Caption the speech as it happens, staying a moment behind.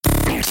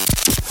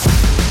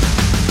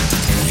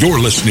You're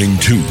listening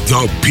to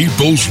the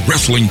People's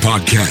Wrestling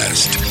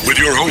Podcast with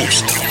your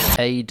host,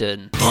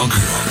 Aiden Bunker.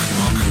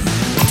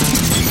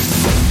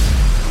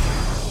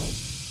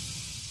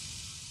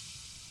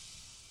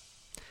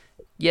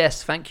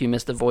 Yes, thank you,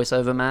 Mr.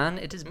 Voiceover Man.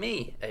 It is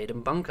me,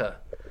 Aiden Bunker.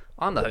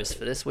 I'm the host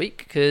for this week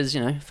because,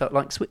 felt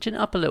like switching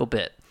it up a little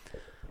bit.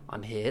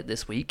 I'm here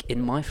this week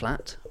in my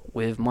flat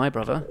with my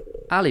brother,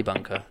 Ali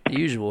Bunker, the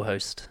usual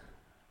host.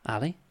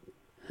 Ali,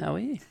 how are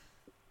you?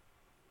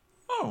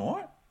 Oh, all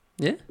right.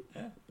 Yeah?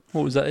 Yeah.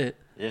 What was that it?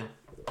 Yeah.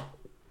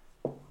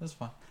 That's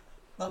fine.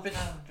 No, I've been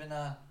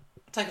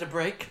taking a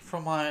break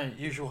from my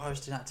usual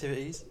hosting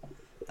activities.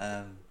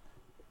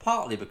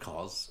 Partly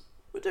because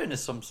we're doing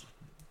this some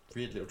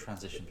weird little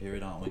transition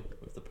period, aren't we,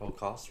 with the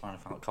podcast, trying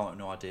to come up with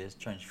new ideas,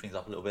 changing things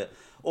up a little bit.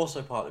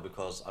 Also partly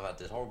because I've had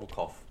this horrible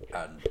cough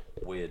and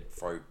weird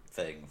throat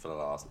thing for the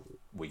last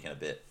week and a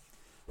bit,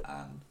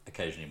 and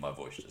occasionally my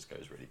voice just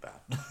goes really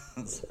bad.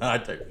 So I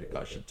don't think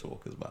I should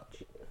talk as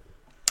much.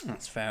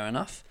 That's fair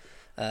enough.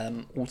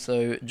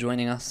 Also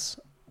joining us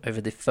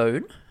over the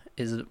phone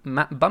is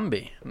Matt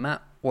Bumby.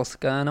 Matt, what's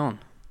going on?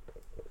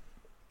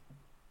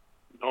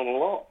 Not a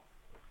lot.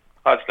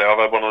 Actually, I've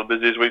had one of the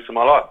busiest weeks of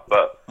my life,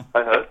 but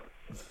I heard.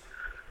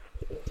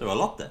 So a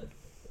lot then.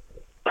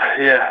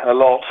 Yeah, a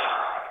lot.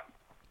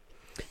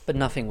 But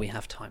nothing we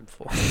have time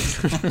for.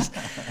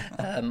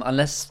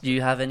 Unless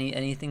you have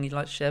anything you'd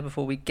like to share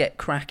before we get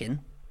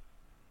cracking.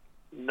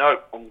 No,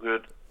 I'm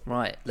good.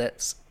 Right,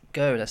 let's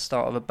go. Let's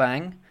start with a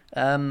bang.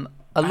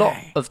 A lot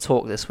of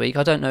talk this week.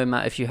 I don't know,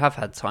 Matt, if you have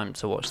had time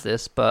to watch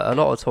this, but a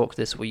lot of talk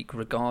this week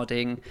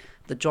regarding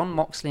the Jon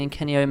Moxley and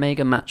Kenny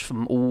Omega match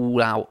from Full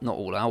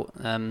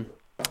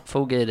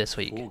Gear this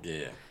week. Full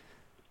Gear.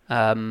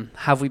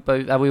 Have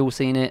we all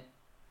seen it?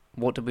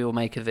 What did we all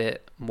make of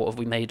it? What have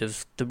we made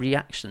of the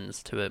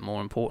reactions to it,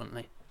 more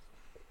importantly?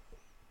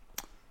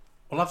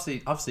 Well,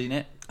 I've seen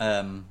it.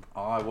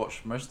 I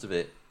watched most of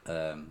it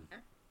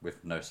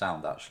with no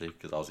sound, actually,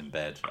 because I was in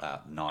bed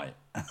at night.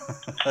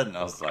 And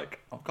I was like,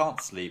 I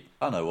can't sleep.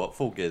 I know what,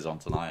 Full Gear's on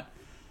tonight.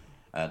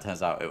 And it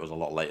turns out it was a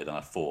lot later than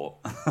I thought.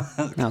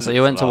 So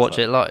you went to watch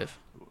it live?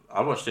 I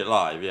watched it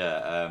live,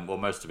 yeah. Well,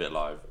 most of it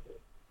live.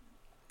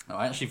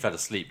 I actually fell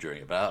asleep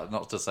during it, but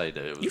not to say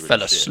that it was. You really fell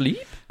shit.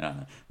 asleep?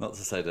 No, not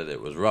to say that it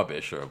was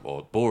rubbish or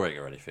boring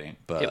or anything.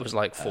 But it was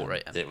like 4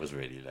 a.m. It was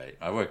really late.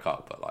 I woke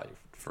up at like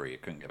 3. I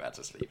couldn't get back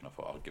to sleep, and I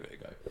thought I'd give it a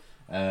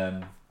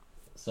go.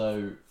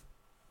 So,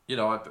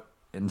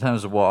 in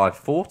terms of what I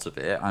thought of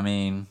it, I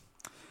mean,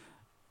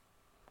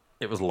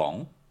 it was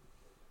long.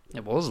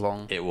 It was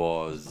long. It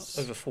was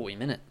over 40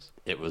 minutes.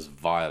 It was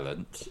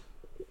violent,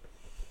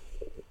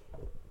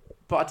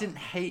 but I didn't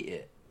hate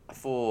it. I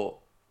thought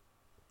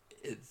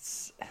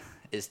it's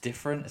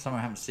different. It's something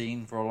I haven't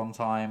seen for a long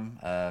time.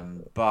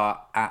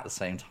 But at the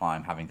same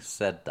time, having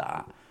said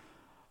that,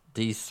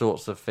 these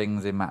sorts of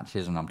things in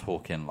matches, and I'm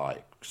talking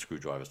like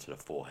screwdrivers to the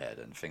forehead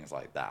and things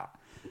like that,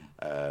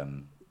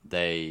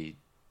 they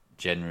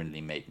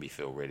genuinely make me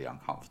feel really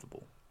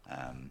uncomfortable.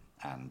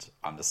 And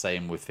I'm the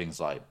same with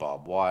things like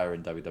barbed wire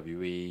in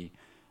WWE,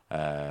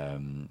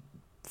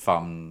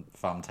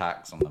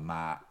 thumbtacks on the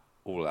mat,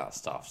 all of that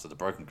stuff. So the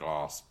broken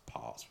glass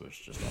parts was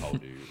just a whole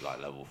new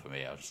level for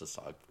me. I was just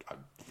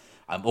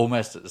I'm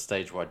almost at the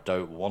stage where I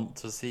don't want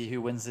to see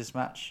who wins this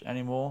match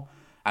anymore.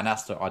 And I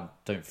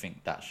don't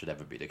think that should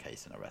ever be the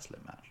case in a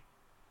wrestling match.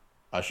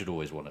 I should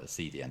always want to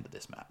see the end of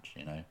this match,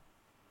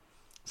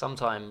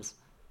 Sometimes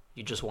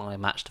you just want a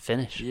match to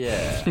finish.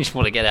 Yeah. You just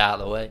want to get it out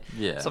of the way.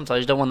 Yeah.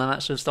 Sometimes you don't want the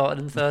match to have started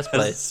in the first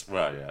place.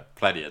 Well, yeah,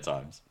 plenty of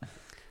times.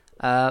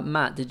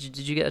 Matt, did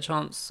you get a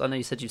chance? I know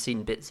you said you've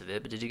seen bits of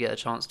it, but did you get a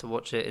chance to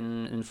watch it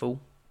in full?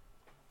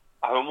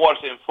 I haven't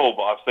watched it in full,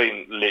 but I've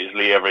seen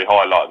literally every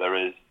highlight there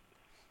is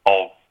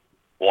of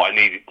what I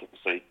needed to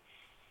see.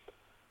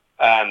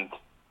 And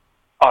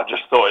I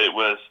just thought it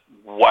was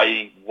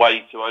way,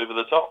 way too over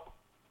the top.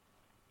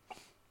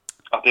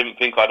 I didn't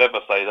think I'd ever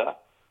say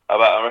that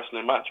about a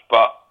wrestling match,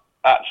 but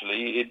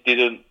actually it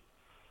didn't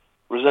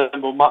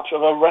resemble much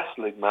of a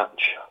wrestling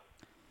match.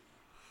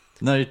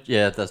 No,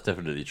 yeah, that's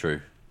definitely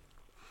true.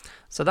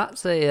 So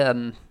that's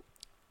a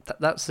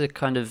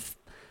kind of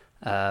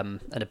an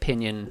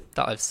opinion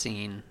that I've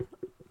seen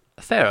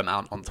a fair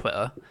amount on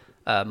Twitter.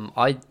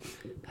 I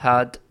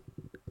had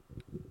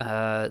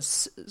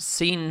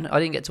seen. I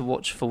didn't get to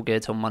watch Full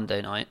Gear till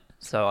Monday night,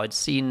 so I'd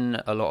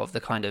seen a lot of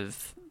the kind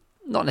of,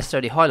 not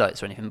necessarily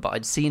highlights or anything, but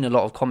I'd seen a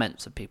lot of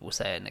comments of people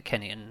saying that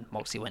Kenny and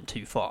Moxley went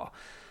too far,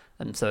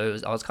 and so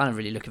I was kind of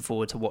really looking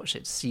forward to watch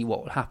it to see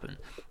what would happen.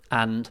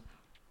 And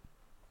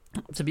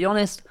to be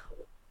honest,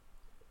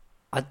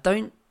 I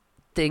don't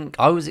think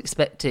I was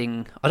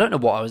expecting. I don't know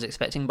what I was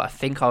expecting, but I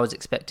think I was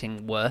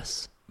expecting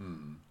worse.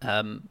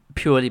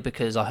 Purely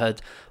because I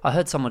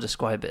heard someone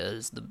describe it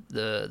as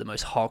the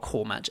most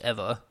hardcore match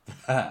ever.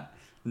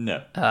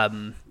 No.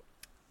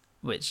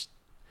 Which,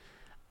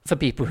 for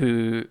people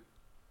who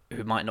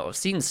might not have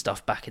seen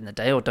stuff back in the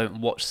day or don't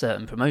watch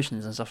certain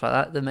promotions and stuff like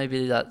that, then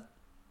maybe that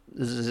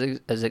is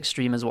as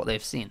extreme as what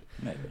they've seen.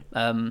 Maybe.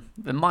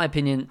 In my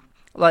opinion,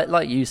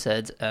 like you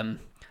said,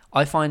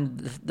 I find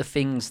the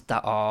things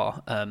that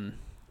are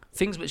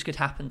things which could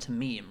happen to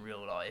me in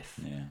real life.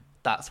 Yeah.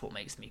 That's what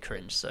makes me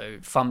cringe. So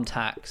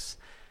thumbtacks,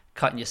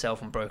 cutting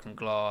yourself on broken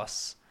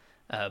glass,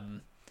 I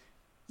don't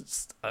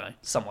know,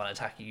 someone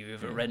attacking you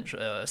with a wrench,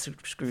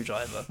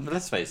 screwdriver. But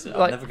let's face it,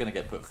 Like- I'm never going to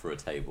get put through a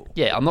table.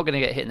 Yeah, I'm not going to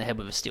get hit in the head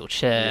with a steel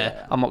chair.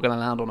 Yeah. I'm not going to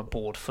land on a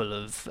board full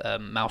of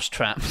mouse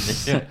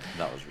traps. That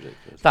was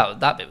ridiculous.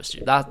 That bit was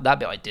stupid. That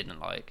bit I didn't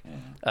like.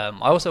 Yeah.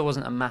 I also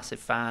wasn't a massive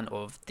fan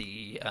of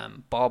the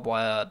barbed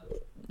wire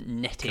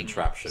netting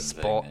Contraption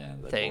spot thing. Yeah,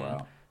 they thing.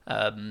 brought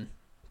out.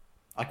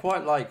 I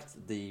quite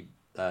liked the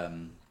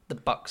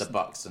Bucks.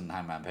 Bucks and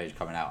Hangman Page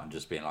coming out and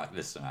just being like,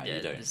 "Listen, man, Yeah,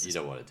 you this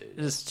don't want to do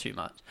This this." is too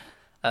much.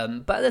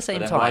 But at the same But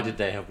then time, why did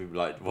they help people?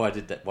 Like, why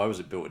was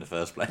it built in the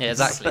first place? yeah,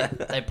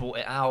 exactly. They brought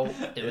it out.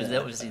 It was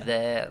obviously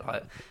there.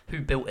 Like, who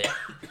built it?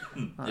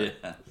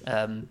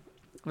 Yeah.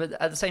 But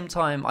at the same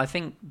time, I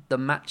think the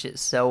match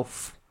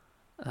itself,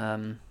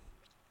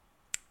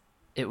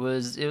 it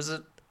was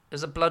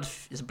a blood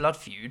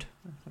feud,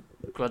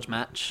 grudge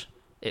match.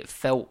 It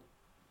felt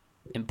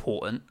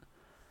important.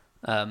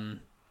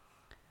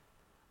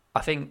 I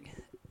think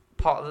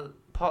part of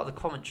the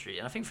commentary,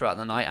 and I think throughout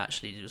the night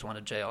actually, it was one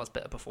of JR's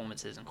better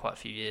performances in quite a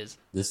few years.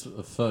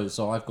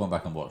 So I've gone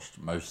back and watched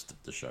most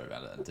of the show,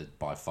 and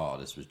by far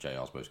this was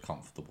JR's most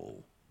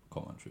comfortable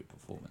commentary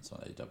performance on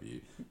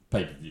AEW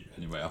pay-per-view.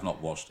 Anyway, I've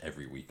not watched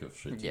every week of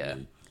Shit TV. Yeah,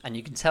 and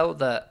you can tell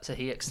that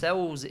he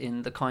excels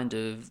in the kind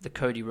of the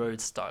Cody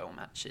Rhodes style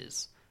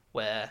matches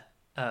where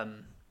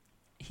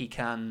he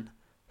can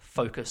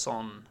focus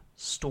on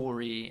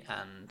story,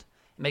 and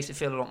it makes it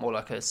feel a lot more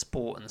like a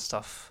sport and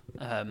stuff.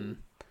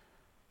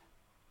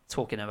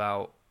 Talking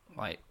about,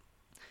 like,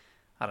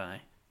 I don't know,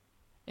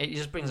 it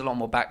just brings a lot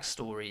more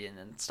backstory in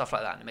and stuff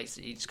like that, and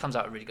he just comes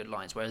out with really good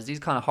lines. Whereas these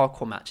kind of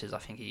hardcore matches, I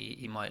think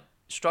he might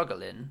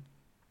struggle in,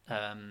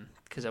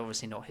 because they're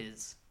obviously not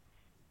his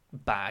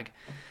bag.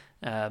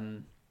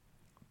 But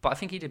I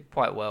think he did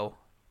quite well,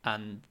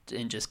 and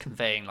in just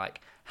conveying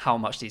like how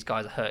much these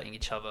guys are hurting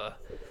each other.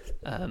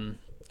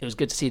 It was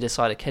good to see this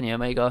side of Kenny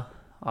Omega.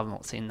 I've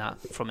not seen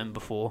that from him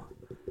before.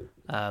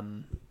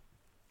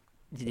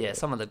 Yeah,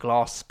 some of the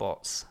glass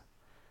spots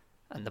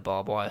and the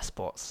barbed wire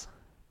spots,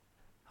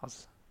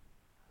 it's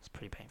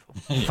pretty painful.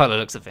 By the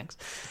looks of things.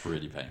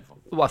 Pretty painful.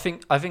 Well, I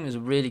think it was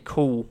really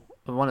cool.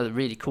 One of the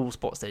really cool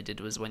spots they did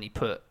was when he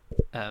put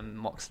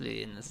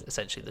Moxley in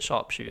essentially the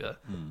sharpshooter,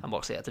 and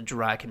Moxley had to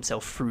drag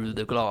himself through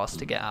the glass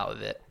to get out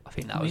of it. I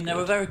think that was they good.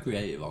 were very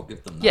creative. I'll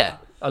give them that. Yeah,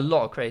 a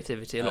lot of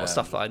creativity, a lot of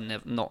stuff that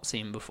I'd not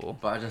seen before.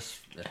 But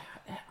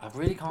I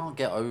really can't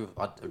get over.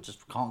 I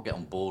just can't get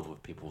on board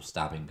with people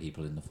stabbing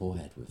people in the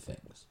forehead with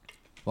things.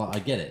 Well, I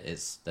get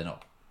it. They're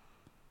not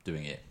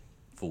doing it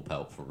full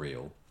pelt for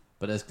real,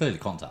 but there's clearly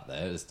contact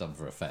there. It's done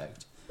for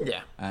effect.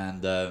 Yeah,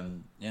 And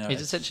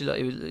it's essentially like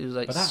he was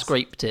like But that's-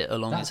 scraped it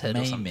along his head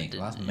or something. maiming.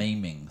 didn't That's he?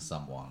 maiming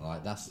someone.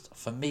 Like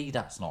for me,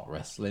 that's not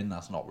wrestling.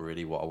 That's not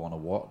really what I want to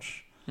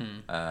watch.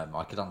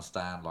 I could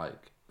understand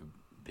like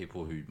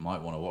people who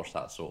might want to watch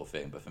that sort of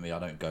thing, but for me, I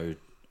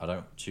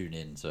don't tune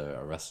into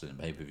a wrestling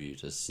pay-per-view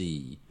to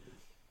see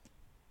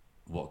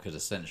what could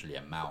essentially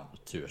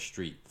amount to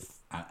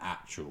an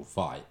actual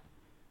fight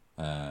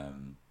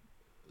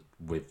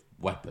with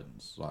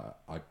weapons. Like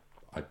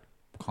I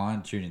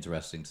kind of tune into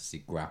wrestling to see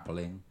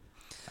grappling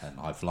and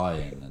high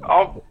flying. And,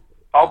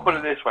 I'll put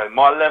it this way: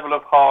 my level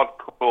of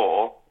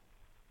hardcore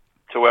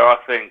to where I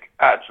think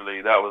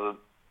actually that was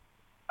an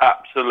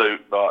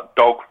absolute like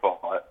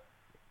dogfight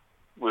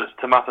was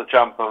Tommaso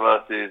Ciampa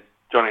versus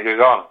Johnny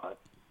Gargano.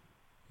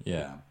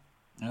 Yeah,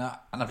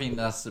 and I think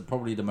that's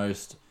probably the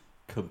most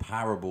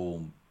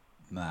comparable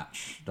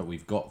match that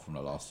we've got from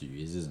the last few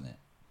years, isn't it?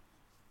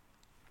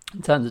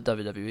 In terms of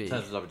WWE. In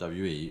terms of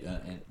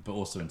WWE, but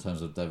also in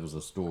terms of there was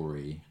a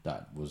story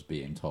that was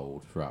being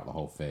told throughout the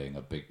whole thing.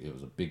 It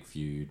was a big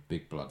feud,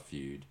 big blood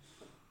feud.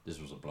 This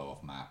was a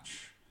blow-off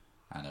match,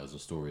 and there was a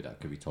story that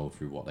could be told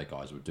through what their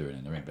guys were doing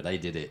in the ring. But they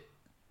did it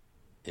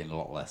in a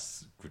lot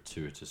less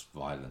gratuitous,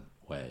 violent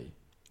way.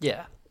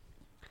 Yeah.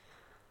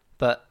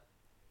 But,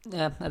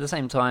 yeah, at the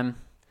same time,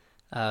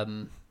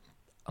 I'm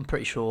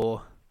pretty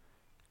sure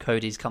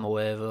Cody's come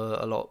away with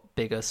a lot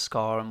bigger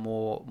scar and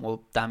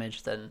more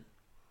damage than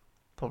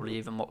probably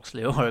even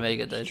Moxley or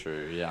Omega did.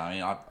 True, yeah. I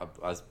mean,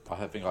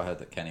 I think I heard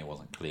that Kenny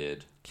wasn't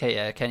cleared.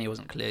 Kenny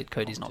wasn't cleared.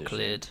 Cody's not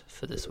cleared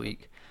for this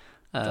week.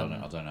 I don't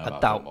know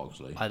about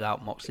Moxley. I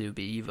doubt Moxley would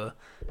be either.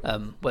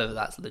 Whether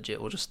that's legit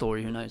or just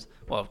story, who knows?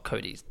 Well,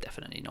 Cody's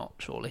definitely not,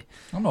 surely.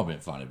 I'm not being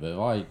funny, but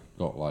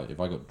if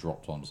I got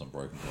dropped on some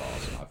broken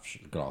glass and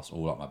I've glass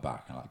all up my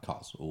back and like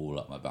cuts all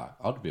up my back,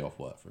 I'd be off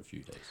work for a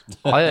few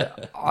days.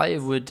 I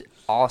would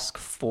ask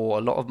for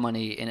a lot of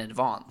money in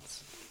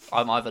advance.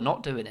 I'm either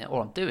not doing it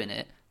or I'm doing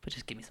it, but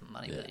just give me some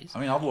money, please. I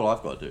mean, all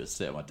I've got to do is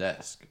sit at my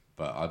desk,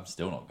 but I'm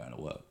still not going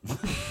to work.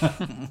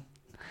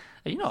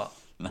 Are you not?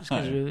 No. Just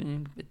because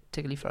you're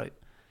tickly throat.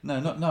 No,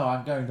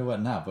 I'm going to work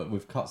now, but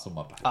with cuts on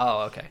my back.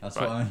 Oh, okay. That's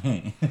right. what I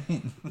mean.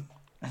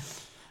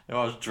 If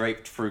I was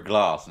draped through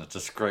glass and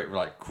just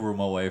crawl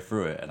my way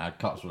through it, and had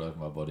cuts all over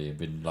my body and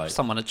been like,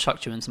 Someone had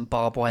chucked you in some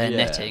barbed wire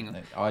netting.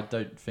 I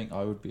don't think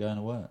I would be going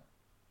to work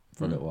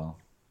for a little while.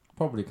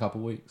 Probably a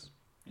couple of weeks.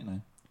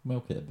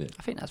 Milk it a bit.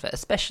 I think that's fair,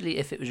 especially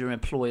if it was your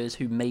employers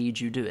who made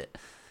you do it.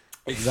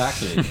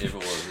 Exactly, if it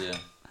was, yeah.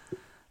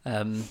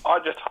 I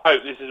just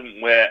hope this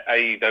isn't where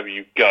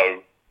AEW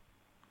go.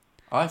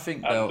 I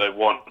think they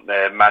want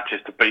their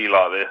matches to be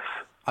like this.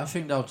 I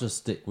think they'll just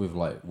stick with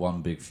like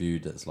one big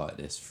feud that's like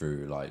this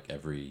through like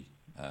every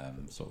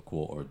sort of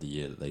quarter of the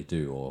year that they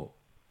do, or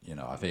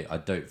I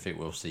don't think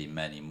we'll see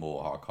many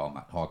more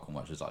hardcore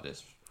matches like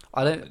this.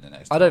 I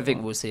don't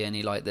think we'll see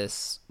any like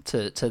this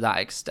to that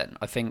extent.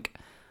 I think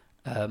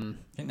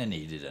they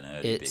needed an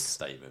early big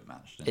statement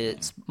match.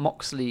 It's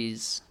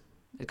Moxley's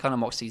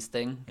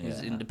thing.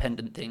 His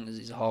independent thing.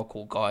 He's a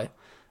hardcore guy,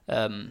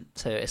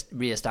 so it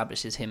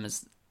re-establishes him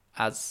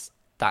as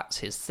that's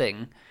his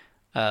thing.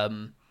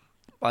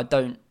 I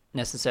don't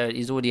necessarily.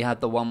 He's already had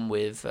the one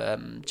with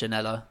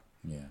Janela.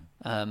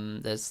 Yeah.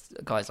 There's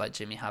guys like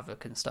Jimmy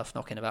Havoc and stuff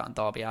knocking about, and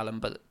Darby Allin,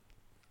 but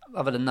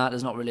other than that,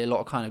 there's not really a lot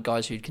of kind of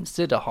guys who'd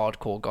consider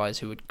hardcore guys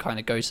who would kind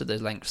of go to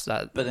those lengths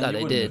that but then that you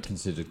they wouldn't did. Have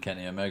considered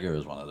Kenny Omega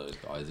as one of those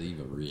guys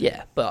either, really.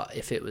 Yeah, but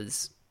if it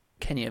was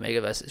Kenny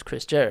Omega versus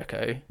Chris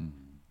Jericho,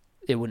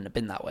 it wouldn't have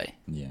been that way.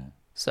 Yeah.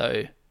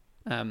 So,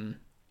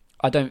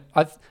 I think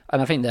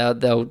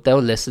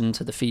they'll listen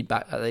to the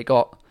feedback that they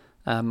got.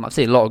 I've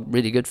seen a lot of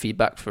really good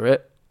feedback for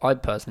it. I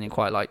personally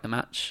quite liked the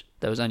match.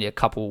 There was only a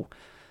couple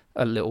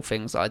of little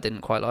things that I didn't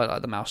quite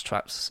like the mouse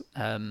traps.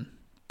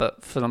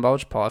 But for the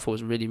large part, I thought it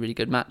was a really, really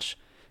good match.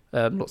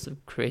 Lots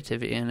of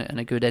creativity and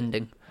a good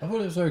ending. I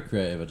thought it was very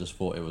creative. I just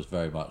thought it was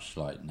very much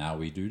like, now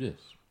we do this,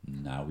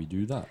 now we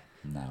do that,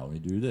 now we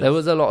do this. There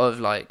was a lot of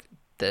like,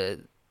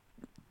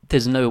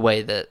 there's no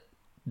way that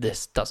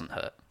this doesn't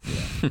hurt.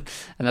 Yeah.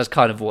 And that's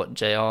kind of what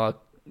JR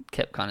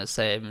kept kind of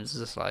saying. It was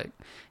just like,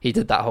 he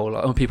did that whole,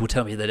 like, people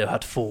tell me they don't have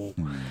to fall.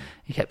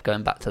 He kept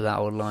going back to that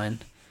old line.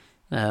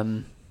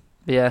 But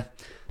yeah,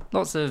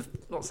 lots of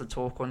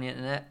talk on the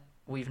internet.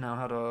 We've now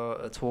had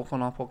a talk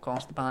on our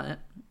podcast about it.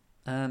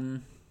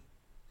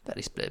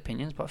 Fairly split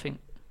opinions, but I think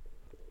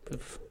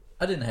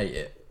I didn't hate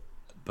it,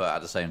 but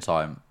at the same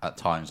time, at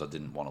times I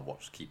didn't want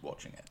to keep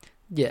watching it.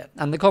 Yeah,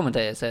 and the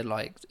commentator said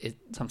like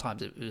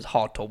sometimes it was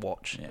hard to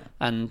watch,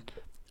 and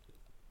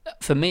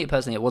for me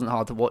personally, it wasn't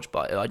hard to watch,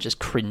 but I just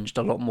cringed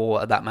a lot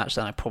more at that match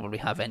than I probably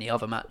have any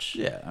other match.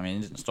 Yeah, I mean,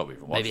 it didn't stop me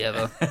from watching. Maybe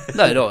ever.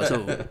 No, not at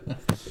all.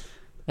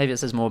 Maybe it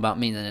says more about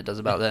me than it does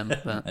about them.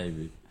 But,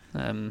 maybe.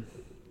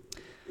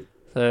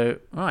 So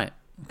right,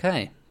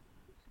 okay.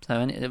 So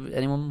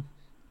anyone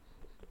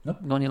Nope.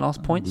 got any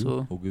last points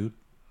or? All good.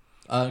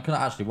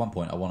 One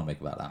point I want to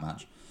make about that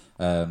match.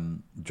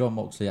 John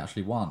Moxley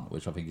actually won,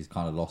 which I think is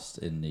kind of lost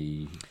in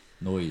the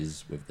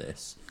noise with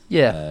this.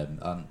 Yeah.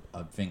 And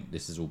I think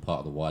this is all part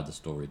of the wider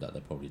story that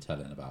they're probably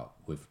telling about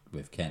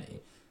with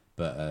Kenny.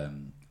 But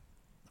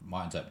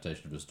my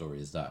interpretation of the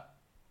story is that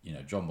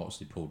John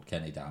Moxley pulled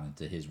Kenny down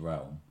into his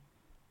realm,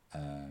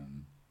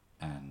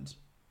 and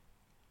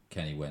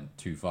Kenny went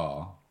too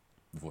far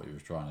with what he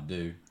was trying to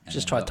do. And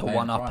just tried to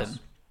one-up him.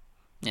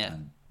 Yeah.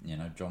 And,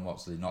 John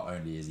Moxley, not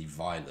only is he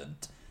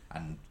violent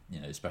and,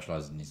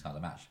 specialises in these kind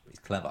of matches, but he's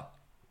clever.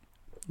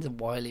 He's a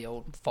wily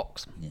old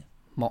fox. Yeah.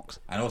 Mox.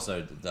 And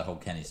also the whole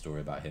Kenny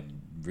story about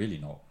him really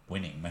not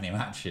winning many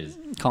matches.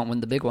 Can't win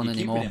the big one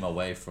anymore. Keeping him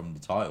away from the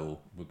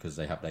title because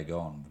they go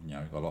on,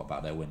 a lot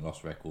about their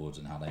win-loss records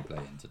and how they play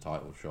into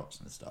title shots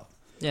and stuff.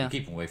 Yeah. You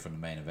keep him away from the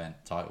main event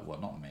title,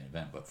 well, not the main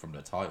event, but from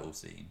the title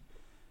scene.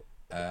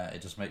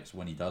 It just makes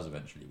when he does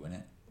eventually win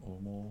it all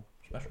more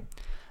special.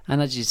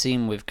 And as you've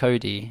seen with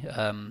Cody,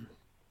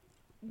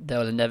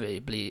 there'll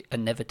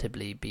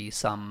inevitably be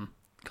some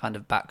kind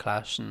of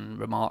backlash and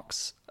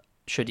remarks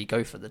should he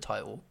go for the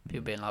title.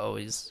 People being like, oh,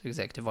 he's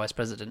executive vice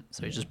president,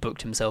 so he just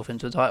booked himself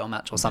into a title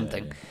match or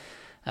something.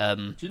 Yeah.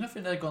 Do you not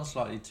think they've gone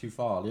slightly too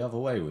far the other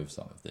way with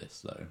some of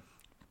this, though?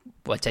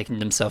 By taking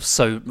themselves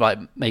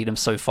making them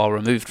so far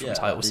removed from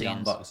title the scenes.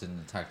 Young Bucks in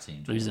the tag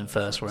team losing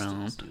first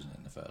round. Losing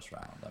in the first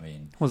round. I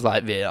mean, it was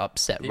like the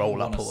upset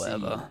roll up or see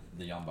whatever.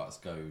 The Young Bucks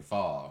go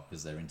far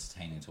because they're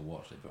entertaining to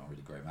watch. They put on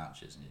really great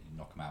matches and you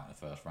knock them out in the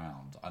first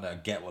round. I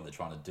don't get what they're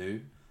trying to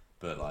do,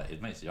 but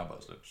it makes the Young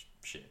Bucks look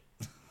shit.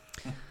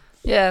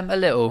 Yeah, a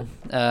little.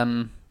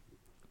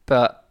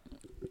 But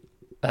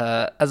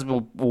as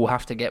we'll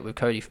have to get with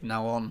Cody from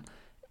now on,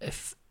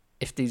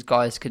 if these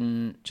guys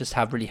can just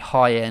have really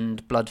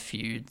high-end blood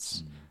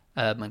feuds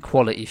and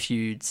quality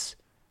feuds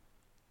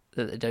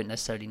that they don't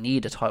necessarily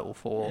need a title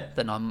for,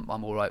 then I'm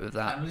all right with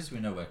that. And at least we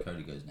know where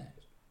Cody goes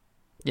next.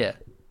 Yeah,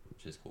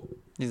 which is cool.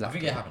 Exactly.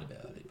 I think it happened a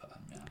bit early, but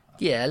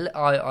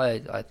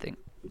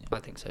I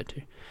think so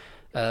too.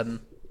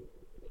 Am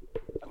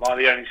I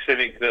the only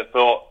cynic that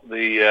thought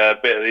the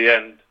bit at the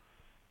end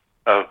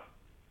of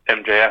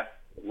MJF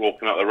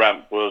walking up the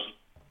ramp was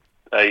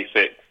a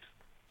fix?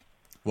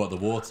 What, the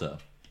water?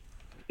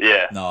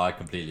 Yeah. No, I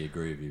completely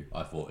agree with you.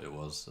 I thought it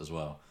was as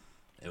well.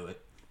 It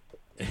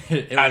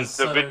and was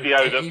the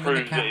video that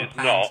proves that it's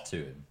not. To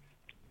him.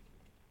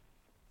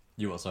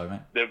 You what, sorry,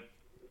 mate?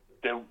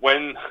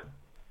 When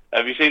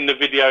have you seen the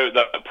video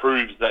that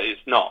proves that it's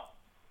not?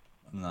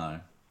 No.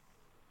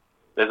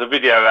 There's a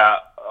video out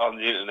on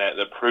the internet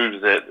that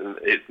proves that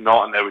it's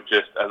not, and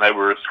they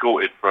were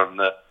escorted from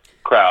the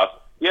crowd.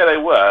 Yeah, they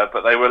were,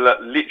 but they were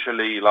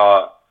literally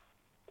like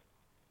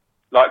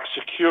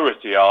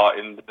security are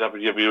in the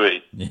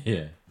WWE.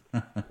 Yeah.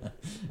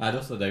 And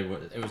also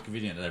it was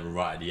convenient that they were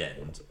right at the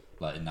end,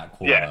 like in that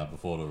corner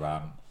before the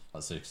ramp,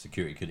 like so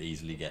security could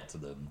easily get to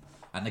them.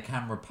 And the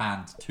camera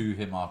panned to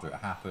him after it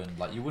happened.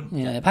 Like you wouldn't.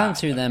 Yeah, it panned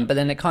to them, but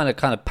then it kind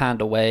of panned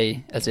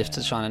away as if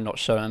to try and not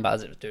show him, but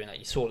as it was doing that,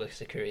 you saw the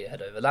security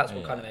head over. That's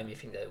what kind of made me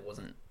think that it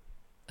wasn't.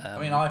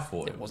 I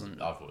thought it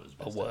wasn't. I thought it was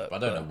a best, work,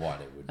 but I don't know why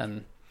they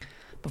would.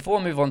 Before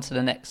I move on to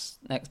the next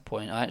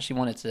point, I actually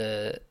wanted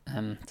to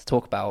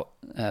talk about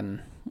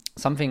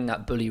something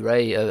that Bully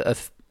Ray,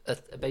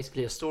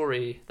 basically a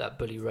story that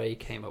Bully Ray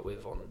came up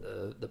with on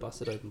the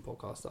Busted Open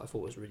podcast that I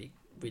thought was really,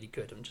 really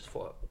good and just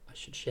thought I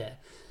should share.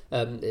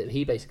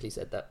 He basically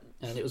said that,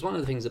 and it was one of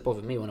the things that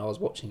bothered me when I was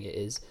watching it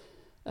is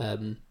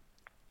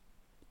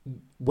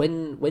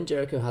when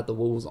Jericho had the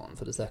walls on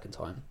for the second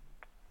time,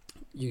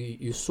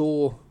 you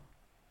saw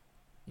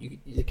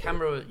the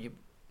camera.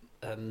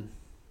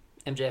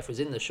 MJF was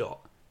in the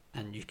shot,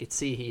 and you could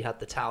see he had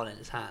the towel in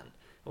his hand.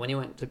 And when he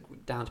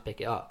went down to pick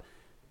it up,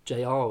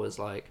 JR was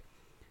like,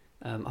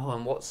 and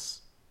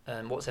what's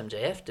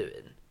MJF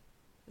doing?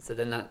 So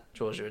then that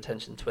draws your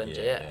attention to MJF.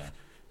 Yeah.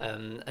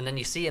 And then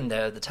you see him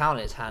there, the towel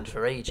in his hand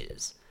for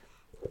ages.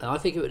 And I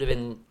think it would have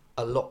been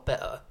a lot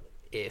better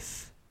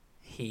if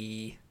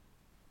the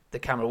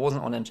camera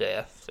wasn't on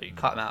MJF, so you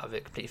cut him out of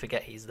it, completely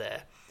forget he's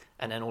there.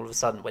 And then all of a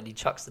sudden, when he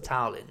chucks the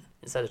towel in,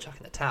 instead of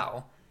chucking the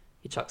towel,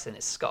 he chucks in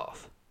his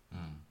scarf.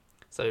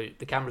 So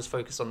the camera's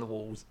focused on the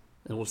walls,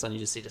 and all of a sudden you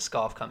just see the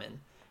scarf come in,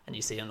 and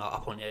you see him like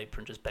up on the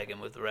apron just begging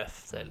with the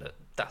ref, say, look,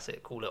 that's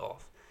it, call it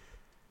off.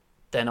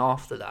 Then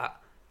after that,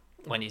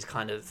 when he's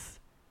kind of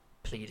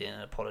pleading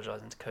and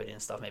apologising to Cody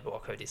and stuff, maybe while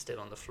Cody's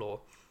still on the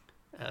floor,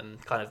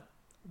 kind of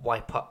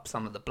wipe up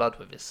some of the blood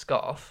with his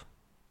scarf,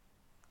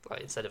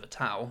 like instead of a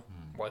towel,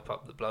 wipe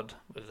up the blood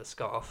with the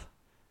scarf,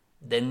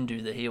 then do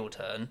the heel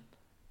turn,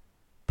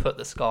 put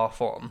the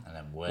scarf on, and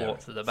then walk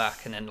to the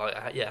back, and then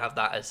have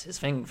that as his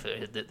thing for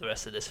the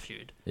rest of this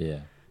feud. Yeah.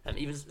 But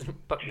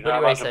Do you know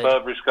how much a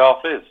Burberry scarf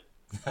is?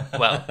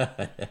 Well,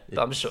 but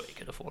I'm sure he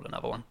could afford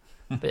another one.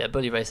 But yeah,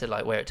 Bully Ray said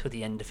wear it till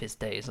the end of his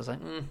days. I was like,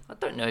 I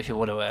don't know if you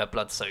want to wear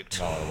blood soaked.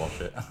 No, I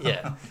watch it.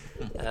 Yeah.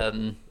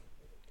 But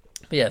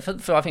yeah,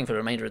 for I think for the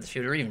remainder of the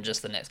feud, or even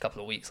just the next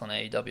couple of weeks on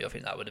AEW, I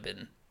think that would have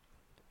been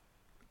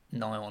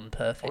nigh on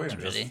perfect. Or even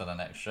really. just for the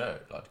next show,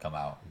 like to come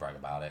out and brag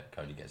about it.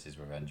 Cody gets his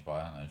revenge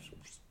by, I don't know,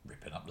 just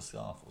ripping up the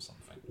scarf or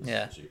something.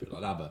 Yeah. Stupid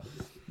like that. But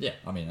yeah,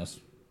 I mean, that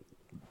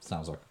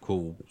sounds like a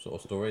cool sort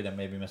of story. Then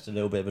maybe missed a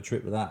little bit of a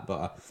trip with that,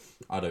 but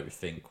I don't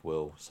think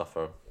we'll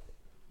suffer.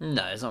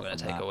 No, it's not going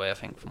to take away, I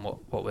think, from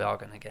what we are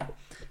going to get.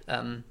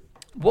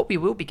 What we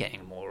will be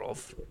getting more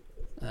of,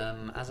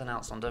 as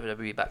announced on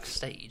WWE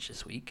Backstage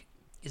this week,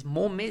 is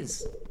more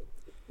Miz.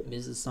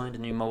 Miz has signed a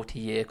new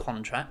multi-year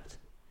contract.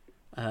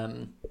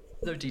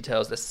 No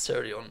details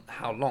necessarily on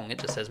how long, it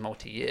just says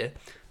multi-year.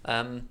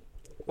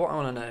 What I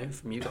want to know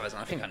from you guys,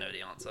 and I think I know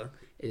the answer,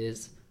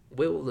 is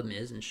will The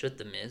Miz and should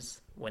The Miz,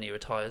 when he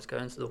retires, go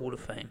into the Hall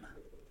of Fame?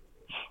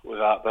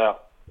 Without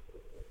doubt.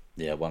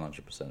 Yeah,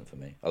 100% for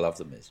me. I love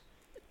The Miz.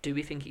 Do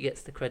we think he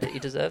gets the credit he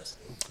deserves?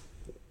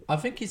 I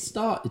think he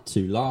started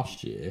to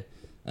last year,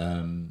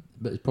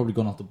 but he's probably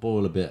gone off the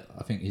boil a bit.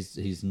 I think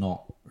he's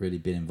not really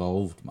been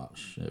involved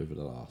much over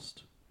the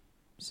last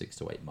 6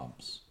 to 8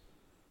 months.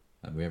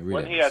 And we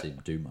really haven't seen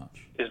him do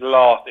much. His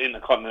last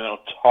Intercontinental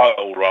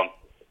title run,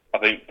 I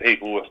think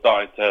people were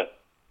starting to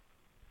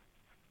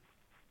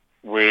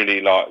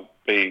really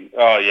he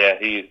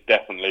is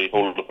definitely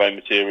Hall of Fame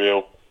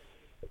material.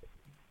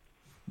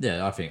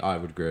 Yeah, I think I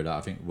would agree with that.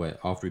 I think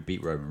after he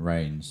beat Roman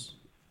Reigns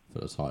for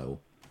the title,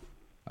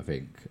 I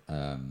think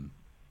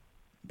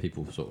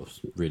people sort of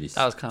really...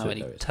 That was kind of when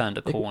he turned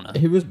a corner.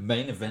 He was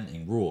main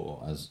eventing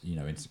Raw as,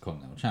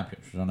 Intercontinental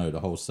Champion. I know the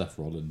whole Seth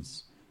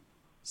Rollins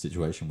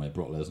situation where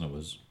Brock Lesnar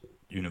was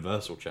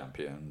Universal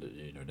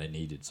Champion, they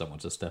needed someone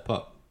to step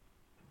up.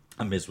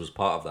 And Miz was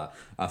part of that.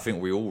 I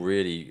think we all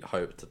really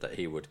hoped that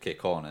he would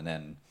kick on and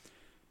then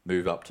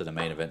move up to the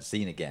main event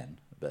scene again.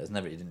 But it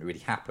didn't really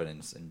happen.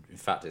 In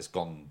fact, it's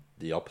gone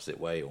the opposite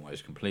way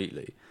almost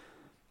completely.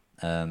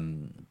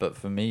 But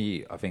for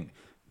me, I think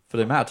for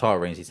the amount of title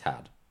reigns he's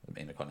had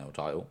in the Continental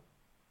title,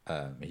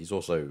 he's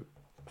also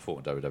a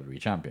former WWE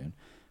champion,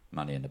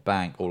 Money in the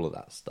Bank, all of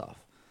that stuff.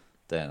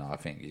 Then I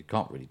think you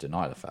can't really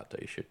deny the fact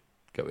that he should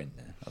go in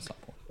there at some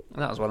point.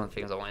 And that was one of the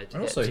things I wanted to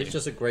get also, to. he's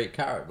just a great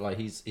character. Like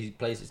he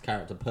plays his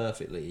character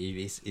perfectly.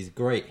 He's a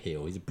great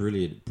heel. He's a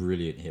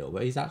brilliant heel.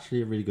 But he's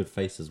actually a really good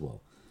face as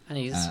well. And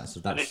he's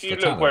and if you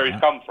look where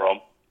he's come from,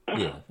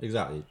 yeah,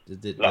 exactly.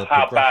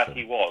 How bad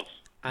he was.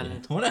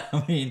 And yeah.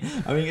 I mean,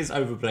 it's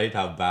overplayed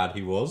how bad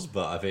he was,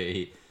 but I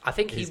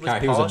think he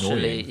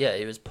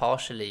was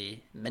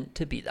partially meant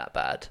to be that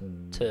bad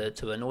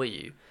to annoy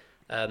you.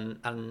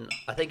 And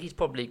I think he's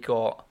probably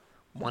got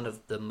one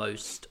of the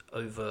most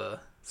over/popular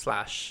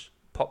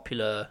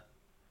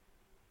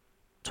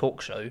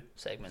talk show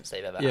segments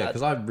they've ever Yeah, had.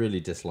 because I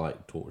really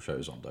dislike talk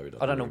shows on WWE.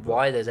 I don't know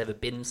why there's ever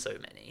been so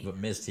many. But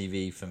Miz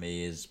TV for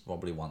me is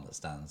probably one that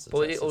stands. The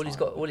All, test all of he's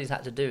time. got, all he's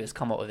had to do is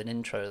come up with an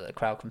intro that the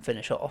crowd can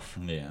finish off,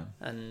 Yeah.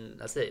 and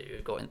that's it.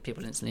 You've got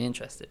people instantly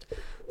interested.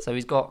 So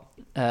he's got,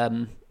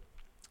 in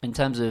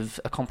terms of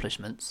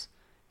accomplishments,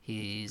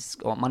 he's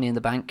got Money in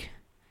the Bank.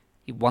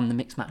 He won the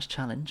Mixed Match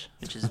Challenge,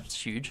 which is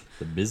huge.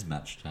 The Miz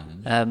Match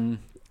Challenge.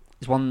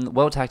 He's won the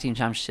World Tag Team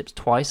Championships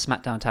twice,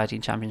 SmackDown Tag Team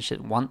Championship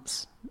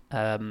once,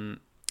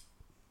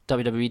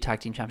 WWE Tag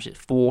Team Championship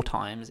 4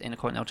 times,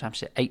 Intercontinental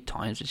Championship 8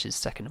 times, which is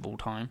second of all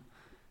time,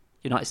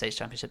 United States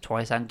Championship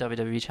twice, and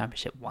WWE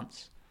Championship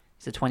once.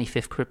 He's the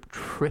 25th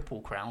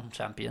Triple Crown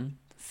champion,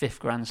 5th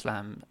Grand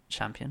Slam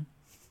champion.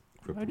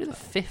 Only the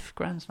 5th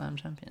Grand Slam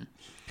champion.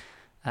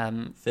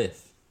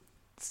 5th.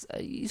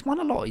 He's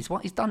won a lot. He's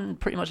done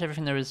pretty much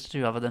everything there is to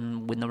do other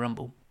than win the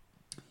Rumble.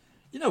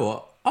 You know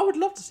what? I would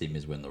love to see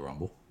Miz win the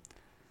Rumble.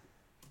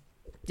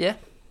 Yeah,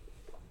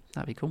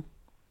 that'd be cool.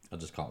 I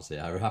just can't see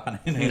how it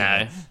happening.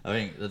 No. I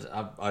think that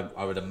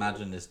I would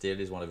imagine this deal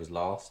is one of his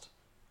last,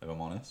 if I'm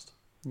honest.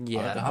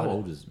 Yeah. How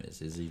old is Miz?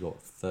 Is he got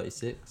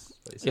 36?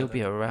 He'll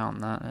be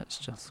around that. Let's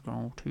just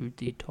scroll to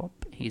the top.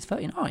 He's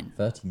 39.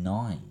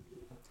 39.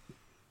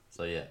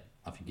 So yeah,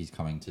 I think he's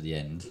coming to the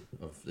end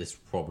of this.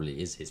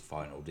 Probably is his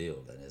final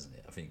deal then, isn't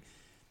it?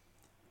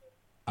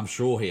 I'm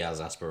sure he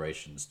has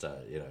aspirations to,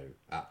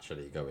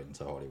 actually go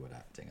into Hollywood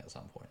acting at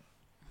some point.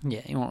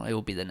 Yeah,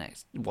 he'll be the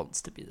next.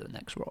 Wants to be the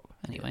next Rock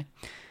anyway.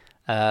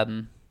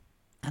 And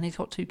he's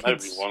got 2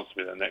 kids. Nobody wants to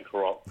be the next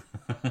Rock.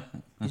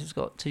 He's just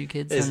got 2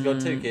 kids. He's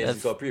got 2 and kids.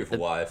 He's got a beautiful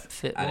wife,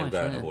 fit and he'll wife,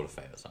 go in the yeah. Hall of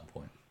Fame at some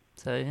point.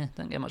 So yeah,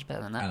 don't get much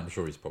better than that. And I'm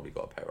sure he's probably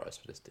got a pay rise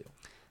for this deal.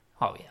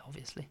 Oh yeah,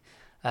 obviously.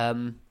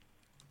 So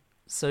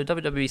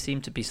WWE seem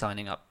to be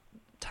signing up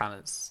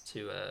talents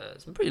to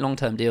some pretty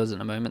long-term deals at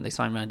the moment. They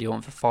signed Randy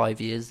Orton for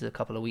 5 years a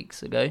couple of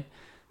weeks ago. They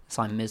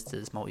signed Miz to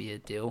this multi-year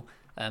deal.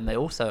 They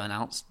also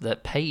announced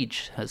that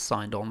Paige has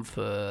signed on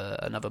for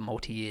another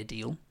multi-year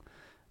deal.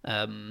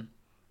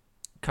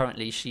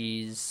 Currently,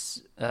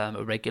 she's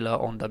a regular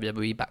on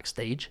WWE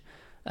Backstage.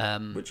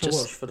 Which I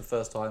watched for the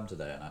first time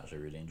today and actually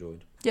really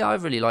enjoyed. Yeah, I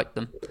really liked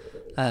them.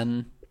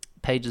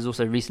 Paige has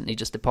also recently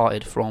just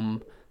departed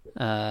from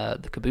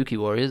the Kabuki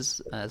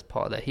Warriors as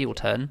part of their heel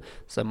turn.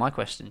 So my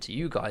question to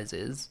you guys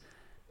is,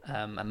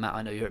 and Matt,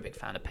 I know you're a big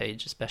fan of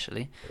Paige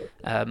especially,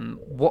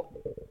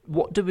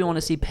 what do we want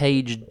to see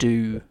Paige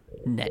do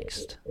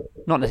next?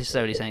 Not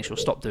necessarily saying she'll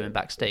stop doing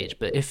Backstage,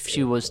 but if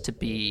she was to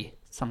be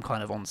some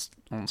kind of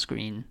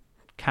on-screen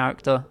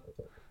character,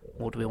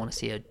 what do we want to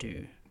see her do?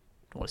 Do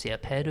we want to see her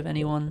paired with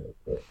anyone?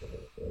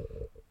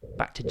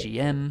 Back to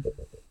GM? Do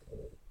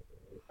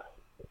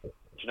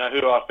you know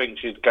who I think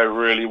she'd go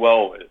really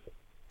well with?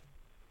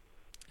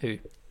 Who?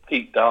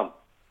 Pete Dunne.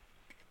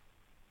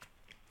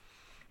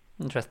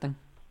 Interesting.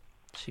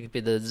 She could be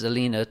the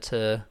Zelina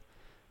to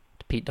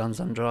Pete Dunne's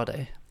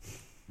Andrade.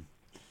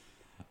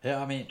 Yeah,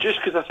 I mean, Just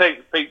because I think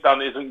Pete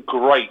Dunne isn't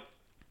great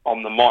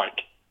on the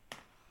mic,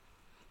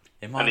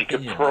 in my and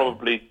opinion,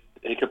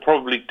 he could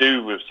probably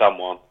do with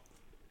someone.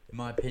 in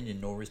my opinion,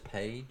 nor is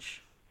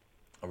Paige.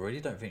 I really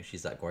don't think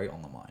she's that great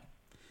on the mic,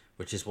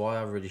 which is why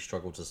I really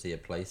struggle to see a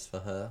place for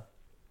her,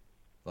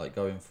 like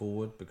going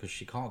forward, because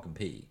she can't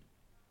compete,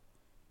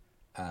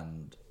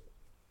 and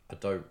I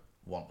don't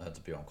want her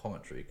to be on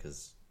commentary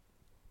because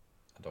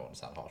I don't want to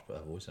sound harsh, but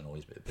her voice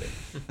annoys me a bit.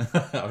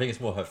 I think it's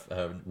more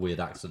her weird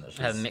accent that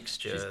Her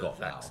mixture she's got of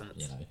now. accents.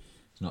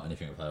 It's not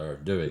anything of her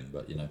own doing,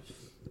 but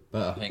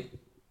But I think,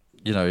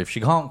 if she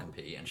can't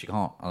compete and she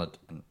can't, I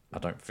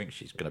don't think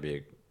she's going to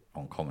be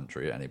on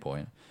commentary at any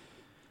point.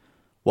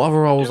 What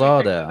other roles Do we are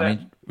think there? that- I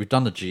mean, we've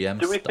done the GM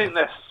Do we stuff. think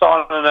they're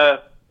signing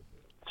her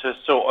to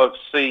sort of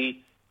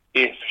see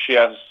if she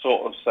has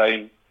sort of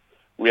same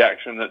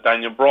reaction that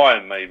Daniel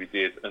Bryan maybe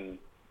did and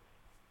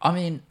I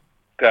mean,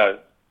 go?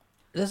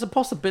 there's a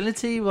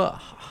possibility,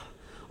 but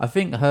I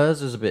think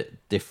hers is a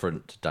bit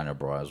different to Daniel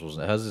Bryan's,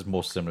 wasn't it? Hers is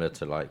more similar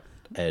to like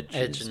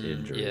Edge's and-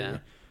 injury, yeah.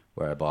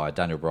 whereby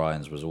Daniel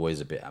Bryan's was always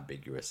a bit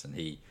ambiguous, and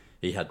he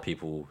had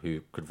people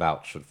who could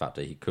vouch for the fact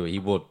that he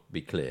would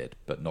be cleared,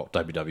 but not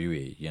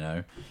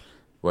WWE,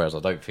 Whereas I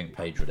don't think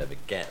Paige would ever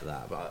get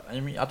that. But I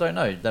mean, I don't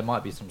know. There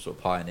might be some sort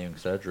of pioneering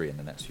surgery in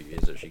the next few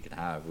years that she can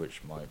have,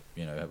 which might,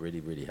 really,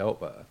 really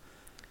help her.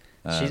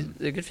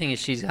 The good thing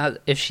is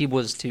if she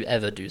was to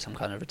ever do some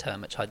kind of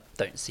return, which I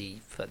don't see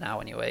for now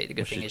anyway, the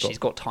good thing is she's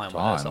got time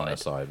on her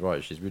side.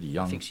 Right? She's really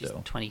young I think she's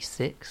still.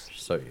 26.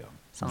 She's so young.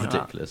 Something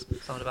Ridiculous.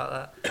 Something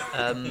about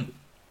that.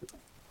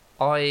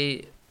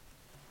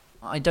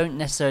 I don't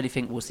necessarily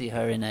think we'll see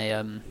her in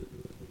a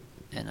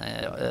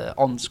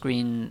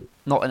on-screen,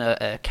 not in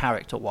a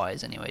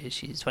character-wise anyway.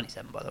 She's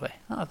 27, by the way.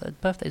 Oh, her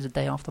birthday's a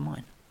day after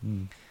mine.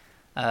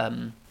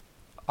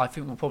 I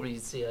think we'll probably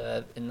see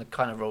her in the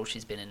kind of role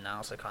she's been in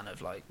now, so kind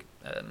of like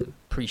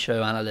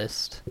pre-show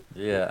analyst.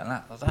 Yeah,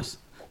 and that's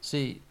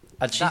see.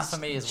 And that she's- for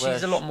me is she's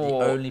where a lot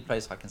more- the only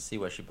place I can see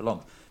where she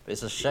belongs. But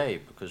it's a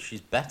shame because she's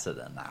better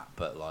than that.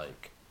 But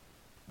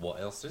what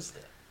else is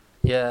there?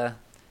 Yeah.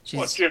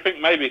 What do you think?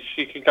 Maybe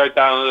she could go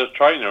down as a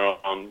trainer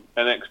on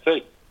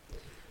NXT.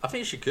 I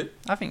think she could.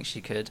 I think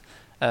she could.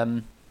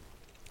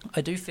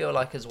 I do feel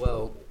like as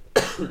well,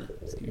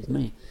 excuse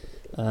me,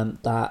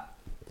 that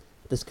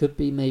this could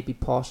be maybe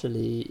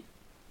partially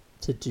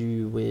to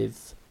do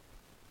with,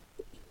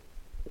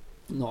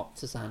 not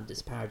to sound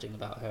disparaging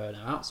about her and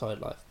her outside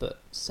life,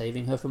 but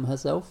saving her from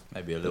herself.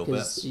 Maybe a little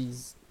because bit.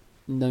 she's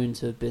known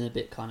to have been a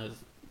bit kind of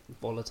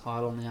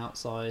volatile on the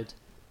outside.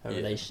 Her Yeah.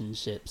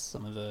 relationships,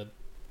 some of her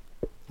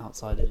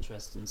outside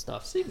interests and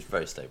stuff. Seems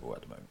very stable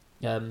at the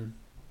moment.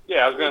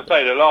 Yeah, I was going to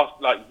say the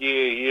last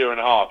year and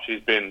a half,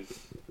 she's been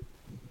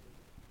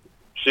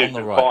On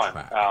the right fine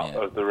track, out yeah.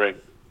 of the ring.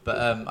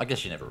 But I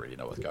guess you never really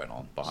know what's going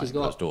on behind She's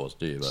got- closed doors,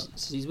 do you? But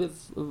She's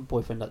with a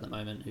boyfriend at the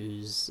moment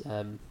who's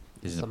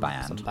He's in a some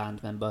band.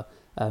 band member.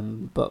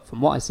 But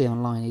from what I see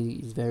online,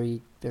 he's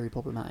very, very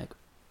problematic,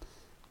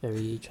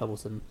 very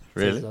troublesome.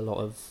 Really? Says a lot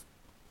of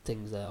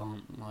things that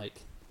aren't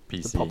like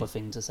PC. the proper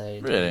thing to say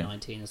in Really?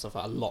 2019 and stuff.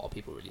 Like, a lot of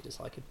people really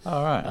dislike him.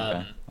 Oh, right.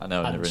 Okay. I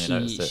know. I And never really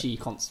noticed it. she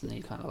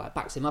constantly kind of like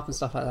backs him up and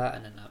stuff like that,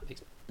 and then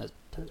that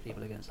turns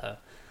people against her.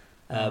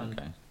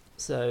 Okay.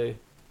 So,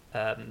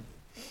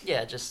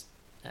 yeah, just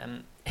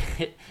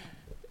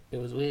it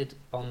was weird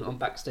on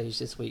backstage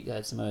this week. They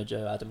had Samoa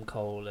Joe, Adam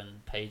Cole,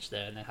 and Paige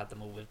there, and they had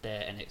them all with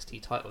their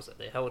NXT titles that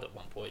they held at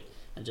one point.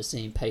 And just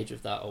seeing Paige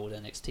with that old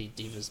NXT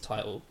Divas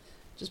title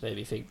just made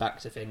me think back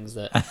to things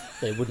that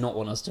they would not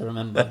want us to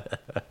remember.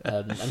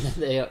 And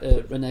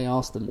then Renee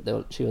asked them.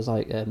 She was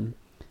like,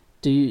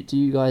 "Do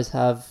you guys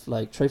have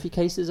like trophy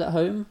cases at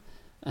home?"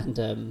 And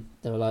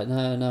they were like,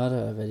 no, I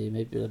don't have any.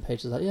 Maybe the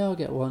Paige was like, yeah, I'll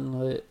get one.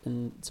 Like,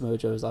 and Samoa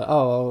Joe was like,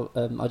 I'll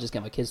just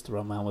get my kids to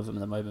run around with them at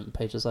the moment. And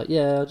Paige was like,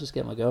 yeah, I'll just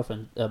get my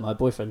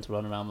boyfriend to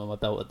run around with my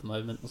belt at the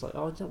moment. I was like,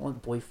 I don't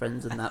want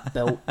boyfriends and that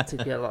belt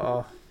together.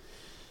 Oh,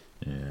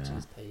 Yeah.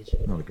 jeez, Paige.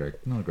 Not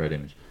a great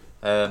image.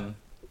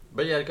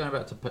 But yeah, going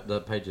back to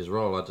the Paige's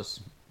role,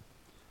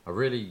 I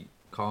really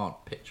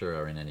can't picture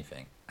her in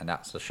anything, and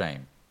that's a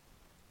shame.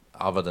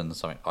 Other than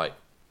something like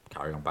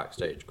Carry On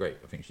backstage, great.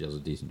 I think she does a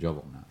decent job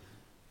on that.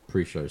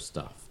 Pre-show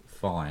stuff,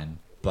 fine,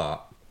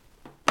 but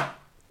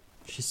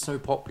she's so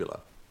popular.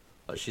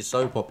 Like, she's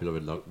so popular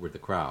with the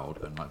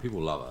crowd, and like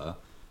people love her.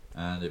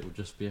 And it would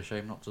just be a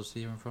shame not to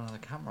see her in front of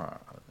the camera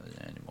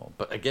anymore.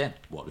 But again,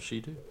 what does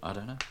she do? I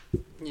don't know.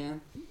 Yeah,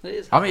 it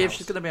is. I mean, if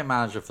she's going to be a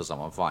manager for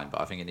someone, fine.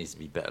 But I think it needs to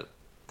be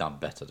done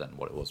better than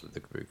what it was with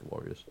the Kabuki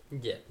Warriors.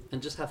 Yeah,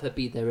 and just have her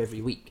be there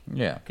every week.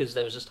 Yeah. Because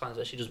there was just times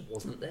where she just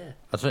wasn't there.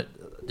 I think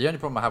the only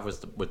problem I have with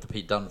the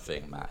Pete Dunne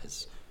thing, Matt,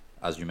 is,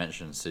 as you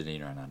mentioned,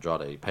 Selena and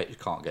Andrade, Paige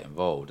can't get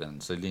involved.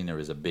 And Selena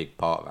is a big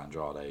part of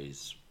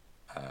Andrade's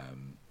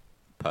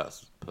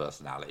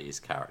personality, his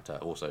character.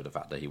 Also, the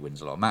fact that he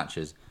wins a lot of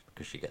matches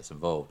because she gets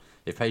involved.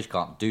 If Paige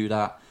can't do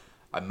that,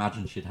 I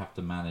imagine she'd have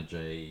to manage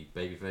a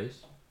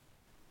babyface.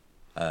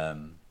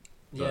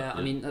 Yeah,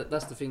 I mean,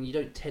 that's the thing. You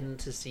don't tend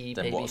to see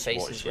Then baby what is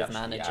faces she with actually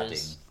managers.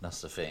 adding?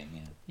 That's the thing,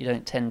 yeah. You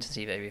don't tend to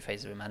see baby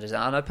faces with managers.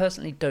 And I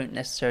personally don't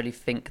necessarily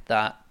think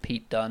that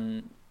Pete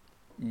Dunne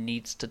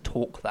needs to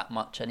talk that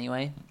much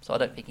anyway. So I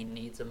don't think he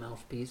needs a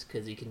mouthpiece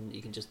because he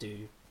can just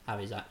have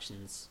his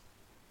actions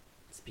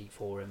speak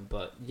for him.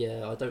 But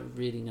yeah, I don't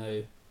really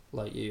know,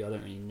 like you, I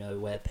don't really know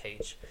where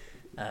Paige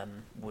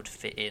would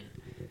fit in.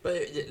 But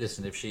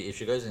listen, if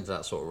she goes into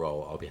that sort of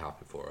role, I'll be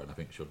happy for her, and I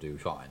think she'll do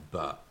fine.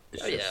 But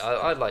it's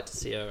I'd like to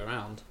see her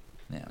around.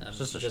 yeah, it's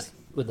just a shame.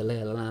 With the lay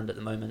of the land at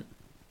the moment.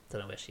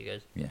 Don't know where she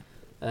goes. Yeah.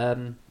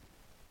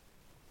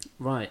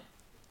 Right.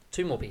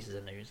 2 more pieces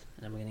of news,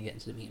 and then we're going to get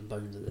into the meat and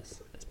bones of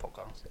this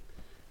podcast.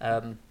 I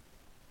don't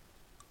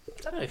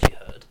know if you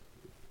heard,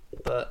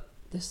 but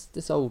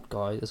this old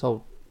guy, this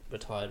old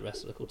retired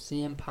wrestler called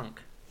CM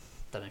Punk.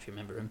 Don't know if you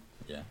remember him.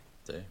 Yeah,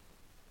 do.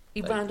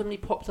 He randomly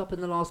popped up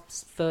in the last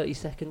 30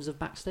 seconds of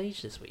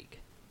backstage this week.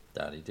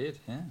 Daddy did,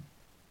 yeah.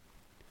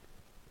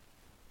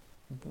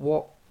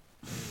 What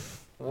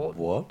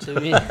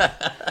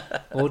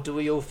do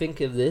we all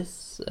think of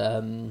this?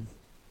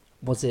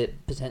 Was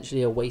it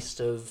potentially a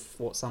waste of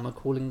what some are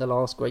calling the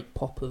last great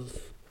pop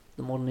of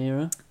the modern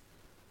era?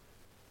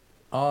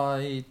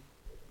 I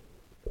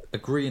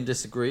agree and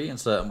disagree in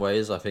certain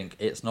ways. I think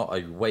it's not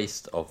a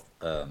waste of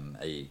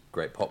a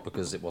great pop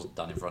because it wasn't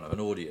done in front of an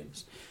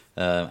audience.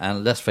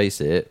 And let's face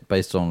it,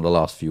 based on the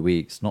last few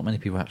weeks, not many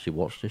people actually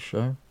watched this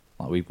show.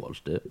 Like, we've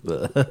watched it,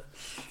 but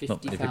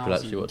not many people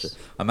actually watch it.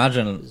 I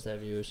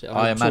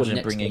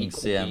imagine bringing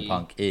CM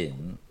Punk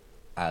in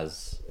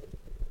as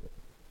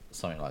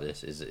something like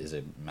this is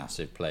a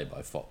massive play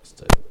by Fox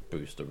to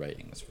boost the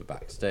ratings for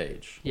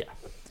backstage. Yeah.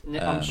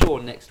 I'm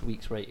sure next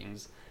week's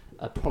ratings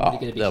are probably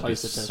going to be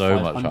closer to so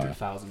much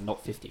 500,000,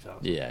 not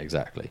 50,000. Yeah,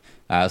 exactly.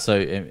 So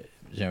in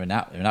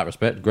that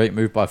respect, great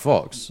move by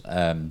Fox.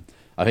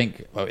 I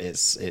think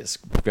it's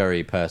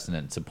very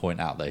pertinent to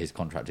point out that his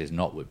contract is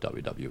not with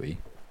WWE.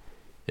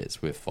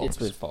 It's with Fox. It's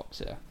with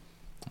Fox, yeah.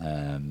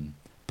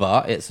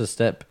 But it's a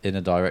step in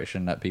a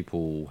direction that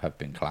people have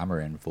been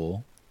clamouring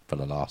for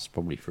the last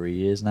probably 3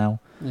 years now.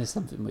 And it's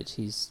something which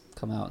he's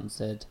come out and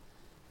said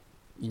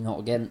you're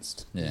not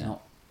against. Yeah. He's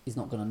not he's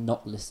not going to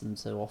not listen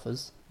to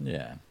offers.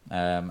 Yeah,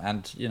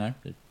 and you know,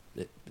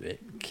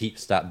 it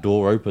keeps that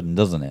door open,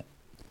 doesn't it?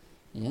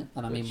 Yeah,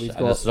 and I mean, Which- we've and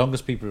got as long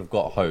as people have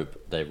got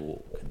hope, they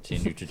will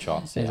continue to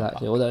chant CM exactly.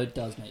 Punk. Although it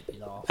does make me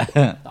laugh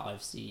that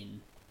I've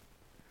seen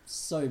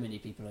so many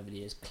people over the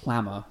years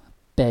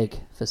beg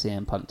for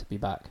CM Punk to be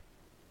back,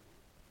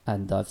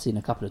 and I've seen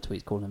a couple of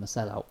tweets calling him a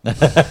sellout.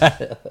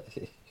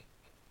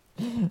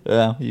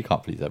 Yeah, you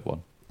can't please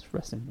everyone. It's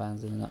wrestling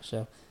fans in a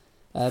nutshell.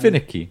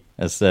 Finicky,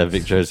 as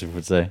Vic Joseph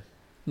would say.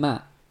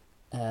 Matt,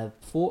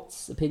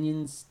 thoughts,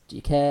 opinions? Do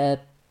you care?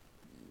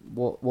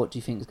 What do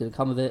you think is going to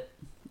come of it,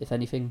 if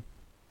anything?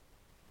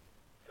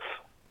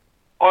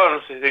 I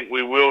honestly think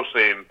we will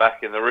see him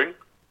back in the ring,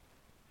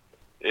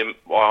 in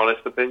my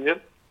honest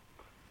opinion.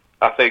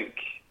 I think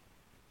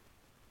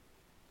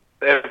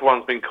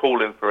everyone's been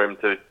calling for him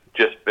to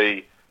just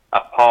be a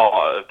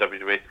part of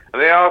WWE.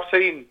 And then I've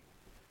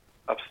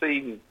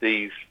seen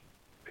these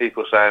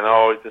people saying,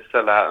 "Oh, he's a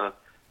sellout," and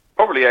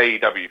probably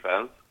AEW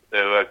fans who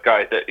are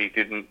gutted that he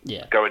didn't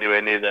go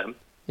anywhere near them.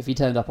 If he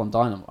turned up on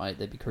Dynamite,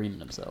 they'd be creaming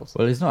themselves.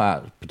 Well, he's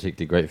not had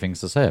particularly great things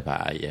to say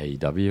about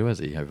AEW, has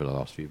he, over the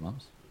last few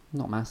months?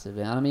 Not massive,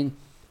 yeah. And I mean,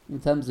 in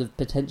terms of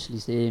potentially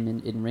seeing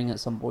him in ring at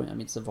some point, I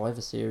mean, Survivor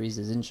Series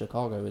is in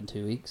Chicago in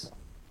 2 weeks.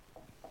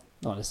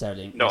 Not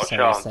necessarily Not a saying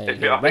chance. he'll I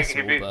think wrestle,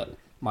 if he- but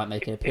might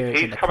make an If appearance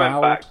in he's the coming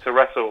crowd. back to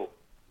wrestle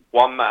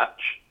one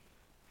match,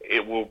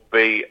 it will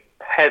be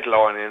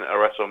headlining a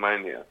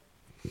WrestleMania.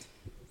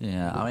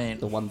 Yeah, I mean...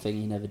 The one thing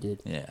he never did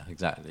Yeah,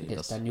 exactly.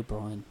 against Daniel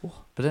Bryan. But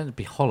then it'd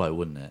be hollow,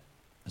 wouldn't it?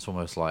 It's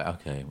almost like,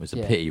 okay, it was a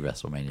Yeah. pity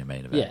WrestleMania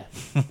main event.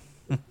 Yeah.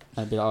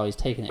 I'd be like, oh, he's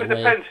taking it It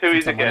away. depends who from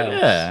he's someone against.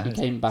 else. Yeah. He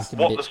came back and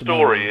What the bitched him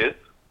story over. is.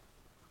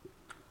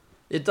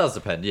 It does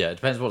depend, yeah. It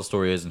depends what the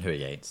story is and who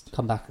he against.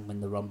 Come back and win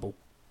the Rumble.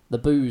 The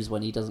boos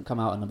when he doesn't come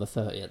out at number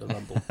 30 at the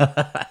Rumble.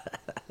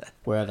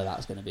 Wherever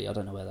that's going to be. I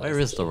don't know where that Where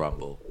is the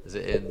Rumble? Is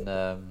it in...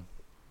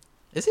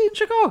 Is it in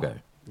Chicago?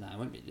 No, it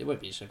won't be. It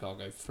won't be in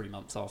Chicago 3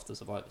 months after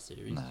Survivor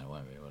Series. No, it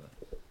won't be, will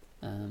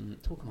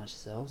it? Talk amongst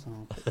yourselves. And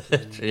I'll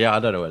put you- Yeah, I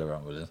don't know where the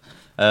Rumble is.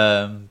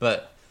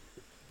 But...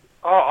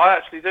 Oh, I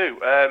actually do.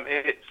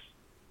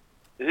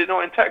 Is it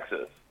not in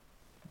Texas?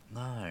 No,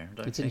 I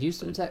don't It's in think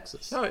Houston, so.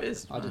 Texas. Oh, it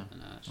is. I didn't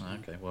know, actually. Oh,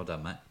 okay, well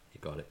done, Matt. You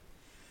got it.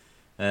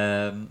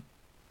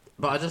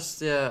 But I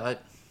just, I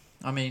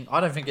mean, I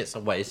don't think it's a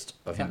waste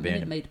of Is him that being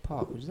Minute Maid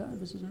Park?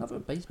 This is another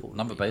baseball.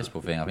 another arena.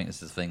 baseball thing. I think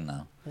it's his thing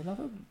now. They love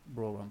a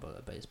Royal Rumble at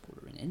a baseball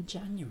arena in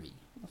January.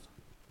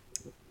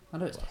 I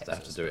know it's They Texas.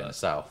 have to do it in the but-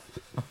 south.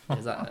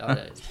 Is that? I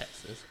know it's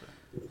Texas.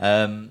 But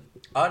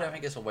I don't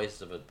think it's a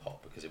waste of a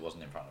pop because it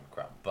wasn't in front of a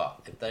crowd.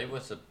 But if they were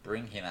to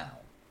bring him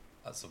out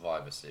at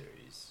Survivor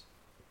Series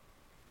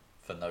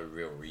for no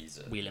real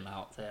reason, wheel him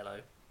out. Say hello.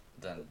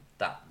 then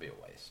that'd be a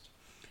waste.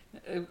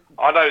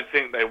 I don't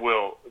think they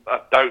will. I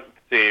don't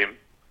see him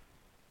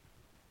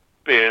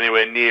being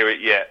anywhere near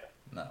it yet.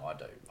 No, I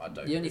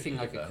don't. The only thing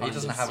I could either. kind He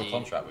doesn't of have see- a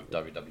contract with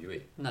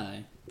WWE.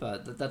 No,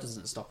 but that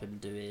doesn't stop him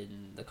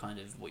doing the kind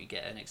of what you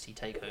get at NXT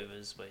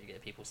takeovers, where you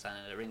get people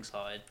standing at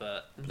ringside.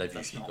 But They've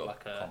that's usually not got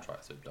like a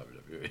contracts with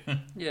WWE.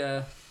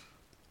 yeah.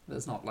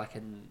 There's not like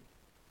an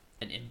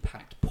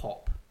impact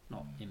pop,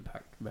 not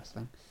impact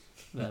wrestling.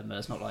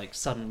 It's not like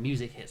sudden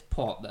music hits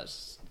pop.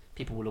 That's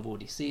people will have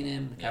already seen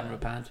him. The camera Yeah.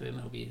 pan to him.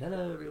 It'll be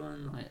hello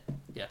everyone. Like,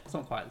 yeah, it's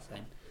not quite the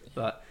same,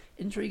 but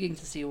intriguing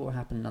to see what will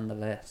happen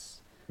nonetheless.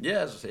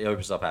 Yeah, it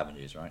opens up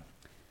avenues, right?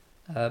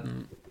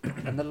 And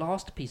the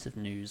last piece of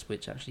news,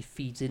 which actually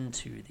feeds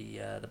into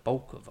the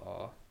bulk of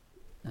our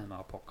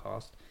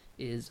podcast,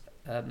 is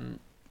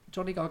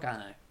Johnny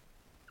Gargano.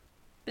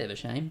 Bit of a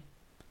shame.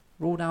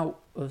 Ruled out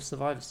of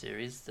Survivor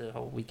Series the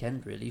whole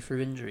weekend, really,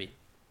 through injury.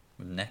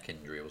 Neck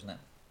injury, wasn't it?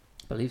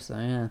 I believe so,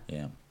 yeah.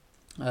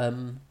 Yeah.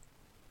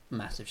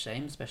 Massive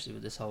shame, especially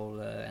with this whole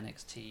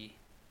NXT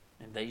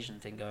invasion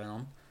thing going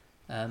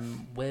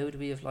on. Where would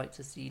we have liked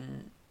to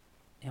seen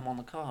him on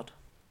the card?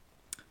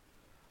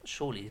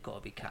 Surely he's got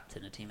to be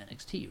captain of Team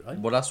NXT, right?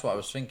 Well, that's what I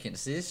was thinking.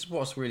 See, this is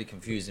what's really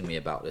confusing me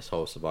about this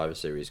whole Survivor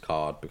Series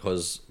card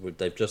because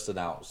they've just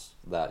announced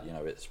that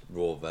it's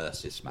Raw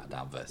versus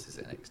SmackDown versus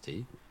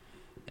NXT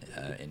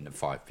in the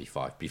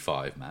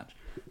 5v5 match.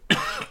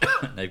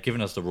 They've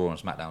given us the Raw and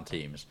SmackDown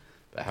teams,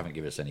 but haven't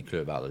given us any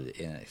clue about the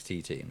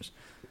NXT teams.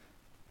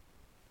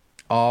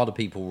 Are the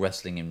people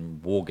wrestling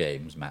in War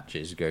Games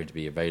matches going to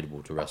be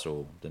available to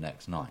wrestle the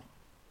next night?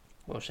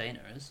 Well, Shayna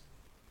is.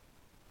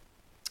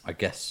 I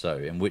guess so.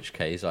 In which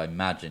case, I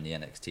imagine the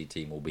NXT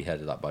team will be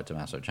headed up by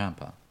Tommaso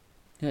Ciampa.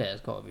 Yeah,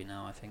 it's got to be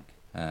now, I think.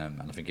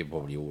 And I think it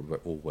probably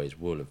always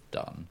will have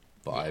done.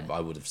 But Yeah. I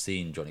would have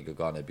seen Johnny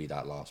Gargano be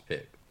that last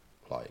pick.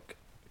 Like,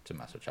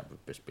 Tommaso Ciampa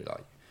would just be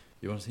like,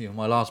 you want to see who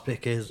my last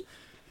pick is?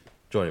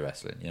 Johnny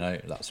Wrestling,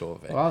 that sort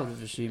of thing. Well, I would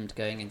have assumed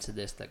going into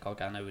this that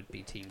Gargano would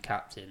be team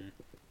captain.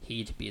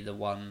 He'd be the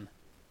one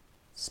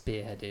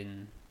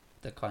spearheading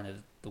the kind of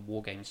the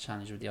War Games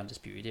challenge with the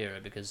Undisputed Era,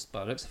 because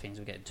by the looks of things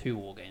we're getting 2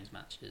 War Games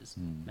matches,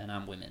 men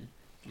and women.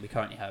 We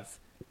currently have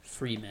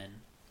 3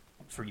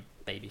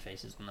 baby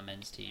faces on the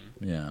men's team.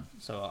 Yeah.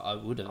 So I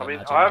would have I mean,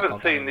 imagined I that haven't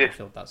Gargano seen would have this-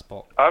 filled that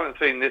spot. I haven't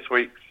seen this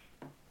week's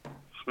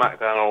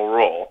SmackDown or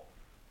Raw,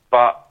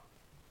 but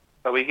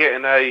are we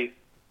getting a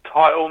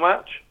title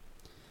match?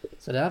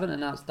 So they haven't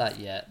announced that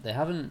yet. They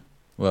haven't.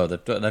 Well,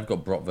 they've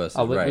got Brock versus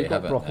Oh, Ray. we've got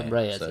haven't Brock they? and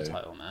Ray as So a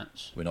title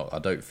match. we're not. I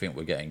don't think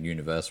we're getting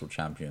Universal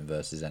Champion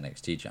versus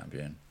NXT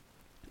Champion.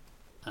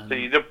 So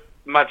you'd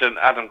imagine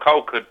Adam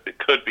Cole could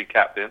be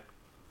captain.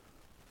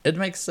 It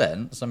makes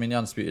sense. I mean, the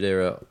Undisputed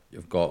Era,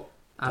 you've got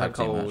Adam tag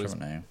team Cole match, is-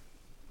 haven't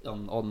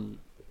on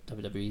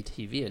WWE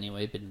TV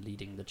anyway, been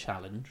leading the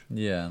challenge.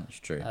 they? Yeah, that's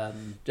true.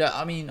 Um, Yeah,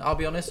 I mean, I'll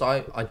be honest.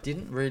 I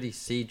didn't really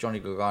see Johnny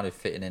Gargano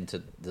fitting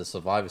into the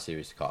Survivor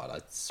Series card. I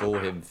saw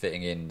him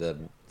fitting in the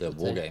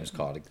War Games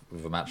card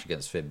with a match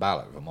against Finn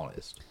Balor, if I'm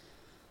honest.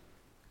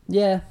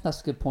 Yeah,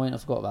 that's a good point. I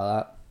forgot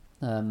about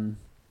that.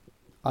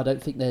 I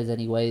don't think there's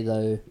any way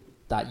though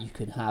that you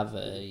can have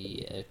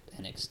a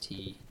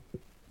NXT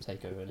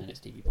takeover and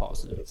NXT be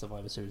part of the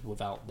Survivor Series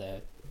without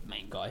their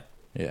main guy.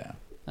 Yeah.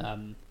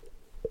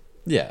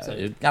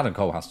 So- Adam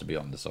Cole has to be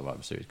on the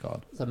Survivor Series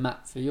card. So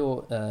Matt, for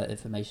your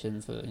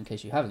information, in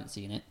case you haven't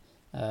seen it,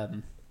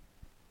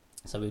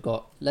 so we've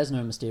got Lesnar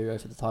and Mysterio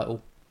for the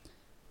title,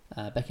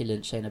 Becky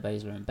Lynch, Shayna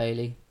Baszler and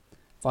Bayley,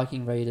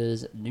 Viking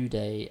Raiders, New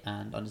Day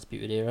and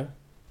Undisputed Era,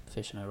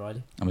 Fish and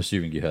O'Reilly. I'm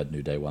assuming you heard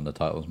New Day won the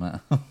titles,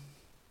 Matt.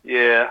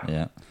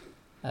 Yeah.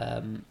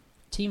 Yeah.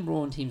 Team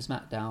Raw and Team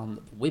SmackDown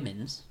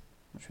women's,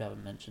 which we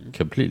haven't mentioned.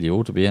 Completely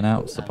all to be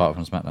announced, apart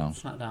from SmackDown.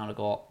 SmackDown have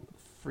got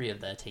 3 of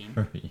their team,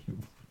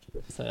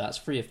 so that's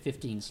 3 of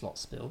 15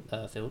 slots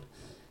filled.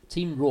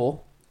 Team Raw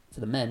for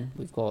the men,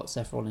 we've got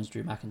Seth Rollins,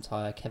 Drew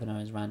McIntyre, Kevin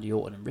Owens, Randy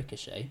Orton, and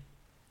Ricochet.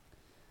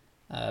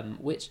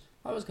 Which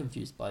I was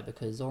confused by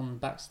because on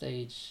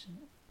backstage,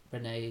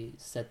 Renee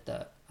said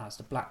that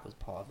Aleister Black was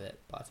part of it,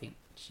 but I think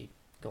she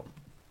got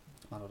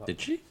muddled up.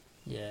 Did she?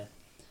 Yeah.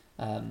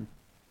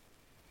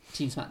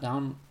 Team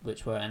SmackDown,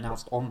 which were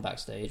announced on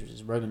backstage, which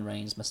is Roman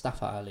Reigns,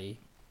 Mustafa Ali,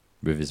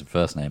 With his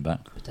first name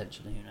back.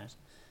 potentially, who knows,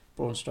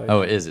 Braun Strowman.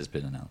 Oh, it is. It's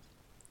been announced.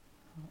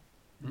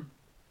 Hmm?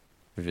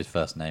 With his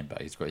first name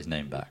back. He's got his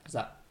name back. Is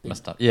that big?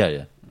 Mustafa. Yeah,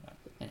 yeah.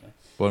 Anyway,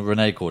 Well,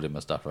 Renee called him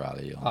Mustafa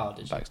Ali on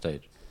did she?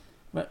 backstage.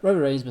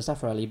 Roman Reigns,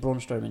 Mustafa Ali, Braun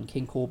Strowman,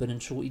 King Corbin,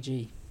 and Shorty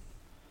G.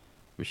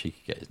 Wish he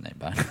could get his name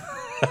back.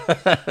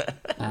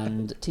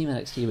 And Team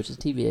NXT, which is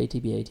TVA,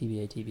 TBA,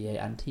 TBA,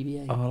 TBA, and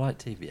TBA. I like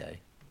TBA.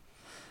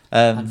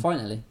 And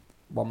finally,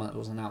 one that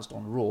was announced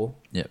on Raw.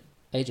 Yep.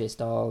 AJ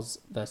Styles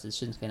versus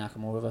Shinsuke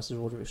Nakamura versus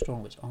Roderick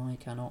Strong, which I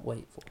cannot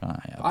wait for.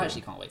 I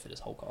actually can't wait for this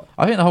whole card.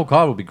 I think the whole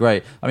card will be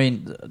great. I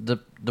mean,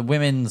 the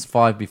women's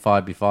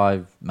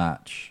 5v5v5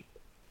 match,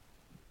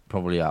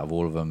 probably out of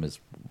all of them, is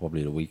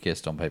probably the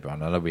weakest on paper. I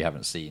know we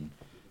haven't seen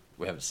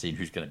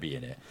who's going to be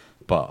in it,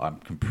 but I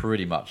can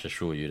pretty much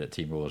assure you that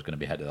Team Raw is going to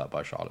be headed up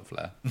by Charlotte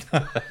Flair.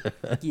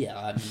 Yeah,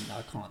 I mean,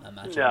 I can't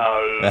imagine.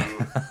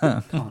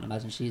 No. Can't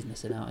imagine she's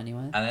missing out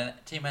anyway. And then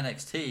Team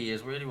NXT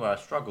is really where I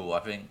struggle. I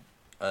think,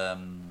 well,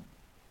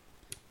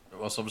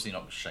 it's obviously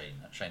not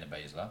Shayna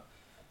Baszler.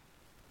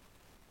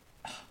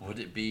 Would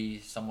it be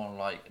someone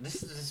like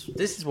this?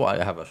 Is what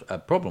I have a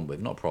problem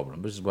with. Not a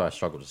problem, but this is where I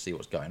struggle to see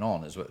what's going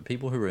on. Is that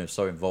people who are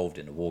so involved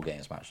in the War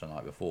Games match the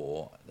night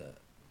before,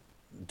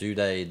 do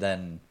they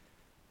then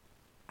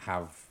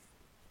have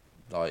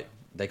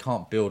they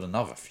can't build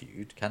another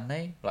feud, can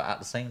they? Like at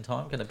the same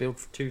time, can they build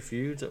 2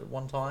 feuds at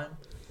one time?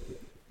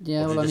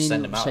 Yeah, Or do well, you just I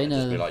send mean, them out and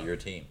just be Shayna, like, you're a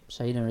team.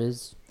 Shayna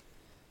is.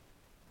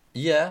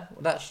 Yeah,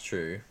 well, that's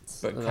true.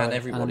 But Like, can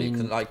everybody? I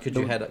mean, could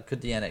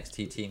the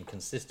NXT team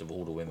consist of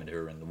all the women who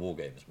are in the War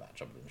Games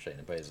match other than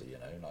Shayna Baszler? You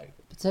know, like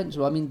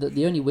Potential. I mean,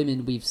 the only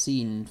women we've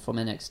seen from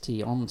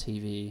NXT on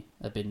TV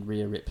have been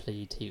Rhea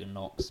Ripley, Tegan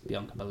Nox,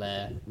 Bianca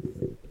Belair,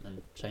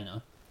 and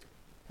Shayna.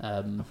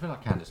 I feel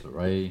like Candice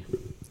LeRae.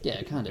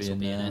 Yeah, Candice will in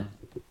be in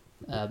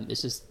there. it.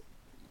 It's just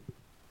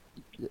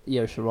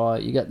Io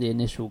Shirai. You get the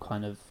initial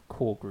kind of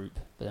core group,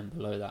 but then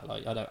below that,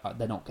 like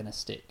they're not going to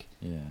stick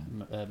Yeah,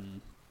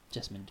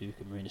 Jessamine Duke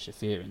and Marina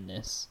Shafir in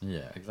this.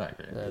 yeah,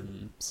 exactly.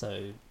 So.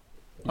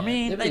 I yeah,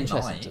 mean, it'll be they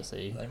interesting might. to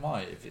see. They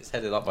might if it's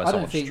headed up by I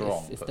someone don't think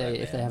strong. if put they them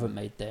if they in. haven't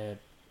made their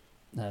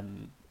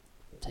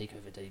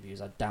takeover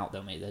debuts, I doubt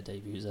they'll make their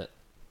debuts at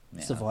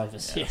Survivor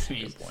that's a good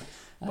Series. point.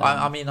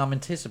 I mean, I'm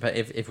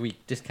anticipating if we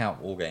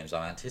discount War Games,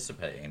 I'm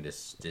anticipating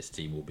this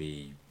team will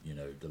be, you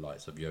know, the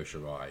likes of Io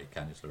Shirai,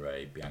 Candice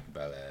LeRae, Bianca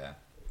Belair,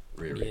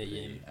 Rhea Yeah,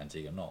 Ripley, and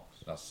Tegan Nox.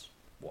 That's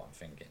what I'm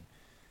thinking.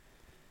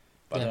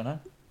 But I don't know.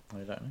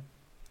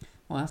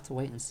 We'll have to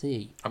wait and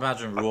see.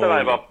 Imagine I Raw. don't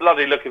know, but I'm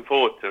bloody looking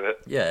forward to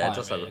it. Yeah, I'm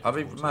just really like, I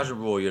mean, looking forward to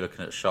imagine Raw. You're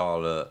looking at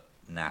Charlotte,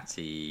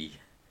 Natty,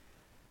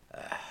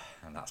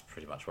 and that's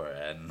pretty much where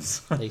it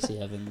ends. Lacey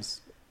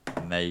Evans.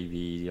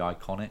 Maybe the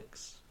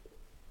Iconics.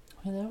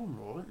 Yeah, they're on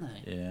Raw,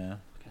 aren't they? Yeah.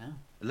 Okay.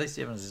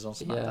 Lacey Evans is on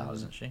SmackDown,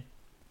 isn't she?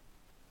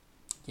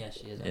 Yeah,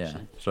 she is Yeah.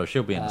 actually. So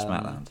she'll be in the Um,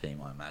 SmackDown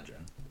team, I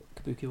imagine.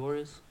 Kabuki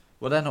Warriors.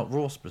 Well, they're not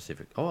Raw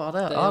specific. Oh, are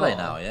they? They Are they are.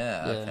 now?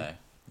 Yeah. Yeah. Okay.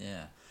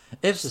 Yeah. If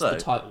It's just so, the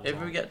titles if we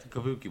aren't. get the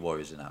Kabuki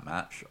Warriors in that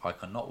match, I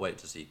cannot wait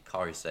to see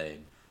Kairi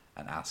Sane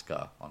and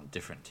Asuka on a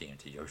different team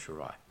to Io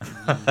Shirai.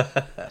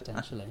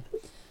 Potentially.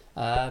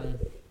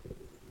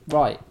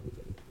 Right.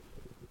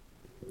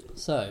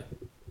 So,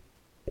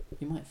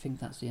 You might think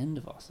that's the end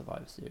of our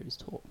Survivor Series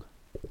talk.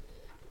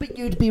 But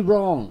you'd be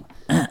wrong.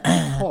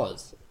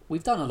 Because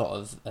we've done a lot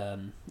of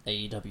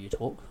AEW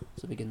talk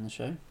to begin the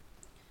show.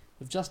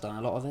 We've just done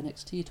a lot of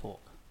NXT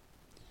talk.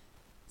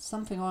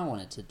 Something I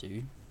wanted to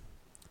do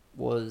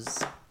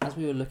was, as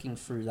we were looking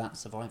through that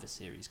Survivor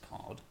Series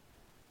card,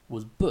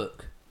 was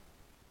book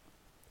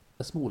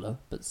a smaller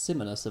but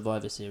similar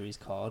Survivor Series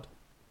card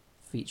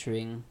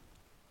featuring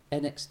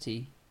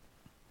NXT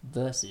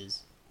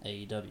versus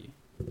AEW.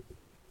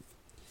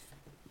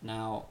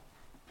 Now,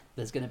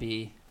 there's going to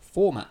be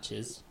 4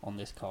 matches on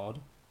this card,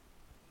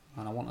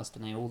 and I want us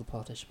to name all the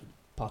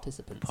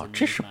participants. Can't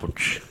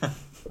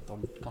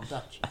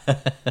touch.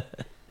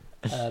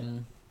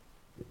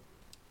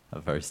 A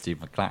very Steve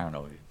McLaren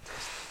of you.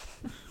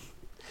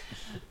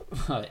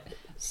 Right,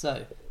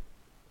 so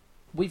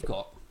we've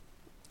got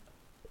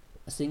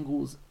a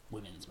singles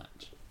women's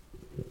match.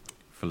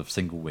 Full of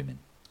single women.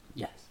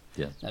 Yes.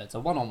 Yes. No, it's a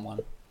one-on-one.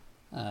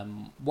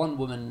 One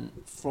woman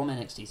from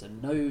NXT, so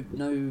no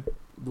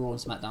Raw and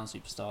SmackDown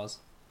superstars.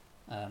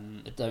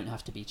 It don't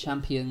have to be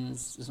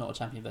champions. It's not a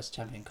champion versus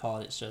champion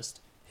card. It's just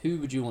who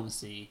would you want to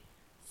see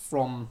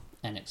from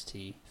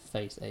NXT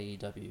face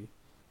AEW.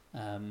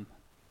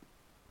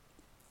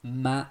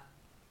 Matt,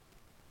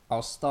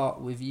 I'll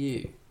start with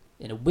you.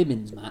 In a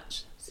women's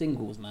match,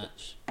 singles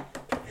match,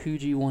 who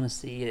do you want to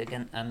see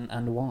again,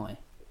 and why?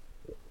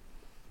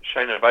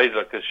 Shayna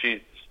Baszler, because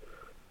she's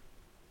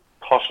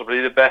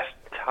possibly the best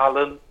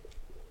talent.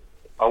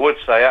 I would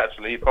say,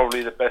 actually,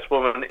 probably the best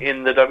woman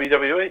in the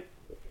WWE.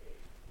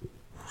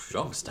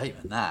 Strong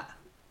statement, that.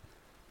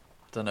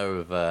 I don't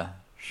know if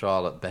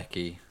Charlotte,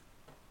 Becky,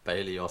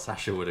 Bayley or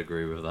Sasha would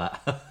agree with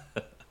that.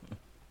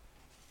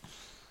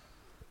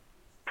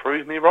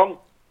 Prove me wrong.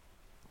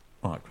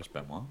 All right, Chris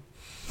Benoit.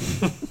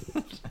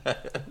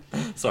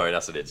 Sorry,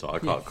 that's an insult. I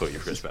can't call you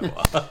Chris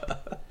Benoit.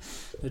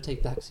 We'll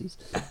take taxis.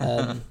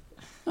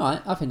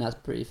 Alright, I think that's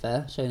pretty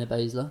fair. Shayna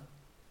Baszler.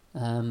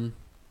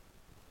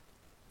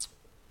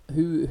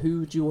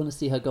 Who do you want to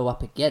see her go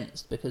up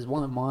against? Because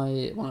one of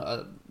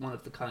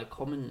the kind of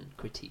common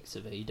critiques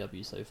of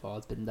AEW so far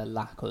has been the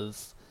lack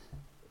of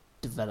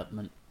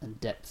development and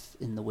depth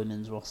in the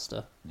women's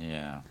roster.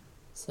 Yeah.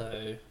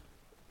 So,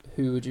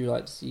 who would you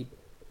like to see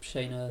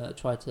Shayna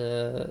try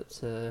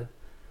to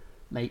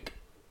make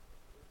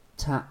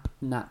tap,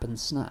 nap, and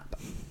snap?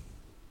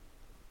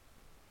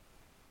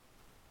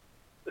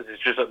 Is it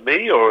just at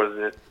me, or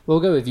is it... We'll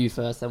go with you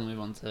first, then we'll move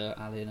on to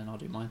Ali, and then I'll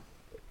do mine.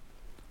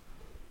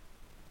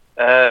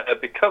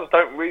 Because I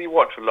don't really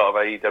watch a lot of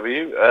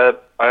AEW,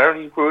 I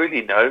only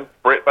really know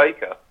Britt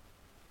Baker.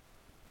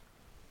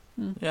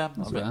 Yeah,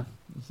 That's I mean, fair.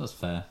 that's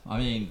fair. I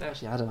mean, They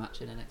actually had a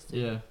match in NXT.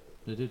 yeah,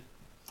 they did.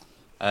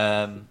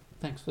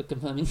 Thanks for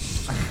confirming.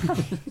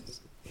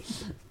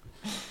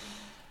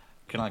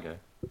 Can I go?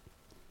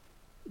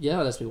 Yeah,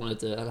 unless we wanted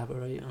to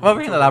elaborate. Well,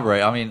 we can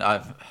elaborate. I mean,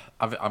 I'm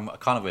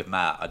kind of with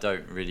Matt. I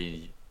don't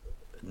really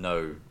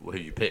know who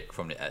you pick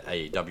from the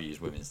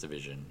AEW's women's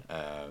division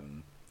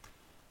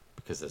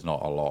because there's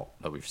not a lot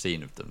that we've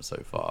seen of them so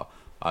far.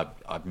 I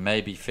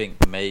maybe think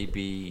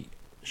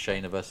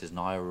Shayna versus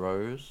Nia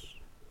Rose.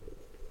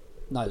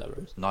 Nyla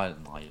Rose.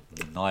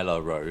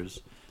 Nyla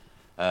Rose.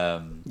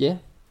 Yeah.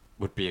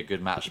 Would be a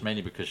good match,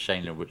 mainly because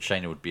Shayna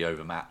would be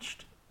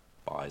overmatched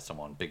by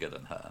someone bigger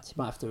than her. She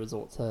might have to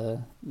resort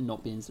to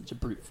not being such a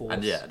brute force.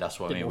 And yeah, that's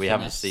what I bit mean. more We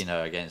haven't finesse. seen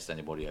her against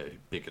anybody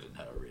bigger than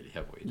her, really,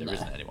 have we? There No.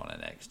 isn't anyone in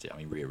NXT. I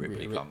mean, Rhea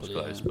Ripley Rhea comes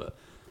Ripley, close, yeah.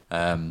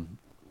 but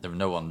there's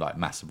no one like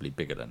massively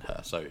bigger than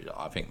her. So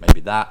I think maybe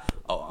that.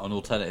 Oh, an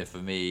alternative for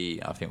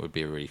me, I think would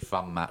be a really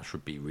fun match.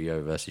 Would be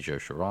Rio versus Io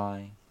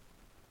Shirai.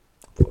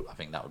 I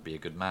think that would be a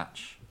good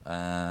match.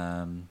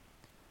 Aside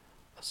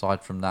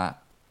from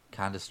that,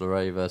 Candice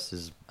LeRae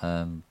versus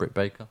Britt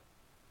Baker.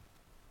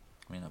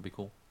 I mean, that'd be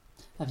cool.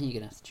 I think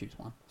you're gonna have to choose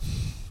one.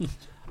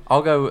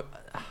 I'll go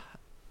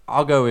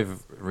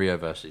with Rio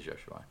versus Io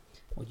Shirai.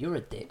 Well, you're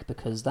a dick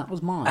because that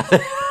was mine.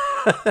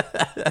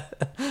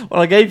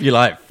 Well, I gave you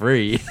like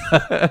 3.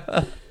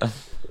 So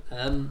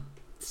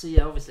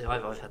yeah, obviously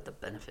I've had the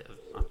benefit of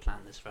I've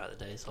planned this throughout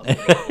the day, so I've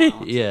got my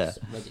answers Yeah.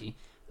 ready.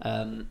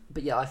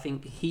 But yeah, I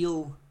think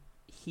heel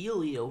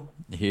Io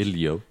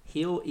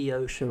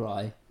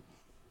Shirai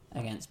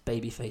against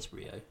babyface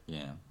Rio.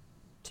 Yeah.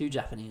 2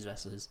 Japanese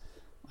wrestlers.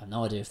 I have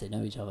no idea if they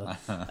know each other.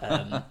 You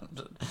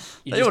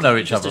They just- all know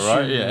you each just other,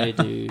 right? assume Yeah. They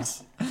do.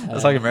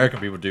 That's like American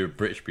people do with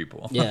British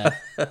people. Yeah.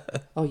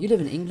 Oh, you live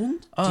in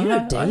England? Do you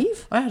know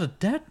Dave? I had a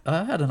dad.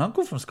 I had an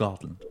uncle from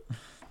Scotland.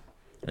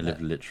 I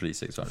lived literally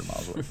 600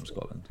 miles away from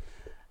Scotland.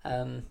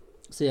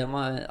 So yeah,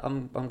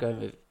 I'm going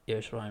with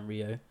Io Shirai and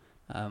Rio.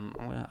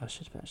 I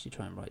should actually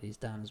try and write these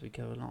down as we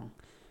go along.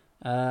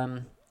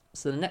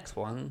 So the next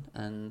one,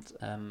 and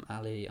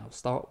Ali, I'll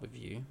start with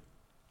you,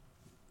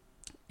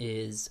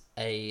 is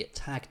a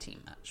tag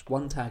team match.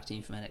 1 tag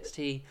team from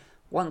NXT,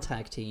 1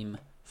 tag team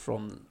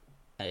from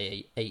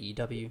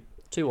AEW,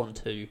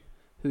 2-on-2.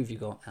 Who have you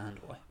got and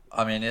why?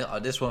 I mean,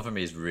 this one for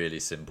me is really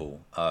simple.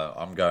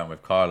 I'm going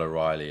with Kyle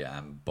O'Reilly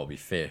and Bobby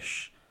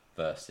Fish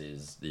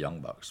versus the Young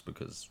Bucks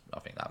because I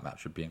think that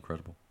match would be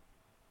incredible.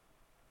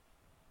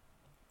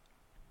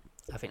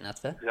 I think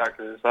that's fair.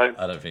 Exactly the same.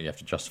 I don't think you have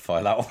to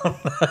justify that one.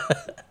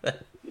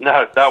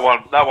 No, that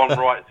one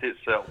writes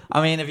itself.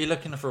 I mean, if you're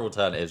looking for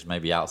alternatives,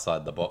 maybe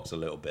outside the box a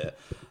little bit,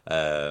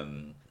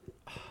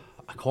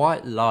 I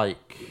quite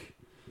like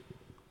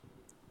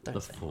Don't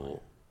the say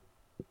thought.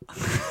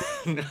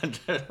 I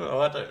don't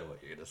know what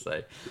you're gonna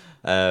say.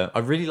 I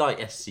really like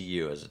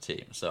SCU as a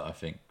team, so I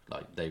think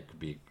like they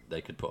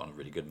could put on a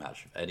really good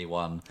match with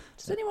anyone.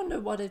 Does anyone know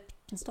why they've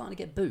been starting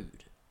to get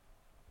booed?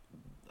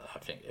 I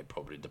think it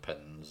probably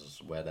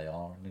depends where they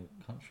are in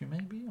the country.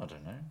 Maybe I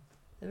don't know.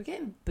 They were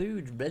getting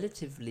booed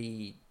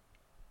relatively.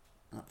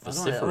 I don't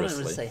want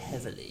Vociferously. to say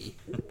heavily,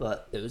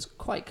 but it was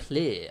quite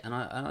clear, and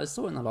I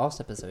saw in the last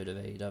episode of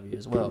AEW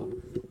as well.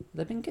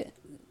 They were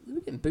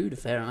getting booed a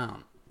fair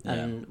amount,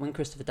 and when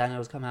Christopher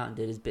Daniels come out and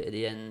did his bit at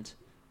the end,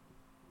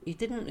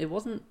 it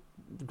wasn't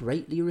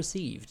greatly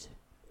received.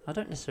 I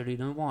don't necessarily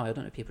know why. I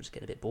don't know if people just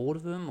get a bit bored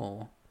of him,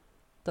 or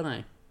don't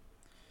know.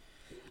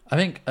 I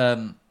think,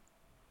 I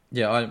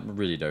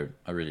really don't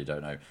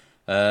know.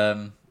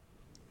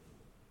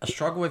 I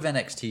struggle with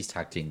NXT's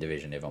tag team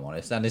division, if I'm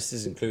honest, and this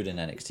is including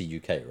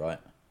NXT UK, right?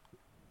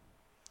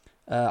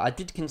 I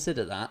did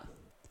consider that,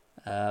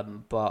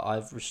 but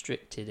I've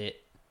restricted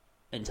it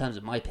in terms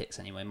of my picks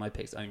anyway. My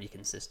picks only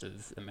consist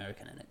of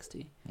American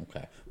NXT.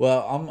 Okay.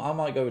 Well, I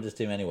might go with this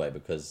team anyway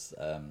because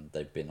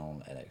they've been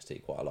on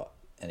NXT quite a lot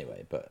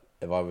anyway. But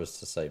if I was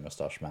to say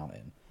Mustache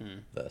Mountain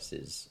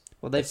versus...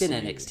 Well, they've been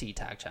SCU, NXT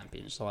tag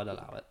champions, so I'd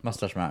allow it.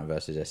 Mustache Mountain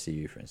versus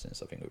SCU, for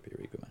instance, I think would be a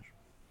really good match.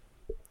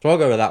 So I'll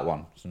go with that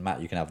one. So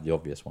Matt, you can have the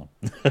obvious one.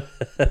 Okay.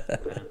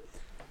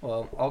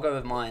 Well, I'll go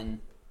with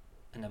mine,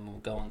 and then we'll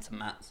go on to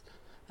Matt's,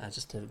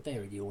 just to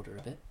vary the order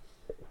a bit.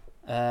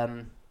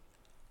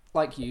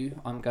 Like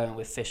you, I'm going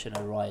with Fish and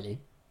O'Reilly.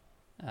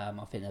 I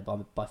think they're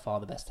by far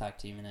the best tag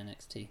team in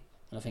NXT,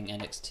 and I think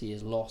NXT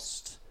has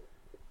lost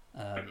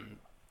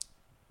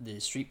the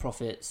Street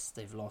Profits.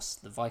 They've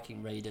lost the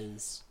Viking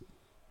Raiders.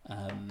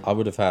 I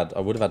would have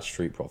had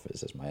Street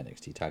Profits as my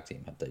NXT tag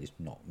team had they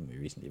not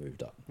recently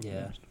moved up.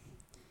 Yeah.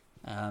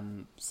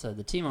 So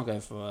the team I'll go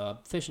for are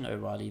Fish and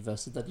O'Reilly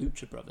versus the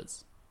Lucha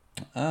Brothers.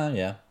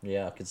 Yeah,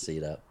 I could see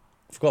that.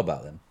 Forgot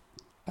about them.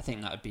 I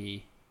think that would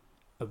be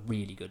a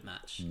really good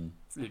match.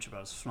 Lucha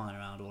Brothers flying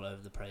around all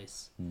over the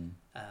place. And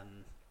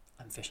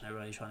Fish and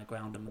O'Reilly trying to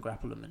ground them and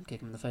grapple them and kick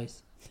them in the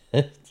face.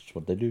 That's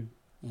what they do.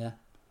 Yeah.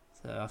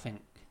 So I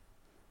think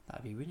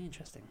that would be really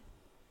interesting.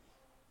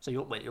 So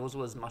yours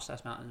was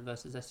Mustache Mountain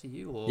versus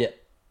SCU? Or? Yeah.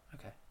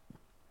 Okay.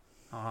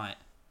 All right.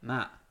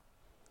 Matt,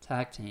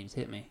 tag teams,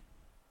 hit me.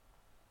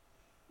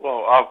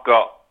 Well, I've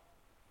got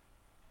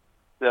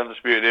the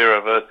Undisputed Era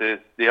versus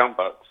the Young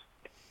Bucks.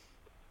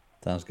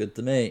 Sounds good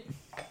to me.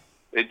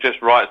 It just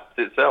writes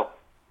itself.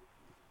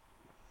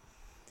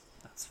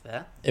 That's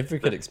fair. If we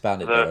could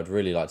expand it, though, I'd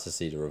really like to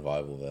see the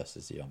Revival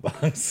versus the Young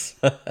Bucks.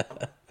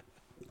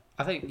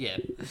 I think,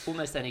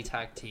 almost any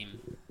tag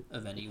team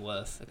of any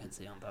worth against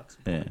the Young Bucks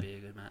would probably be a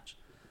good match.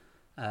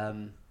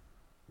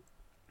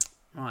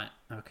 Right,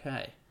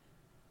 okay.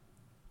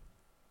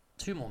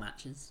 2 more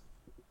matches.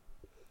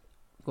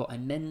 We've got a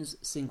men's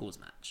singles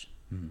match.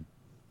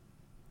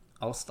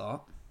 I'll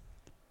start.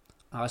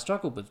 I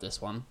struggled with this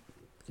one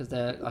because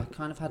I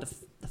kind of had a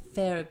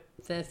fair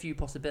few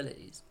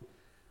possibilities.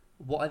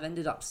 What I've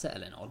ended up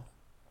settling on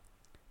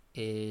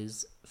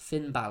is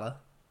Finn Balor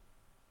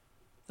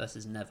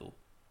versus Neville.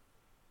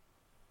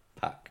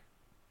 Pac.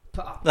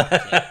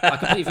 Yeah. I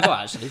completely forgot,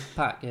 actually.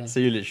 Pac, yeah. So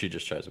you literally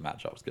just chose a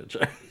match I was going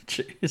to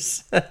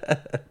choose. There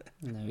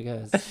we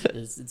go.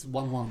 It's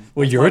 1-1.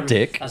 Well, you're a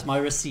dick. That's my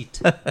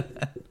receipt.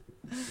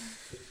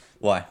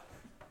 Why?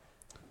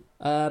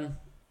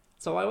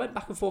 So I went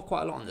back and forth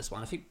quite a lot on this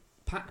one. I think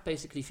Pac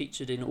basically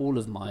featured in all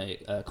of my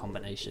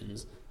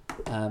combinations.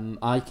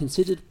 I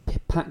considered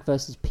Pac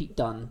versus Pete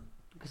Dunne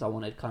because I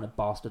wanted kind of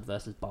bastard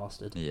versus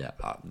bastard. Yeah,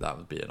 that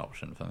would be an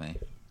option for me.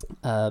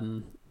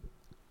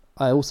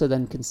 I also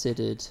then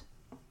considered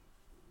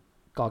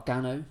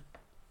Gargano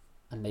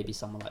and maybe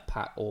someone like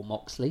Pac or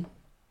Moxley.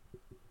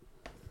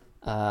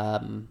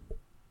 But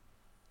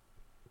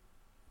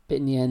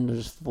in the end, I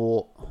just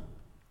thought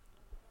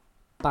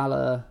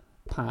Balor,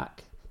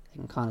 Pac, they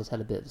can kind of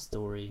tell a bit of a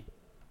story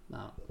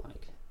about,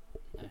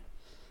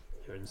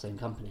 they're in the same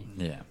company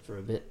for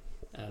a bit.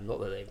 Not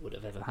that they would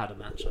have ever had a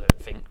match, I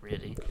don't think,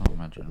 really. Can't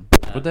imagine.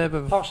 Would they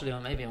ever... Partially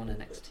on maybe on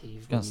NXT. I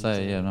was going to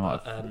say, they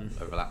might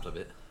have overlapped a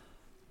bit.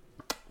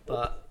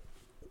 But,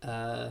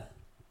 I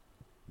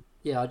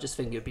just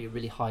think it would be a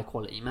really high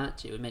quality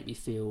match. It would make me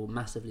feel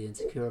massively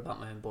insecure about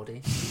my own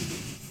body.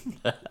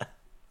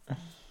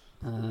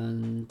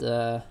 And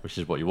which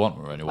is what you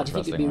want when you I watch just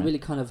think wrestling, it'd be a right? really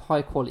kind of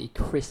high quality,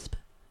 crisp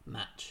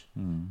match.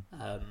 And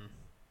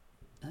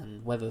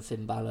whether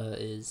Finn Balor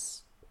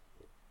is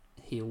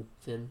heel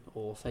Finn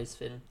or face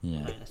Finn, I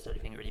don't necessarily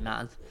think it really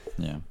matters.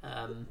 Yeah.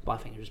 But I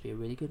think it would just be a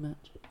really good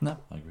match. No,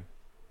 I agree.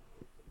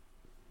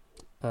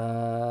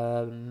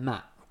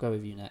 Matt, I'll go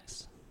with you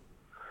next.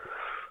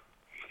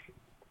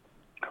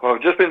 Well,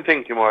 I've just been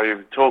thinking while you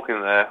were talking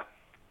there,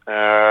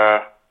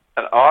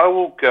 and I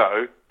will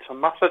go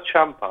Tommaso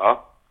Ciampa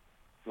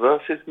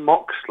versus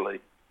Moxley.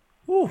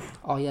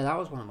 Oh yeah, that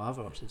was one of my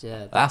other options.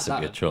 Yeah, That's a that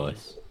good would be-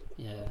 choice.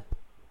 Yeah,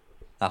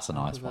 That's a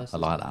nice one. I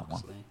like that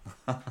one.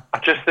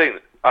 Moxley.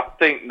 I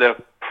think the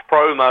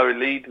promo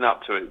leading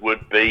up to it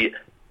would be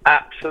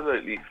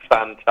absolutely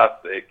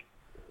fantastic,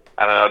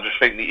 and I just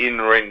think the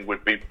in-ring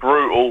would be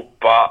brutal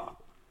but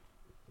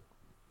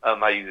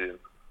amazing.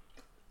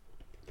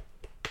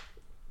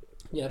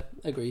 Yeah,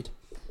 agreed.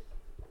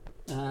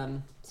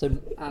 So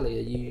Ali,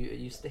 are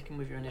you sticking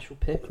with your initial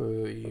pick, or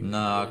are you?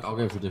 No, I'll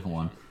go for a different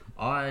one.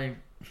 And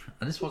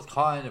this one's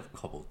kind of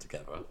cobbled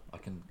together. I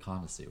can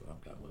kind of see where I'm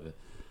going with it,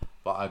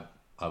 but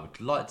I would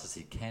like to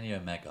see Kenny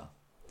Omega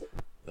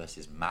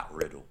versus Matt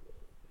Riddle.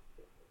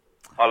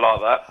 I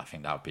like that. I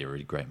think that would be a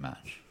really great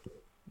match,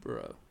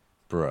 bro.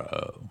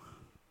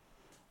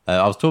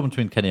 I was torn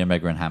between Kenny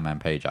Omega and Hangman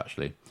Page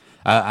actually,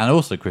 and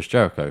also Chris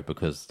Jericho,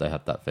 because they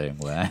had that thing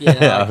where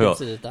Yeah, I thought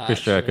considered that,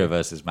 Chris Jericho actually.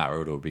 versus Matt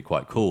Riddle would be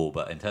quite cool.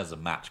 But in terms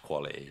of match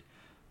quality,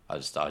 I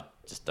just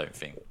don't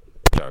think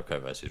Jericho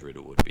versus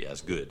Riddle would be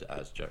as good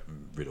as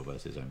Riddle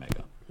versus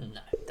Omega. No,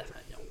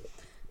 definitely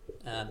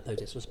not. No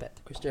disrespect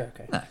to Chris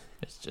Jericho. No,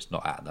 it's just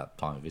not at that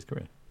time of his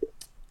career.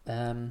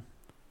 And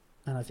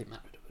I think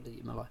Matt Riddle would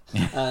eat my life.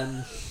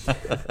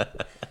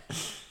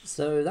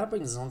 So that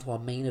brings us on to our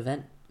main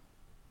event.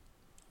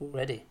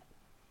 Already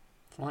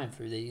flying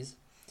through these.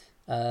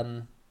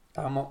 I'm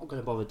not going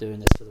to bother doing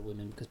this for the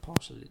women because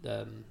partially,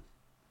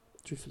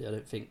 truthfully, I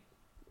don't think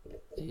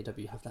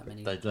AEW have that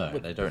many. They don't.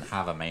 women. They don't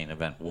have a main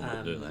event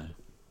woman, do they?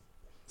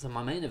 So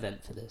my main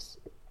event for this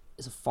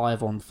is a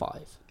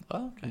 5-on-5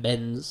 Oh, okay.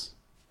 men's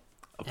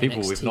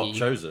People we've not NXT.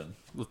 chosen.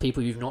 with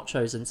people you've not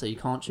chosen. So you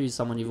can't choose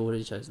someone you've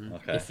already chosen.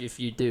 Okay. If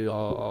you do,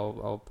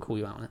 I'll call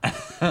you out on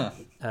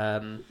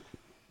it.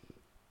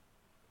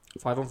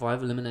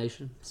 5-on-5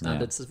 elimination,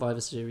 standard Yeah.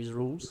 Survivor Series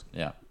rules.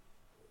 Yeah.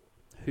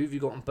 Who have you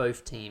got on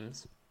both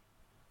teams,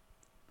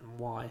 and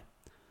why?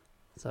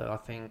 So I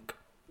think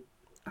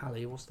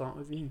Ali, we'll start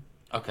with you.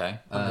 Okay.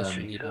 Unless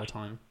you need more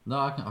time. No,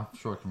 I'm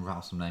sure I can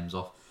rattle some names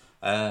off.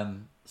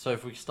 So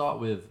if we start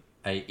with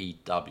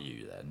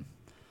AEW, then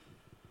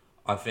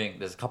I think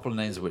there's a couple of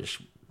names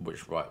which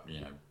right,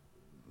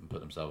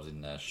 put themselves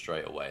in there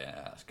straight away. And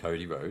that's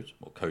Cody Rhodes,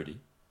 or Cody,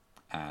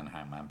 and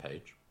Hangman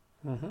Page,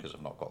 because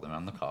I've not got them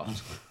on the card.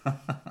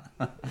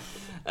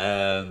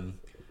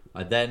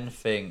 I then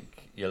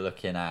think you're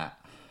looking at,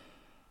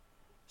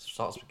 it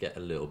starts to get a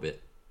little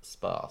bit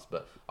sparse,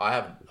 but I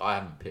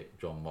haven't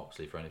picked John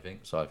Moxley for anything,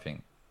 so I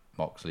think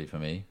Moxley for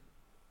me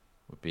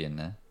would be in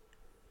there.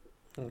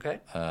 Okay.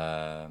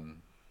 That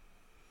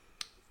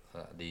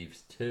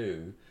leaves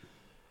two,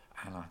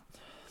 and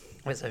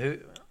Wait, so who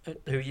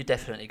are you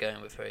definitely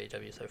going with for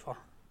AEW so far?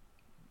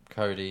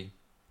 Cody,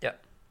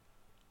 Yep.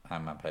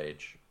 Hangman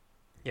Page,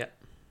 Yep.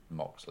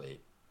 Moxley.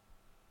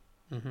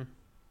 Mm-hmm.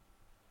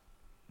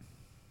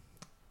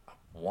 I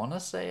want to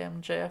say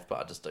MJF, but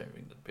I just don't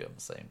think they'd be on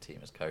the same team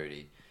as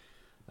Cody.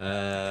 Be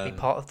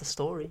part of the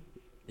story.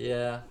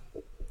 Yeah,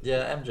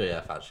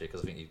 MJF actually,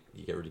 because I think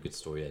you get a really good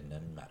story and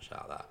then match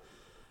out of that,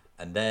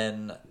 and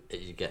then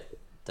you get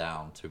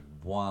down to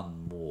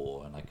one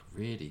more, and I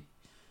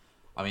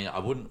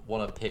wouldn't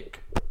want to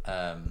pick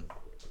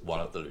one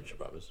of the Lucha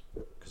Brothers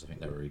because I think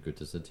they're really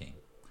good as a team.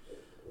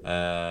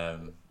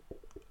 And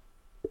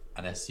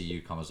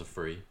SCU come as a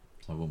free,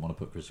 so I wouldn't want to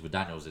put Christopher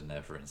Daniels in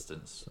there, for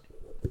instance.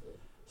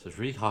 So it's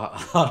really hard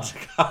to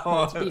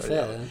come. To be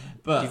fair,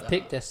 but you've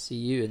picked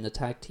SCU in the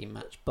tag team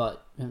match,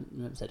 but you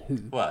haven't said who.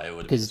 well, it would have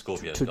been Because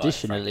Scorpio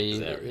traditionally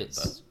Sky, Frankie Kazarian,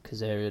 it's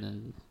Kazarian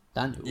and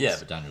Daniels. yeah,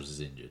 but Daniels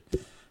is injured.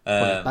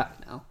 Well, he's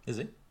back now. Is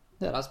he?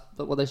 Yeah, that's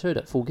what they showed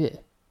at Full Gear.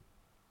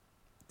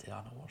 Did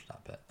I not watch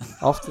that bit?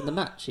 After the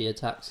match, he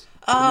attacks.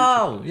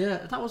 Oh,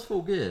 yeah, that was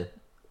Full Gear.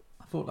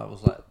 I thought that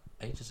was like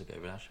ages ago,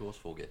 but it actually was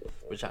Full Gear,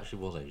 which actually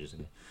was ages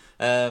ago.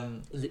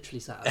 Literally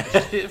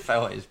Saturday. It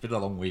felt like it's been a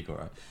long week,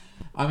 alright.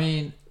 I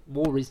mean,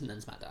 More recent than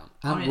SmackDown.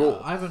 And Raw.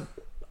 Raw. I haven't.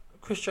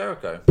 Chris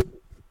Jericho.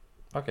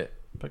 Okay,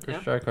 put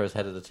Chris Jericho as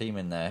head of the team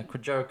in there.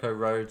 Chris Jericho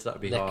Rhodes,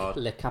 that'd be hard.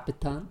 Le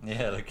Capitan.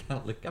 Yeah,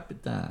 Le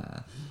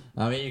Capitan.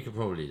 I mean, you could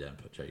probably then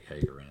put Jake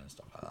Hager in and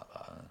stuff like that,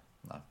 but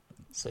no.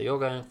 So you're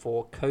going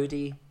for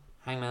Cody,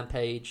 Hangman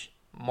Page,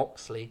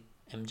 Moxley,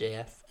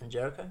 MJF, and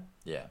Jericho?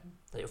 Yeah,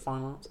 Is that your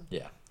final answer?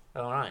 yeah.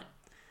 All right.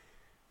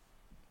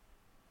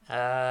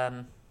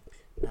 Now,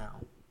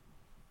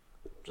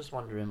 just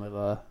wondering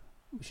whether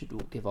we should all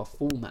give our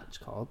full match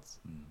cards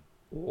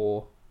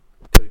or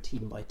go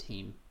team by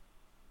team.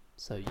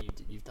 So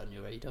you've done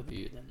your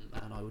AEW, then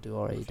Matt and I will do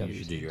our I AEW. think you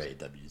should do your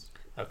teams. AEWs.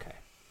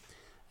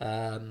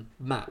 Okay.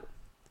 Matt,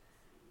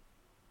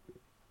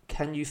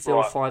 can you fill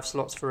Right. 5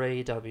 slots for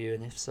AEW,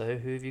 and if so,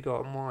 who have you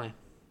got and why?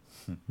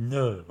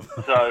 No.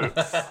 So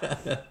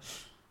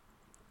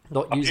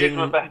Not I've using. used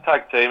my best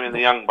tag team in the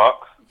Young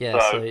Bucks. Yeah,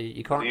 so so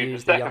you can't I've use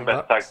used the the Young second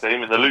best Bucks. tag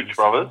team in the Lucha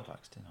Brothers.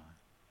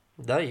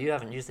 No, you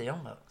haven't used the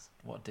Young Bucks.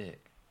 What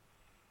dick?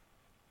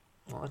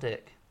 What a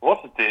dick.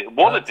 What a dick!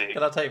 What a dick!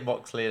 Can I take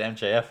Moxley and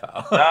MJF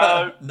out?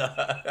 No, No.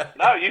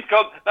 no, you've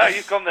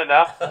gone there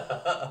now.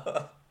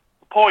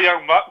 Poor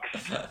Young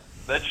Bucks.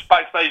 They're just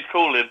backstage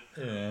calling.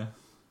 Yeah.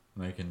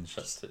 Making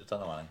shots at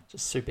Dynamite.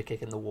 Just super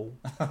kicking the wall.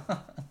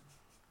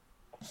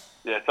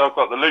 Yeah, so I've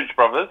got the Lucha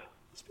Brothers.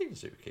 Speaking of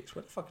super kicks,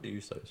 where the fuck are the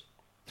Usos?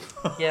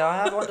 Yeah, I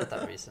have wondered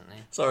that recently.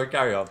 Sorry,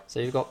 carry on. So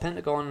you've got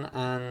Pentagon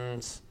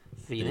and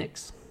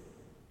Phoenix.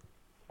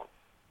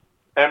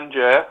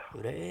 MJF,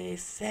 Ray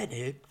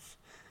Phoenix.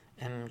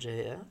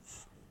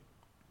 MJF.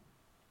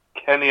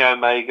 Kenny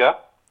Omega.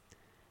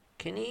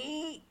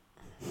 Kenny.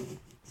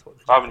 That's what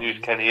the I haven't Japanese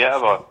used Kenny say. yet,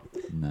 have I?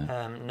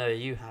 No. No,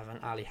 you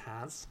haven't. Ali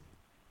has.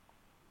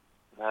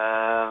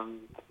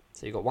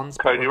 So you've got one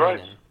spot Cody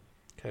remaining. Rhodes.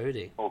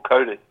 Cody. Or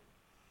Cody.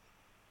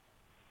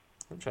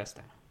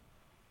 Interesting.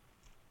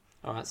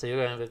 Alright, so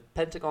you're going with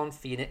Pentagon,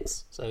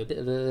 Phoenix. So a bit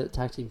of a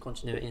tag team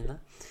continuity in there.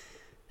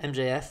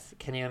 MJF,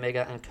 Kenny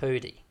Omega, and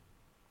Cody.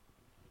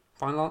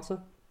 Final answer?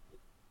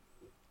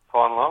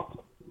 Final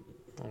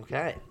answer.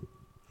 Okay.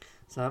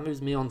 So that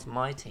moves me on to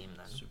my team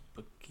then.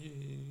 Super kick.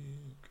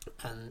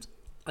 And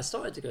I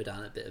started to go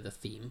down a bit of a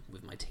theme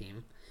with my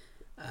team.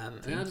 And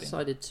I Theme.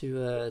 decided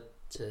to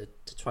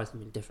try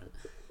something different.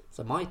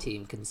 So my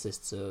team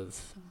consists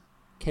of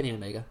Kenny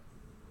Omega,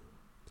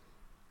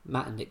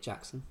 Matt and Nick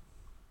Jackson,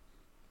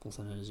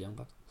 also known as Young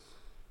Bucks,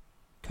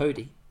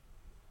 Cody,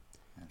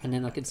 and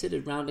then I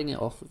considered rounding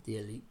it off with the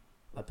Elite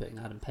by putting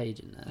Adam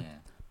Page in there. Yeah.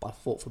 But I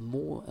thought for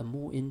a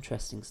more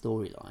interesting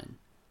storyline,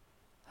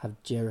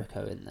 have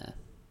Jericho in there.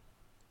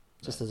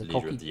 Just as a Leader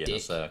cocky of the inner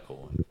dick.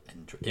 circle,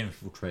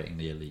 infiltrating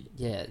the Elite.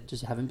 Yeah,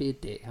 just have him be a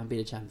dick, have him be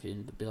the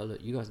champion, but be like,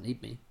 look, you guys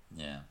need me.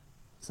 Yeah.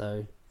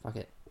 So, fuck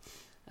it.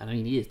 And I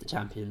mean, he is the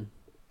champion,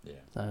 Yeah.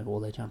 so all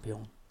they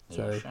champion. Le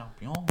So,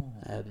 champion.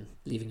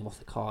 leaving him off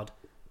the card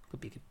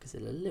could be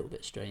considered a little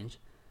bit strange.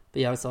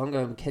 But yeah, so I'm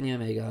going with Kenny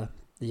Omega,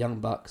 the Young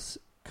Bucks,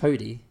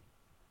 Cody,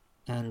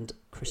 and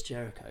Chris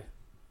Jericho.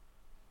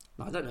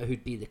 Now, I don't know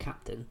who'd be the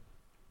captain.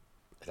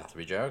 It'd have to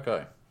be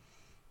Jericho.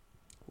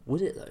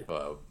 Would it, though?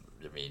 Well,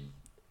 I mean,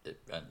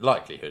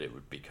 likelihood it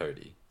would be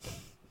Cody.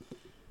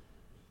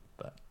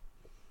 But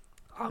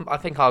I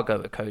think I'll go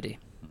with Cody.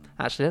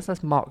 Actually,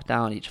 let's mark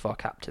down each of our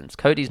captains.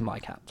 Cody's my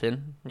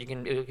captain. It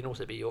can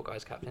also be your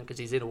guy's captain because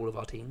he's in all of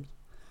our teams.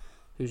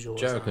 Who's yours?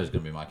 Jericho's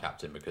going to be my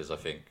captain because I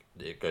think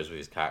it goes with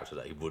his character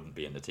that he wouldn't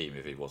be in the team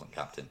if he wasn't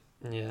captain.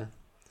 Yeah.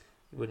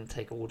 He wouldn't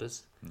take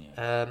orders.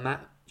 Yeah.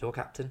 Matt, your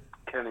captain.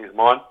 Kenny's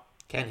mine.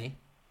 Kenny.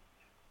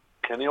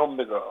 Kenny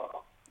Omega.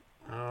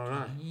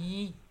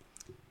 Alright.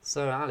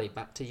 So, Ali,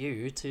 back to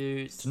you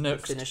to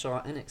next. finish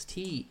our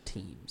NXT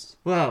teams.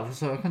 Well,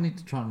 so I need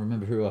to try and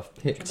remember who I've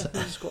picked. Remember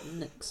who's got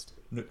next?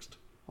 Next.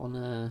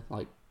 On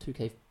like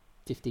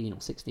 2K15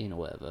 or 16 or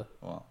whatever,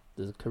 What?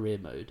 there's a career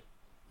mode.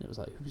 And it was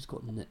like, who's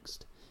got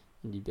next?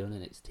 And you'd be on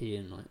NXT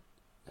and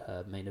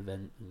like main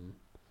event and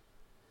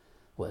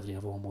whatever the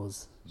other one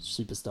was.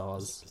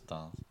 Superstars.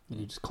 Superstars. And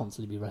you'd just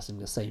constantly be wrestling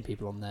the same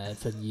people on there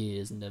for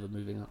years and never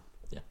moving up.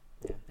 Yeah.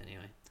 Yeah,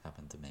 anyway.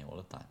 Happened to me all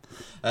the time.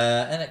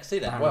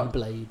 NXT then. Baron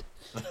Blade.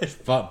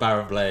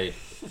 Baron Blade.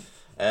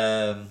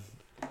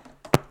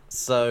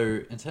 So,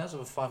 in terms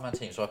of a 5-man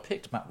team, so I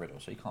picked Matt Riddle,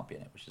 so he can't be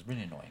in it, which is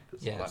really annoying. 'Cause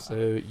I Yeah, like so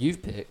Matt.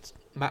 you've picked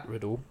Matt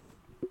Riddle,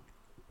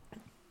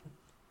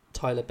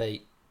 Tyler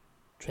Bate,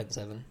 Trent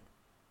Seven,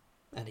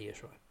 and Io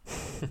Shirai.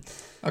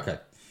 Okay,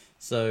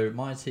 so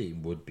my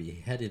team would be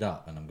headed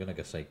up, and I'm going to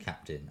go say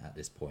captain at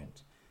this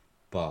point,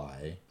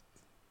 by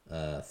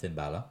Finn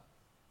Balor.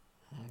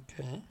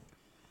 Okay.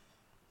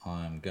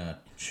 I'm going to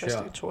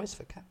Interesting choice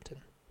for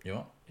captain. You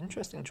what?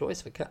 Interesting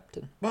choice for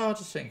captain. Well, I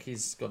just think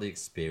he's got the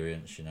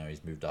experience. You know,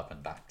 he's moved up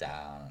and back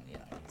down,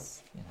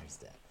 and he's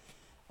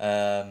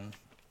there.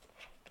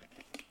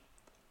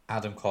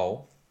 Adam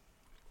Cole,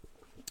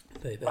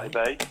 Baby.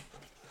 Maybe.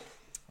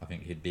 I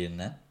think he'd be in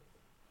there.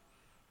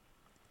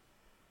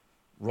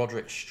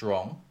 Roderick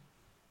Strong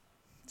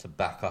to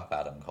back up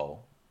Adam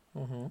Cole.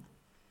 Mm-hmm.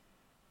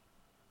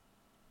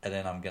 And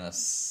then I'm going to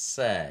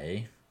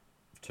say,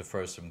 to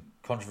throw some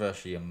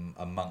controversy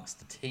amongst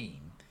the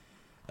team,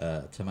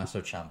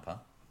 Tommaso Ciampa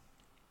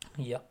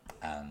Yep.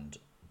 and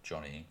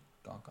Johnny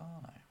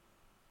Gargano.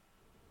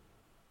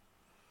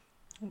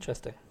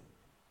 Interesting.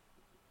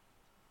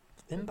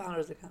 Finn Balor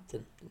as the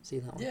captain. Didn't see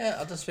that one. Yeah,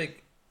 I just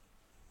think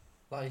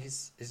like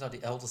he's like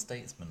the elder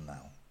statesman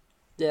now.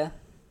 Yeah.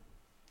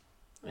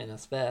 I mean,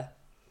 that's fair.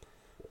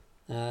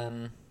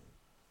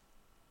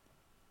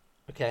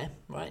 Okay,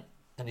 right.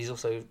 And he's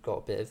also got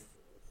a bit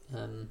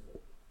of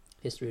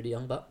history of the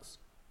Young Bucks.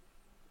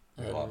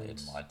 Who aren't in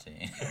my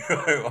team.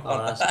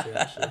 Oh, that's true,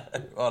 actually.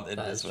 Who aren't in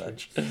That this is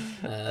match.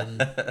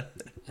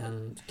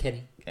 And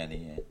Kenny. Kenny,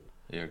 yeah.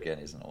 Here again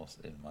isn't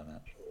also in my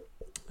match.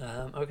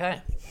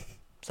 Okay.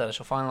 So that's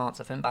your final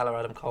answer. Finn Balor,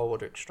 Adam Cole,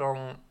 Roderick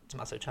Strong,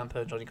 Tommaso Ciampa,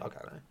 and Johnny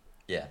Gargano.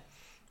 Yeah.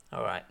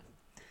 All right.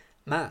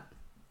 Matt.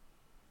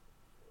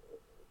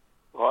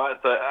 Right,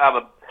 so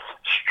Adam,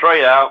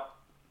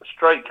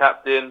 straight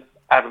captain,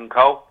 Adam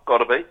Cole,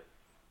 gotta be.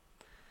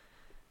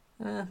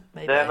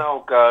 Maybe. Then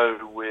I'll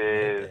go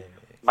with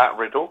Matt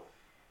Riddle.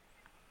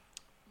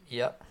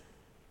 Yep.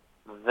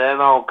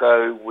 Then I'll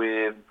go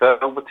with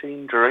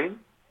Velveteen Dream.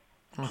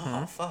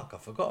 Oh, fuck, I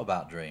forgot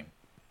about Dream.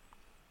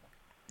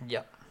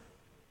 Yep.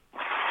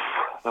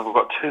 Then we've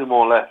got two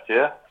more left,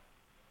 yeah?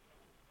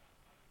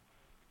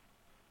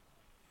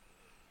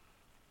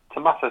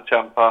 Tommaso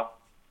Ciampa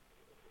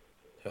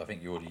Who I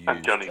think you already and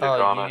used. Johnny Oh,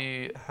 Gargano.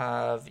 you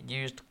have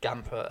used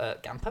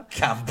Gamper.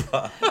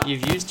 Camper.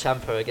 You've used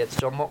Ciampa against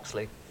John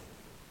Moxley.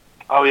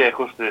 Oh yeah, of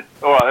course I did.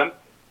 All right then.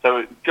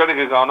 So Johnny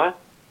Gargano.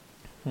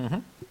 Mm-hmm.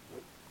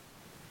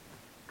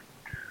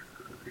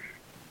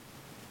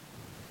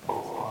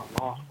 Oh,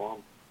 last one.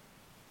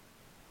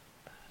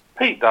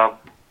 Pete Dunne.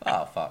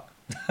 Oh, fuck.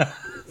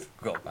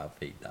 Forgot about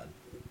Pete Dunne.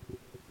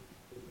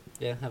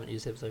 Yeah, haven't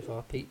used him so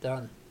far. Pete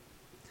Dunne.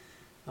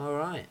 All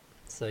right.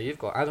 So you've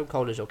got Adam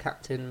Cole as your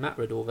captain, Matt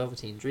Riddle,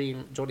 Velveteen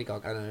Dream, Johnny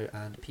Gargano,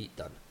 and Pete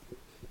Dunne.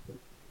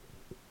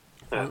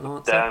 Final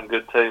answer. Damn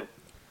good team.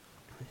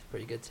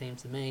 Pretty good team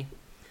to me.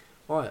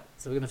 Alright,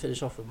 so we're going to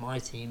finish off with my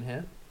team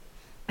here.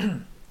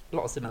 A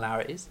lot of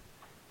similarities,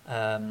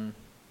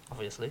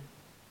 obviously.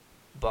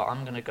 But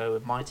I'm going to go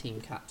with my team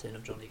captain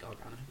of Johnny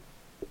Gargano.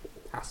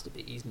 Has to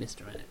be, he's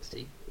Mr.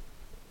 NXT.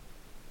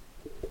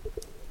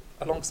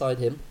 Alongside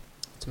him,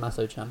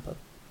 Tommaso Ciampa,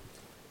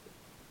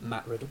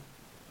 Matt Riddle,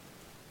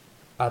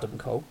 Adam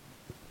Cole,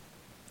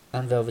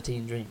 and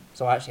Velveteen Dream.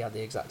 So I actually had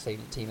the exact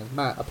same team as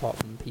Matt, apart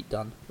from Pete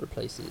Dunne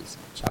replaces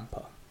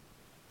Ciampa.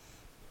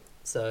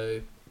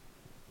 So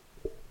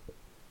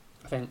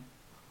I think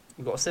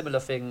we've got a similar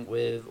thing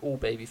with all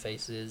baby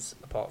faces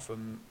apart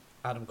from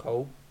Adam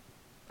Cole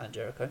and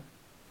Jericho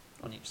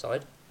on each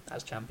side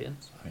as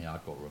champions. I mean,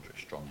 I've got Roderick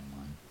Strong in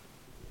mind.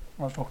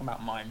 I was talking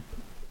about mine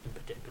in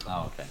particular.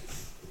 Oh, okay.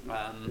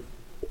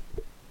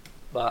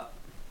 But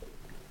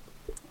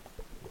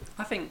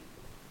I think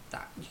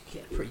that you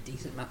get a pretty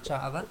decent match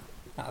out of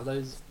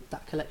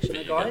that collection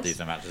of You got guys.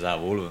 decent matches out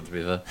of all of them, to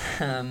be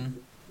fair.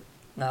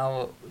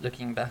 Now,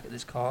 looking back at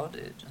this card,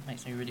 it just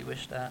makes me really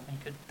wish that we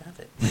could have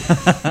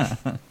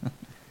it.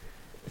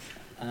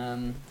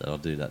 I'll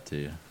do that to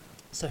you.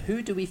 So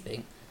who do we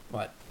think...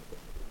 Right,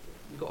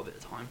 we've got a bit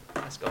of time.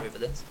 Let's go over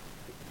this.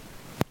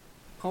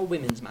 Whole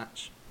women's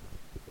match.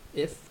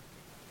 If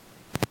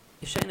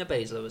Shayna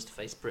Baszler was to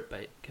face Britt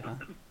Baker,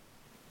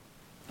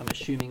 I'm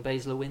assuming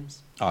Baszler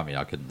wins. I mean,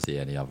 I couldn't see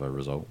any other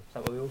result. Is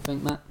that what we all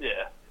think, Matt?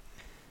 Yeah.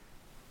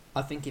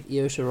 I think if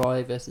Io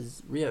Shirai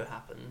versus Rio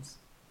happens,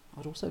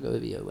 I'd also go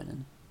with Io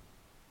winning.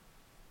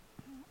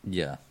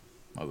 Yeah,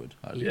 I would.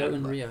 I'd Io go and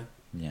with that. Rio.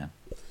 Yeah.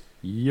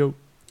 Yo.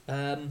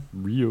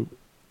 Rio.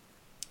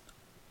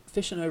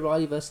 Fish and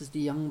O'Reilly versus the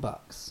Young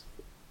Bucks.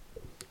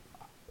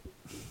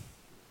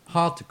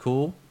 Hard to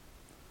call.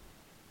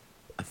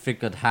 I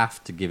think I'd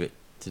have to give it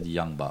to the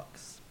Young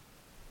Bucks.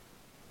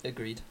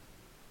 Agreed.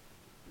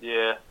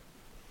 Yeah.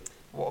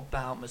 What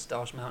about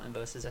Moustache Mountain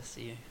versus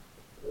SCU?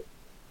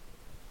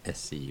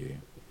 SCU.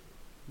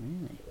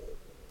 Really?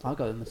 I'll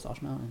go with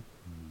Moustache Mountain.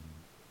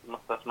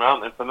 That's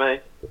mountain for me.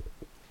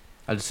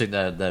 I just think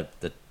they're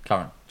the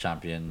current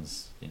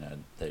champions. You know,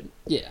 they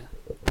Yeah.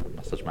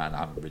 Mustache Man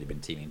haven't really been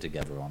teaming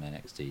together on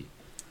NXT.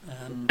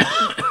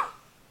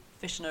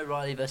 Fish and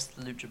O'Reilly versus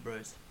the Lucha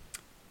Bros.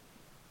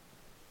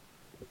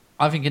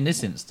 I think in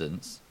this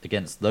instance,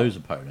 against those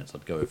opponents,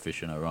 I'd go with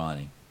Fish and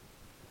O'Reilly.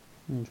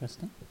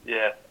 Interesting.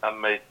 Yeah,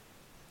 and me.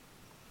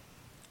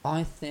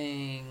 I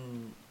think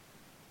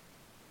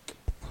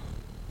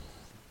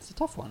it's a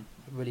tough one.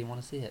 I really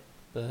want to see it,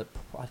 but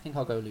I think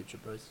I'll go Lucha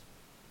Bros.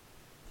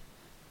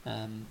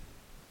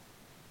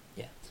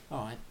 Yeah.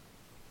 All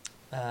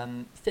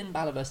right. Finn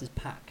Balor versus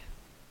Pac.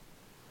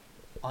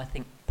 I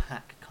think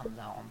Pac comes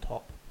out on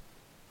top.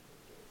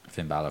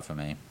 Finn Balor for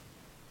me.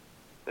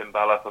 Finn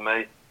Balor for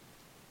me.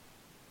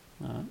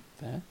 All right,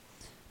 fair.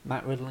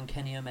 Matt Riddle and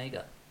Kenny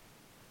Omega.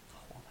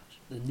 Oh,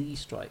 the knee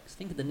strikes.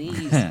 Think of the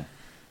knees.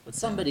 Would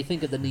somebody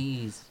think of the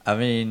knees? I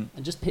mean,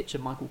 And just picture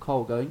Michael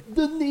Cole going,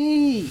 the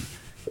knee!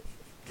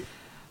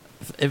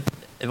 if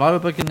I were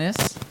booking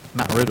this,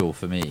 Matt Riddle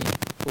for me.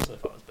 Also,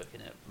 if I was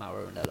booking it,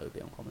 Mauro and Elo would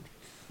be on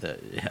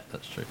commentary. Yeah,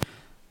 that's true.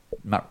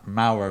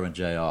 Mauro and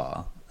JR Ooh,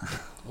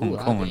 on that'd be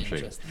commentary.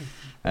 interesting.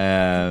 Um,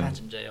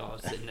 Imagine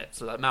JR sitting next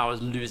to like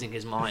Mauro's losing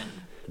his mind.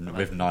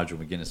 with Nigel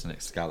McGuinness and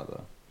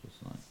Excalibur,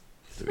 just like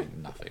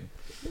doing nothing.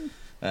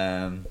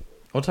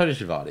 Or Tony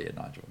Schiavone and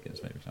Nigel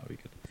McGuinness, maybe that would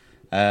be good.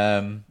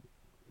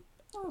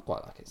 I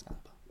quite like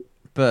Excalibur.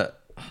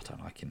 But I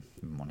don't like him,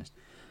 if I'm honest.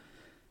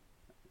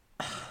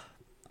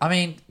 I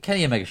mean,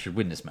 Kenny Omega should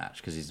win this match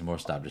because he's a more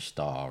established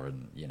star,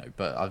 and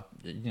But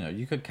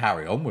you could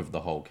carry on with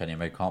the whole Kenny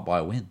Omega can't buy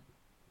a win.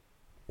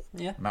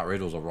 Yeah. Matt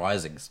Riddle's a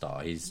rising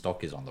star. His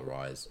stock is on the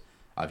rise.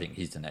 I think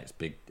he's the next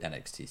big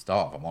NXT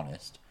star, if I'm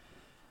honest.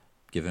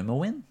 Give him a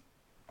win.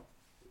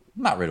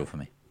 Matt Riddle for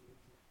me.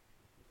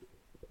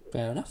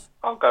 Fair enough.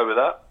 I'll go with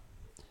that.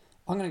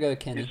 I'm going to go You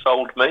Kenny.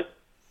 sold me.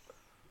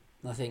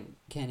 I think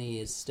Kenny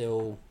is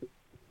still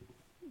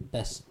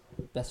best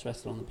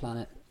wrestler on the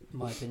planet, in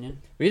my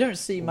opinion. We don't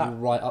see Matt.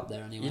 Right up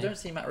there anyway. You don't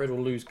see Matt Riddle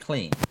lose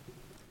clean.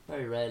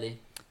 Very rarely.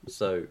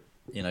 So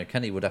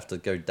Kenny would have to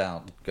go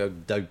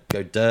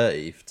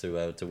dirty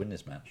to win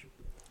this match.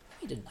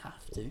 He didn't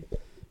have to.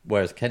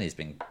 Whereas Kenny's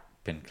been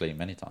clean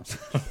many times.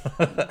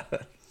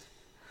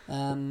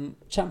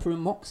 Ciampa and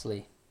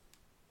Moxley.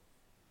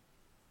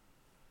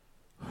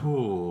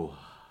 Ooh.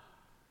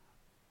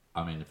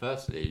 I mean,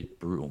 firstly,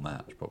 brutal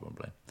match,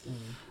 probably.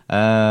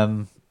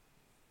 I'd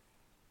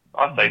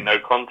say no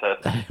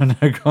contest.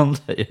 No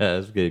contest. Yeah,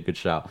 that's a good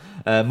shout.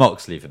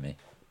 Moxley for me.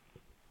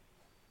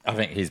 I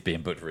think he's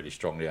being booked really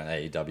strongly on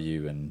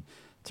AEW, and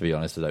to be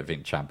honest, I don't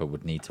think Ciampa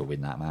would need to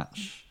win that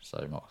match.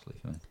 So Moxley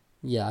for me.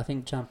 Yeah, I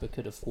think Ciampa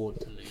could afford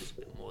to lose a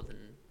bit more than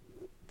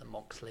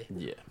Moxley.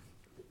 Yeah.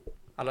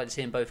 I'd like to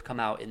see them both come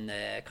out in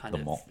their kind The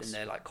of Mox. in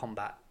their like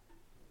combat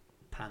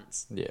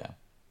pants. Yeah.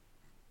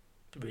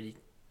 To really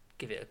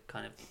give it a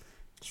kind of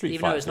Street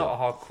even Fighter, though it's not a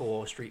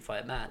hardcore Street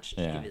Fighter match, just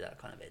Yeah. give it that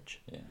kind of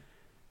edge. Yeah.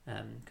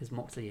 Because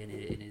Moxley in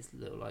his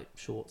little like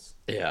shorts,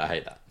 Yeah, I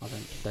hate that. I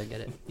don't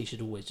get it. He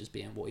should always just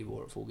be in what he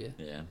wore at Full Gear.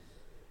 Yeah.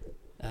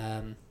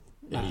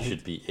 Matt, He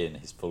should be in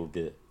his full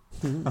gear.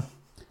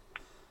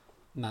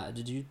 Matt,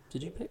 did you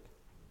pick?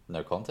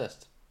 No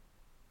contest.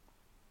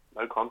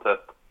 No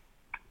contest.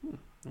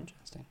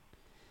 Interesting.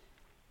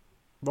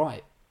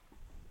 Right.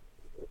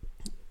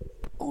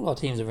 All our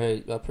teams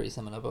are pretty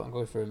similar, but I'll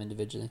go through them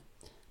individually.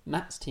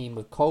 Matt's team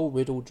with Cole,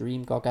 Riddle,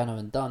 Dream, Gargano,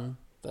 and Dunn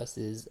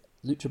versus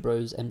Lucha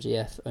Bros,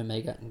 MJF,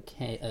 Omega, and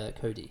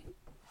Cody.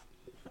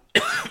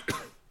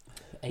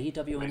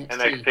 AEW and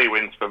NXT. NXT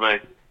wins for me.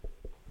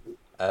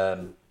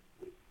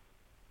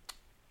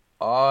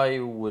 I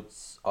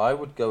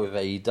would go with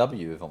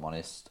AEW if I'm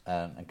honest.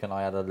 And can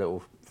I add a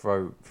little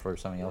throw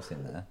something else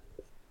in there?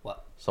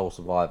 What? Soul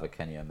Survivor,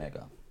 Kenny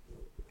Omega,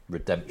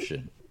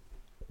 Redemption.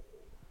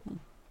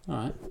 All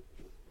right.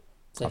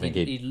 So I think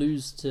he'd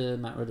lose to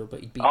Matt Riddle,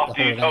 but he'd beat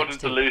After the you whole told of him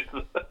to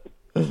NXT.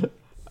 lose.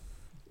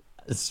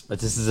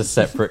 This is a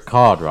separate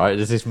card, right?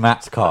 This is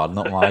Matt's card,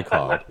 not my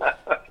card.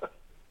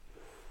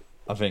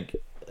 I think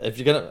if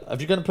you're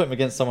gonna put him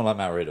against someone like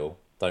Matt Riddle,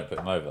 don't put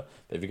him over.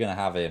 But if you're gonna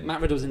have him,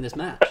 Matt Riddle's in this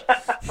match.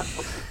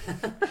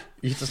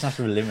 you just have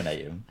to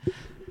eliminate him.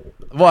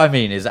 What I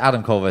mean is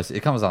Adam Cole versus...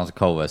 It comes down to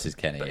Cole versus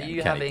Kenny, But are and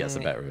you Kenny having gets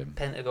the better of him.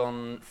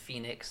 Pentagon,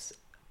 Phoenix,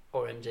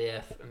 or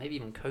MJF, and maybe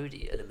even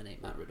Cody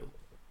eliminate Matt Riddle?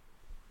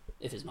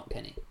 If it's not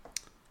Kenny.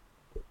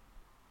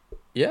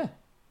 Yeah.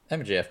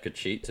 MJF could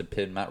cheat to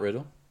pin Matt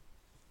Riddle.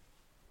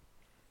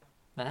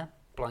 Yeah,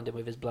 blind him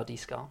with his bloody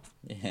scarf.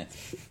 Yeah.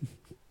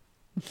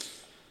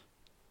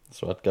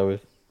 That's what I'd go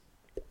with.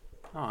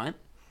 Alright.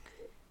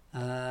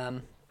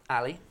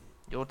 Ali,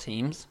 your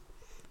teams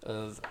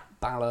of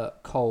Balor,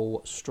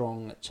 Cole,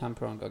 Strong,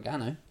 Ciampa, and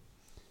Gargano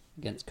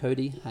against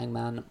Cody,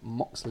 Hangman,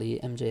 Moxley,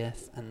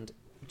 MJF, and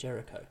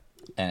Jericho.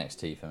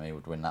 NXT for me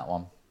would win that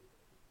one.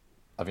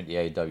 I think the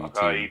AEW I'll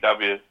go team...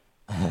 AEW.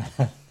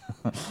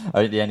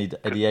 I think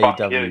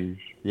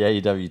the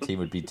AEW team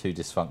would be too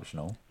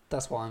dysfunctional.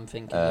 That's what I'm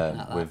thinking. Looking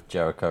at that. With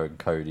Jericho and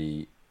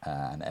Cody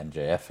and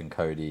MJF and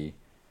Cody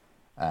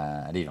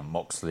and even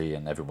Moxley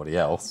and everybody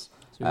else.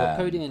 So we've got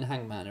Cody and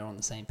Hangman are on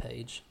the same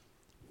page.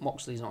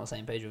 Moxley's not on the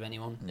same page with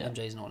anyone. Yeah.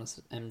 MJF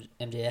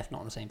not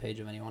on the same page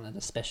with anyone, and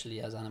especially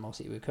has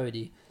animosity with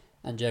Cody.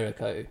 And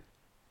Jericho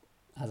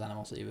has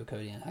animosity with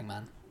Cody and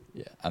Hangman.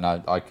 Yeah, and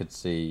I could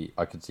see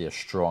a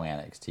strong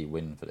NXT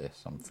win for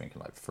this. I'm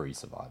thinking like 3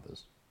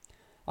 survivors.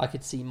 I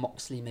could see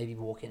Moxley maybe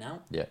walking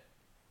out. Yeah.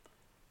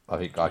 I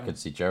think I could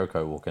see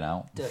Jericho walking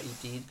out. Dirty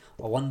Deed.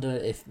 I wonder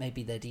if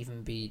maybe there'd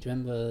even be. Do you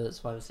remember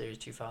Survivor Series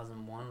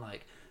 2001?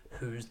 Like,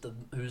 who's the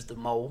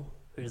mole?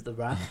 Who's the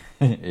rat?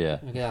 Yeah.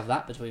 We could have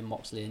that between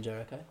Moxley and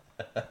Jericho.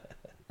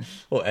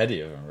 Or any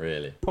of them,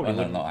 really. Probably Well,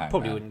 wouldn't. not Hangman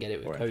Probably wouldn't get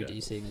it or with MJF.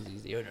 Cody, seeing as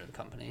he's the owner of the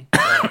company.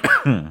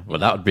 Well,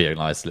 that would be a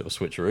nice little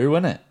switcheroo,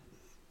 wouldn't it?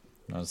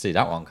 I don't see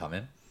that one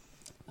coming.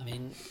 I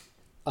mean,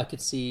 I could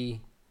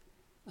see.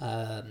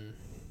 I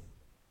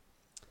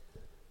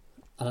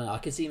don't know. I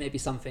could see maybe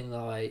something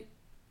like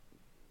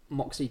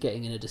Moxley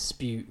getting in a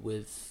dispute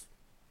with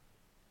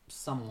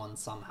someone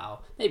somehow.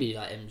 Maybe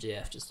like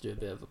MJF just to do a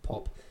bit of a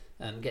pop.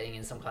 Getting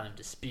in some kind of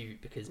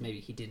dispute because maybe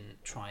he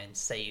didn't try and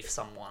save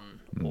someone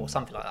or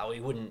something like that. Or he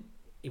wouldn't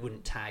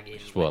tag in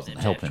when wasn't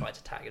MJF helping. tried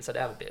to tag him. So they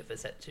have a bit of a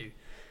set too.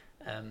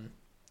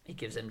 He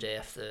gives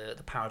MJF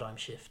the paradigm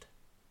shift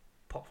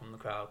pop from the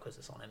crowd because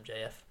it's on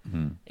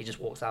MJF. He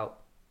just walks out,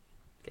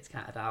 gets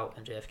counted out.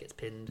 MJF gets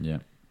pinned. Yeah.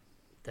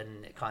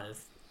 Then it kind of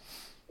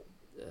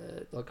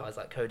like guys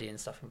like Cody and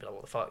stuff can be like,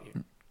 "What the fuck?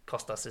 You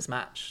cost us this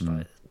match.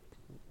 Like,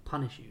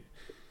 punish you."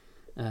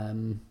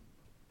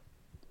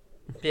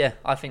 Yeah,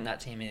 I think that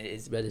team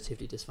is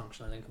relatively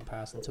dysfunctional in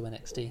comparison to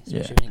NXT, especially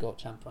Yeah. when you got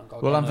Ciampa and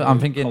Gargano. Well, I'm Cole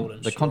thinking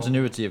and the Strong.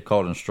 continuity of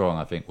Cole and Strong,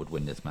 I think, would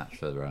win this match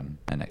for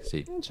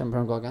NXT. Ciampa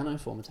and Gargano,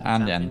 former tag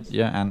And champions.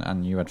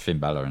 and you had Finn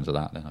Balor into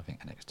that, then I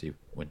think NXT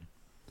win.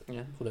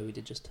 Yeah, although we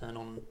did just turn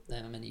on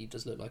them, and he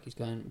does look like he's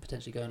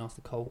potentially going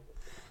after Cole.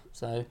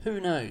 So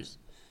who knows?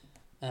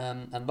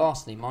 And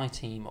lastly, my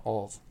team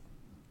of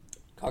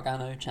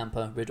Gargano,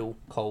 Ciampa, Riddle,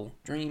 Cole,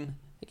 Dream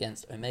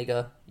against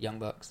Omega, Young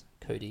Bucks,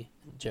 Cody,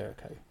 and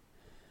Jericho.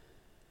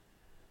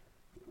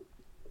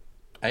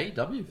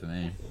 AEW for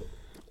me.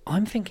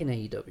 I'm thinking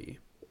AEW.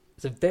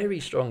 It's a very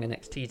strong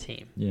NXT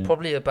team. Yeah.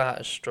 Probably about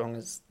as strong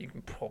as you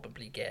can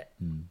probably get.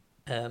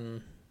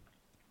 But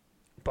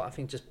I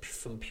think just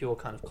from pure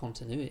kind of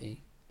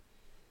continuity,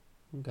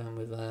 I'm going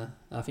with...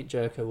 I think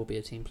Jericho will be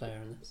a team player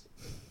in this.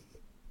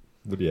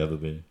 Would he ever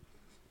be?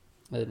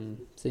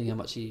 Seeing how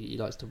much he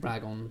likes to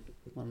rag on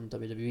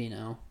WWE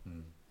now, Mm.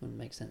 it would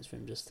make sense for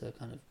him just to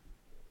kind of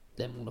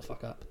let them all the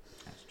fuck up.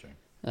 That's true.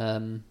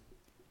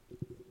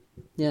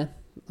 Yeah,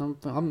 I'm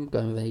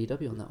going with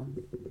AEW on that one.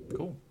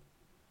 Cool.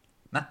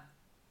 Nah.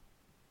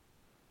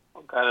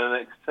 I'm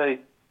going to NXT.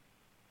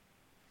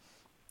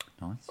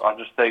 Nice. I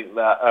just think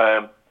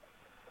that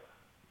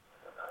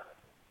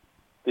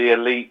the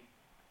Elite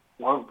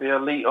won't be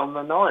elite on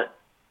the night.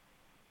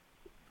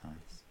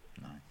 Nice.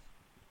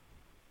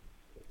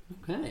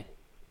 Okay.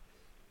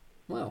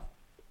 Well,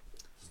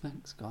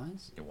 thanks,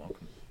 guys. You're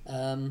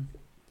welcome.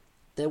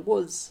 There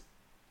was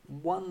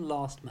one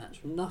last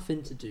match,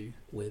 nothing to do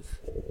with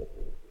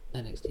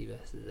NXT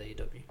versus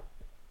AEW.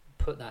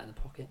 Put that in the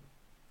pocket.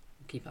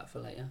 Keep that for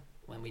later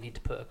when we need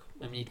to put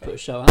a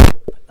show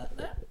out. Put that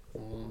there.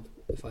 Or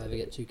if I ever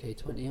get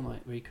 2K20, I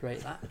might recreate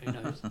that. Who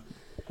knows?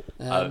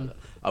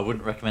 I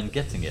wouldn't recommend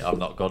getting it. I've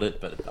not got it,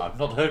 but I've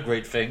not heard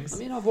great things. I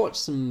mean, I've watched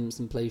some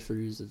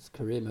playthroughs of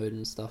career mode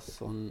and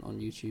stuff on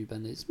YouTube,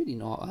 and it's really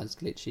not as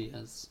glitchy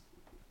as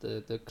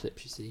the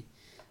clips you see.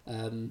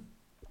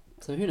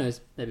 So who knows?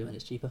 Maybe when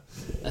it's cheaper.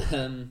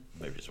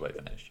 Maybe just wait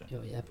for next year.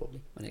 Oh yeah,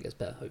 probably when it gets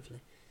better,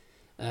 hopefully.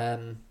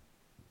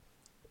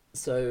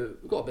 So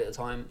we've got a bit of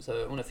time,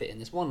 so I want to fit in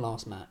this one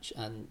last match,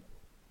 and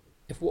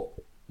if what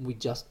we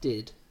just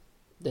did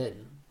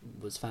then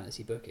was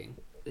fantasy booking,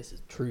 this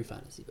is true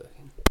fantasy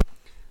booking.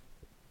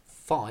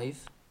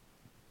 5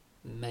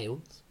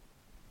 males,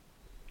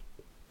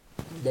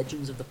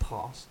 legends of the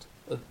past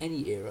of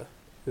any era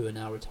who are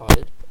now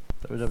retired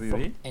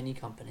from any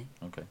company,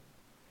 Okay.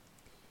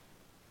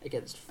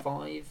 against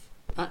 5.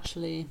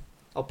 Actually,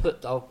 I'll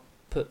put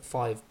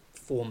 5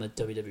 former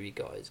WWE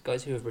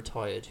guys who have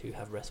retired who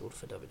have wrestled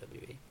for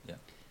WWE. Yeah.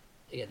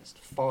 Against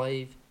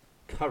 5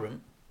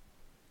 current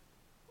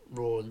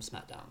Raw and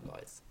SmackDown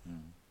guys.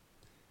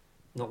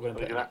 Not going Are to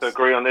we put. going to have to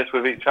agree on this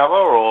with each other,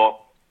 or?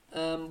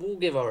 We'll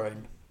give our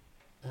own,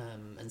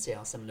 and see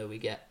how similar we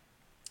get.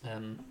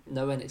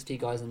 No NXT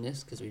guys in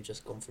this because we've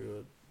just gone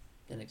through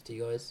NXT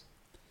guys.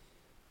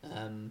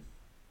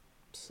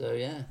 So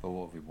yeah, But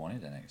what have we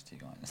wanted NXT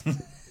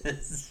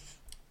guys?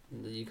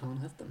 you can't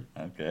have them.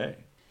 Okay.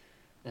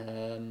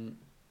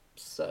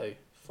 So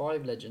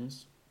 5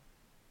 legends.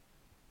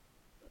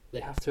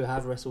 They have to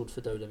have wrestled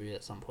for WWE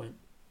at some point,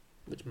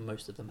 which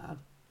most of them have.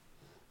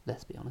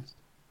 Let's be honest.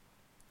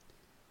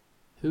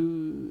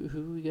 Who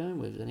are we going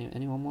with?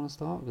 Anyone want to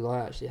start? Because I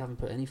actually haven't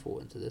put any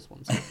thought into this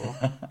one so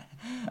far.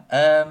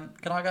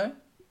 Can I go?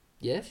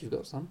 Yeah, if you've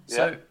got some.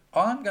 So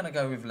I'm going to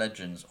go with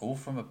legends, all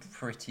from a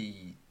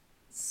pretty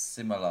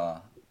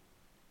similar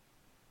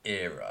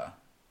era,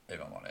 if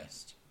I'm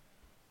honest.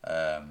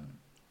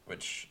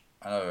 Which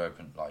I know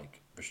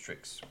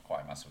restricts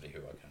quite massively who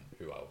I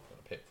want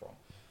to pick from.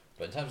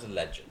 But in terms of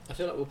legend, I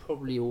feel like we'll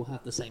probably all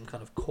have the same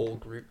kind of core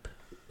group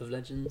of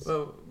legends.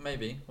 well,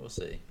 maybe we'll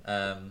see.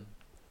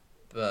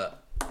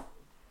 But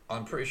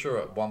I'm pretty sure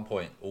at one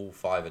point all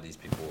 5 of these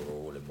people were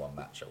all in one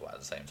match at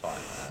the same time.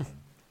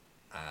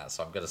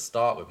 So I'm going to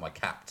start with my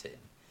captain,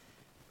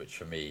 which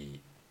for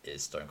me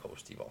is Stone Cold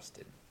Steve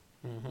Austin.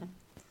 Mm-hmm.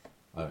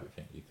 I don't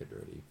think you could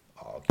really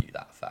argue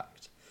that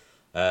fact.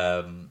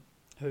 Oh,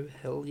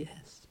 hell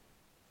yes.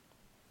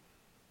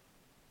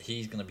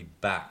 He's going to be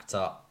backed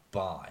up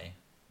by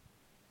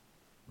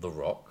The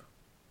Rock.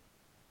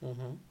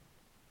 Mm-hmm.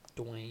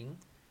 Dwayne.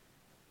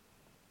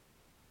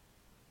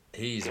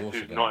 He's Guess also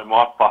who's going not in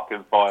my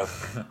fucking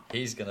 5?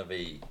 He's going to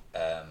be,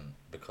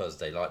 because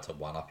they like to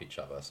one-up each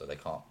other, so they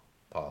can't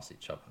pass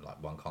each other.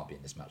 Like, one can't be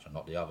in this match and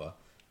not the other.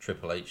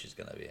 Triple H is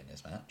going to be in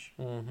this match.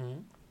 Mm-hmm.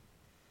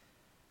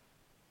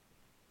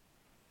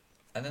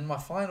 And then my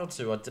final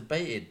 2, I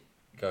debated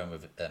going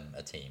with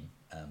a team,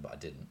 but I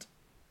didn't.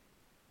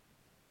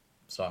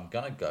 So I'm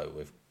going to go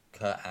with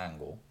Kurt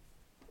Angle.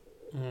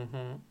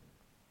 Mm-hmm.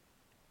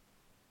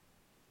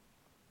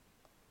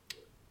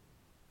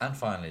 And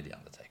finally, The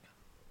Undertaker.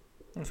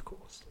 Of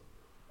course.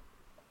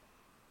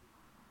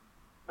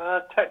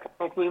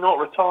 Technically not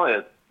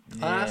retired.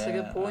 That's a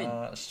good point.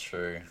 Oh, that's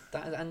true.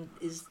 And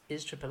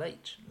is Triple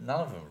H? None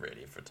of them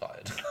really have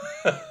retired.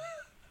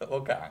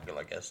 Well, Kurt Angle,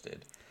 I guess,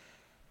 did.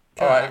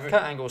 Kurt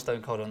Angle,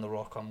 Stone Cold, and The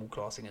Rock, I'm all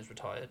classing as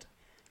retired.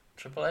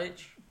 Triple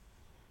H?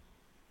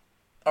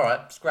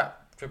 Alright,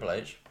 scrap Triple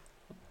H.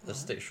 Let's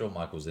stick Shawn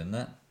Michaels in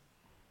there.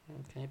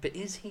 Okay, but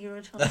is he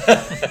retired?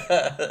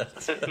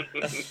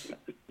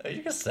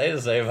 You can say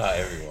the same about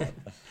everyone.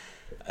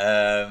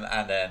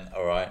 And then,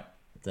 alright,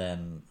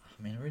 then,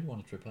 I mean, I really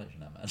wanted Triple H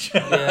in that match.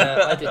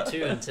 Yeah, I did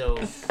too until...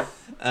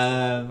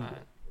 And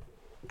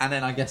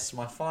then I guess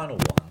my final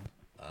one,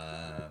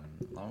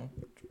 I'll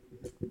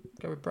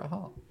go with Bret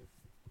Hart.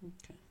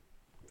 Okay.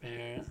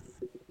 Fair enough.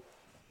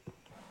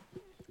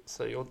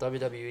 So your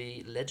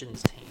WWE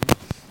Legends team,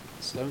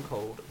 Stone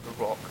Cold, The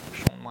Rock,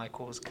 Shawn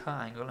Michaels, Kurt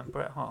Angle, and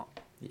Bret Hart.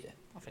 Yeah.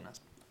 I think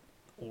that's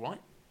all right.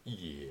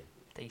 Yeah.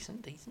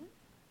 Decent.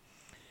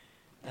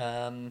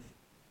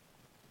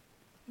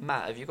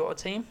 Matt, have you got a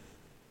team?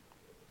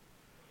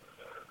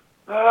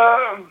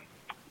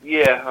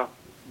 Yeah.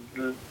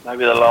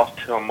 Maybe the last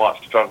 2 I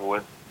might struggle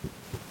with.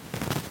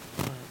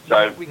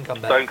 So, we can come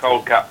back. Stone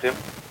Cold captain,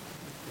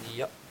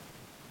 Yep.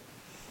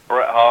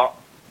 Bret Hart,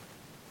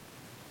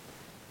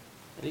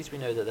 At least we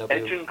know that there'll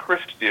Edge be. and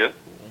Christian.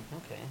 Ooh,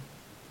 okay.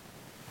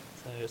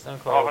 So Stone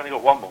Oh, Cold, I've only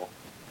got one more.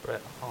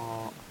 Bret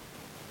Hart,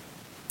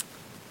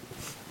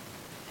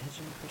 Edge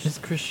and Is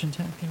Christian. Christian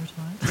technically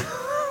retired?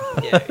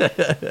 Yeah,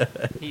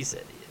 he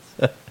said he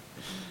is.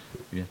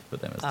 You have to put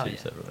them as Oh, two yeah.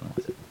 separate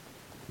ones.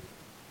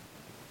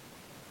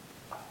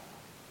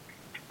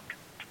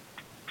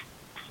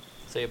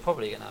 So you're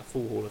probably going to have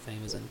full Hall of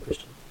Famers and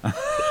Christian.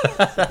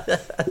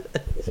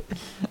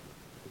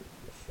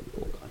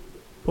 Poor guy.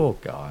 Poor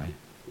guy.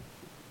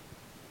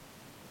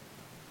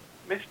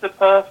 Mr.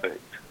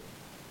 Perfect.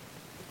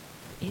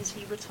 Is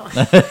he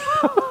retired?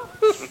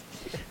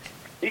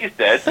 He's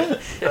dead.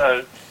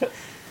 So,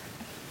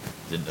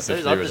 Didn't So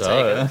is officially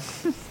retire.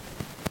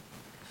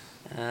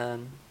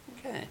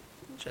 Okay,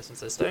 interesting.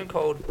 So Stone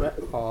Cold, Bret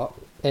Hart,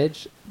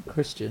 Edge,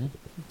 Christian,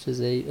 which is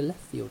a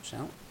left field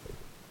shout,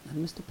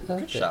 and Mr. Perfect.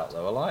 Good shout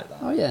though, I like that.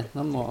 Oh yeah,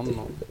 I'm not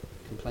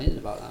complaining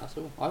about that at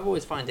all. I've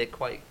always find it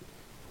quite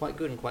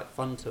good and quite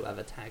fun to have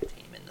a tag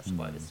team in the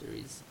Survivor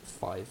Series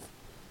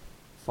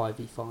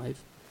 5v5.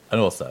 And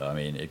also, I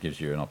mean, it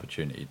gives you an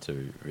opportunity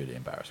to really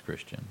embarrass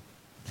Christian,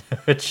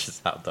 which is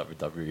how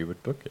WWE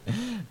would book it.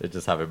 They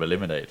just have him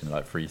eliminated in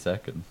like 3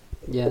 seconds.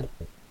 Yeah,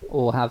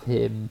 or have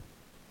him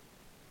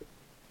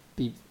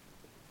be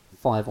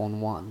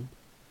 5-on-1,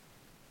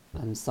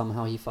 and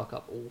somehow he fuck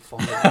up all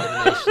 5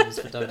 eliminations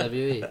for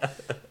WWE.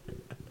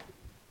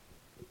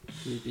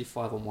 He'd be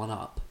 5-on-1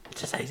 up.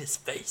 Just hate his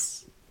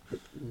face.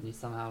 And he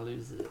somehow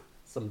loses it.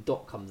 Some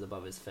dot comes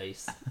above his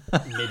face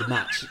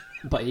mid-match,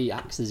 but he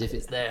acts as if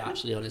it's there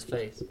actually on his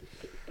face.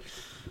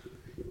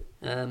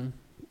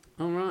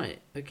 Alright,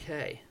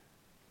 okay.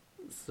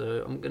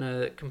 So I'm going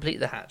to complete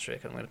the hat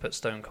trick. I'm going to put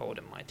Stone Cold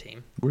in my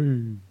team. Woo.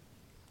 I'm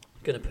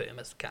going to put him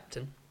as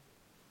captain.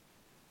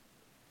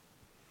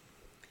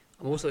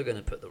 I'm also going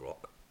to put The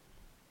Rock,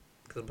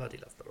 because I bloody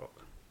love The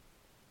Rock.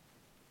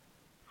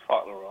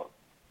 fuck the Rock.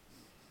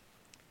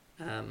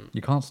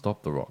 You can't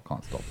stop the Rock.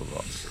 Can't stop the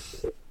Rock.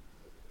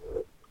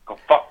 Go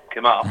fuck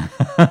him up.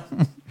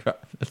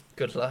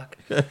 Good luck.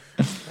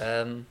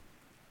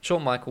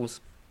 Shawn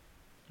Michaels,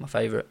 my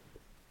favourite.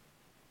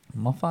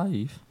 My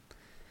 5.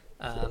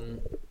 I'm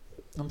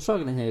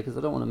struggling here because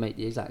I don't want to make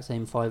the exact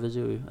same 5 as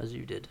you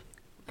did.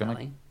 Can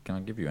Ali. I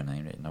give you a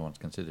name that no one's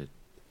considered?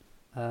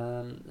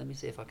 Let me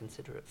see if I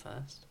consider it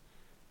first.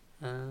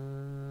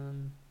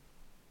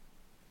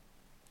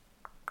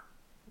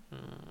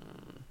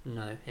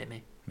 No, hit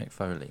me. Mick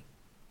Foley.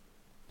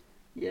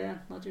 Yeah,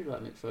 I do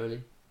like Mick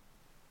Foley.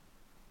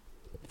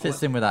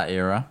 Fits in with that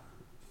era.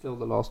 Fill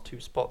the last 2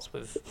 spots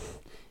with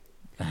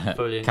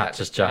Foley and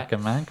Cactus Jack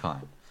and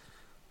Mankind.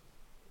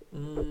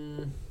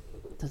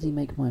 Does he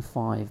make my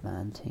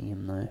 5-man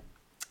team though?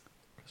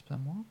 Chris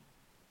Benoit?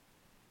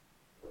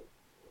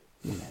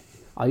 Yeah.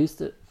 I used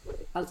to,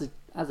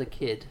 as a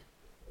kid,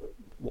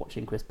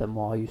 watching Chris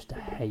Benoit, I used to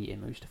hate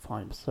him. I used to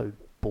find him so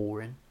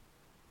boring.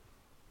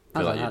 I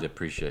feel As like an you'd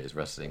appreciate his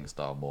wrestling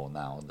style more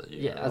now that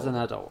you. Yeah, as an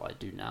adult, I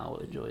do now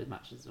enjoy his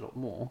matches a lot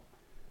more.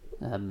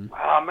 Maybe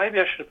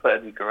I should have put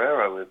Eddie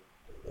Guerrero with.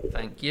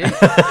 Thank you.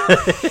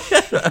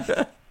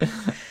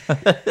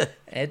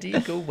 Eddie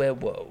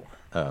Guerrero.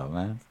 Oh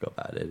man, forgot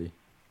about Eddie.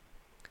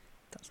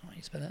 That's not how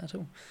you spell it at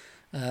all.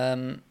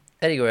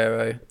 Eddie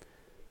Guerrero.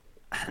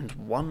 And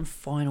one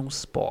final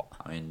spot.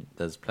 I mean,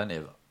 there's plenty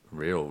of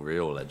real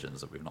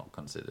legends that we've not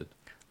considered.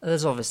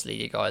 There's obviously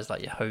you guys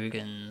like your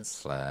Hogans,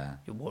 Flair,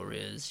 your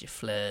Warriors, your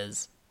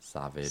Flairs,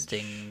 Savage,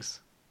 Stings.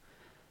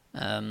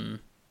 I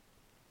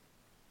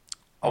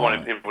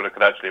wanted people that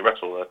could actually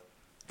wrestle there.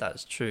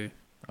 That's true.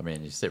 I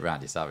mean, you sit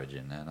Randy Savage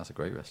in there, and that's a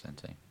great wrestling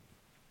team.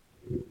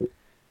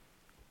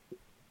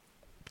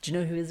 Do you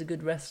know who is a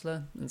good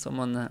wrestler and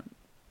someone that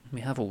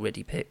we have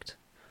already picked?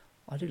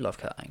 I do love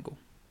Kurt Angle.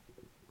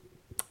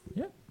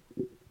 Yeah.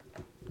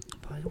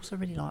 But I also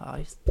really like,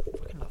 I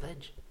fucking love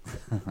Edge.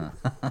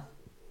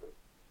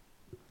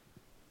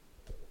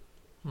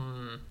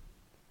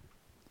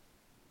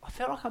 I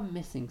feel like I'm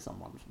missing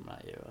someone from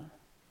that era.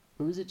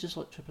 Or is it just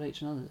like Triple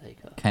H and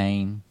Undertaker?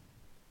 Kane,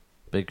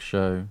 Big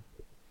Show.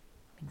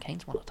 I mean,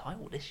 Kane's won a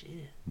title this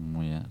year.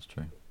 Yeah, that's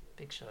true.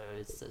 Big Show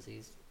says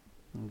he's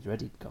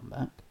ready to come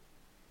back.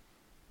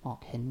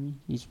 Mark Henry,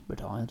 he's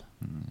retired.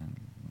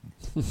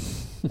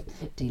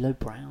 D'Lo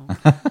Brown,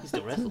 he's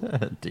still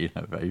wrestling. Do you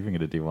know? Are you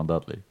thinking of D1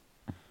 Dudley?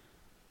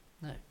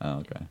 No. Oh,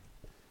 okay.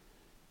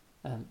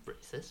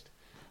 Racist.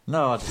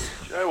 No, Do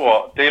you know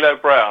what? D'Lo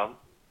Brown,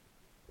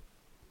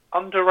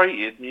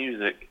 underrated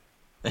music.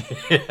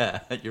 yeah,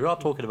 you are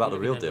talking about the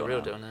real deal. The real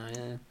now. deal now,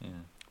 yeah. Yeah.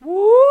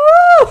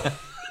 Woo!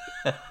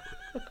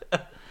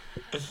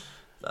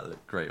 That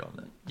looked great on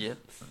it. Yep.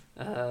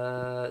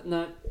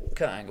 No,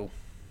 Kurt Angle.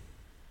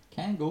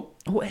 Kangle.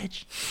 Oh,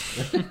 Edge.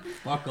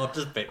 My God,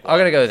 just pick I'm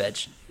gonna go with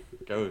Edge.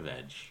 Go with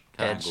Edge.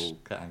 Edge.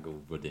 Kangle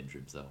would injure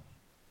himself.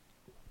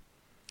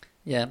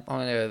 Yeah, I'm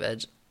gonna go with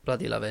Edge.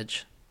 Bloody love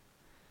Edge.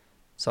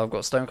 So I've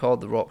got Stone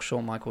Cold, The Rock,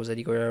 Shawn Michaels,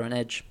 Eddie Guerrero, and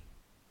Edge.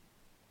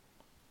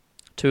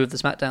 2 of the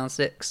SmackDown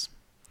 6.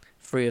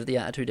 3 of the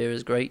Attitude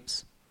Era's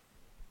greats.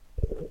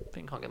 I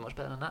think can't get much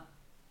better than that.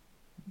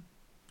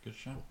 Good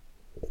show.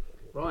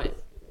 Right.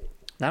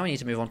 Now we need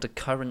to move on to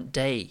current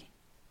day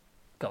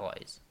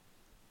guys.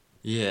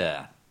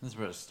 Yeah, this is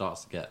where it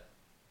starts to get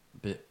a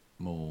bit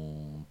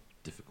more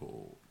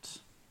difficult.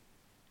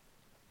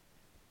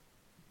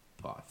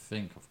 But I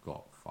think I've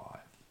got 5.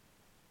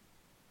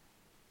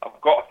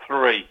 I've got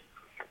 3.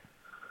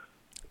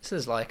 This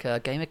is like a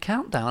game of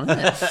countdown, isn't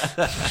it?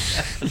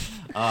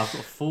 I've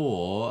got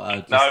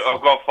 4. No,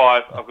 I've got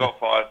 5.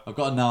 I've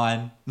got a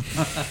 9.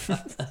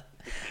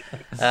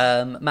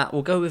 Matt,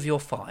 we'll go with your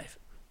 5.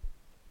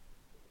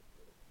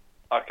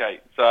 Okay,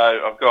 so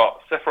I've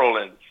got Seth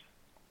Rollins.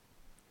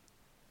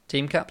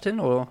 Team captain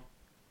or?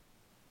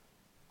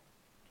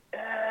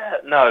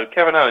 No,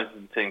 Kevin Owens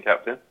is the team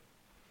captain.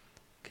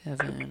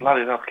 Kevin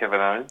Bloody enough, Kevin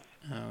Owens.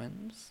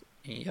 Owens.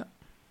 Yep.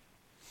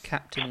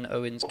 Captain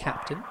Owens,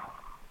 captain.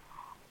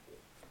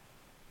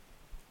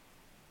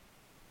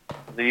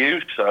 The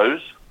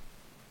Usos.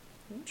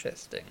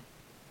 Interesting.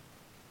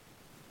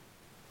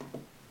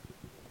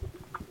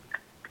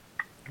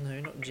 No,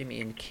 not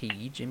Jimmy and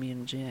Key, Jimmy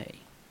and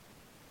Jay.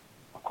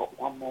 I've got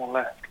one more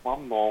left.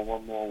 One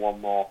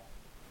more.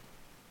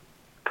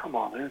 Come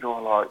on, who do I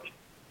like?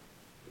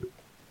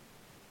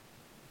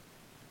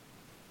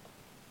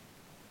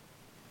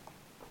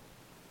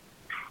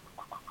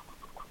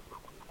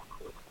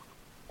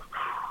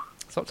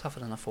 It's a lot tougher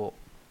than I thought.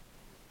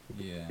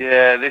 Yeah.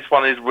 Yeah, this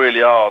one is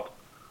really hard.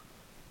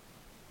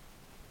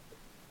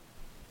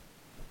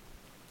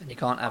 And you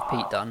can't have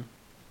Pete Dunne.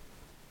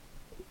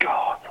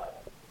 God.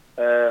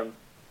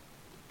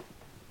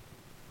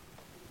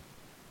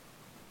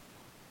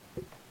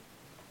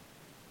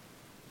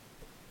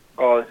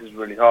 Oh, this is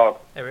really hard.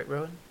 Eric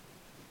Rowan?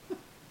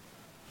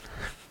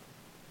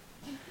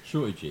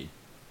 Shorty G.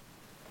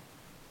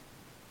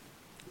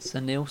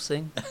 Sunil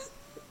Singh?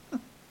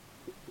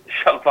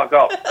 Shut the fuck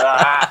up.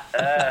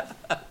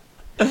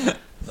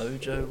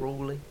 Mojo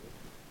Rawley?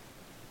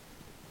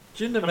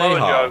 Jinder Samoa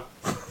Mahal. Joe.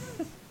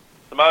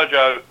 Samoa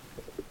Joe.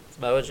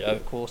 Samoa Joe,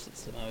 of course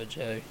it's Samoa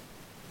Joe.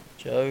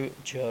 Joe.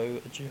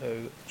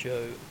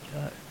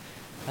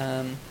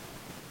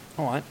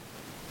 Alright.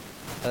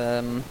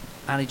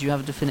 Ali, do you have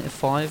a definitive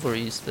 5 or are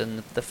you still in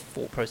the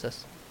thought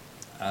process?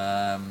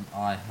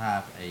 I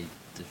have a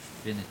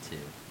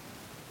definitive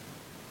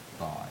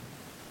 5.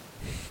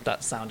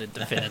 That sounded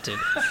definitive.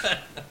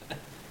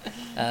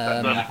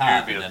 I That's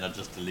had, dubious. and then I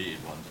just deleted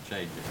one to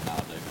change it, and now I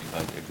don't think I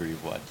agree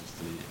with what I just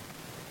deleted.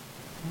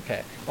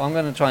 Okay, well I'm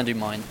going to try and do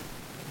mine.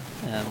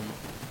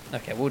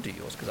 Okay, we'll do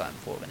yours because I haven't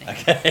thought of any.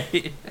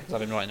 Okay. Because I've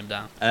been writing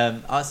them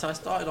down. So I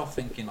started off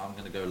thinking I'm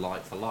going to go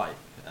like for like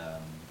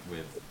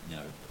with,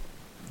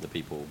 the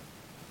people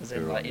As who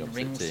in are like on the in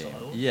ring opposite team.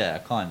 style? Yeah,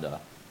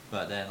 kinda.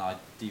 But then I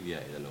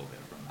deviated a little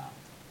bit from that.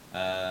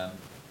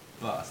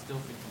 But I still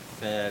think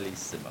fairly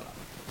similar.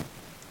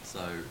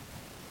 So,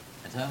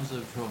 in terms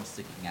of who I'm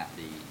sticking at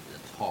the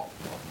top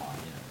of my,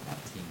 my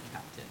team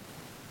captain,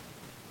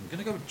 I'm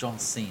gonna go with John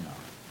Cena.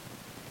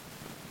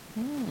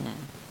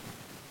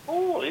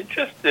 Oh,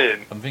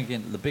 interesting. I'm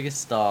thinking the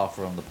biggest star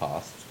from the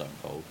past, Stone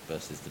Cold,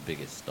 versus the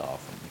biggest star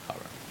from the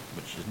current,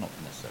 which is not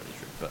necessarily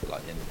true, but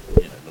like in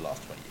the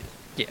last 20 years.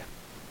 Yeah.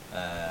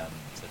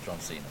 So John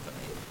Cena for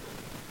me.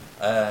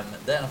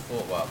 Then I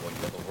thought, well,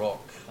 you've got The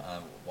Rock.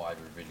 What I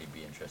would really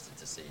be interested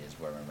to see is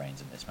Roman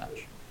Reigns in this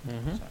match.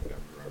 Mm-hmm. So I'm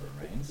going with Roman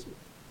Reigns.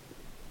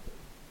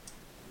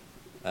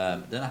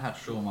 Then I had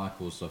Shawn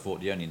Michaels, so I thought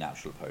the only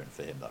natural opponent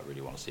for him that I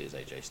really want to see is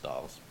AJ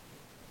Styles.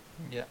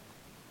 Yeah.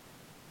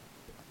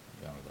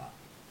 Going with that.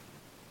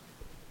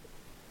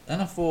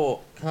 Then I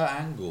thought Kurt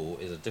Angle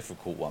is a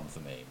difficult one for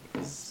me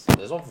because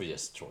there's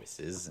obvious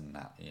choices in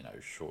that,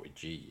 Shorty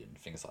G and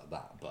things like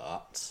that,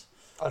 but...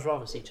 I'd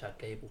rather see Chad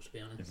Gable, to be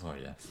honest. Oh,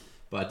 yeah.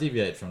 But I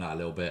deviated from that a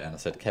little bit and I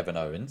said Kevin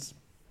Owens.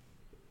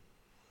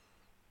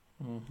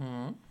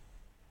 Mm-hmm.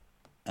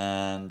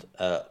 And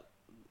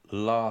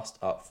last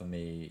up for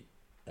me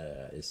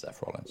is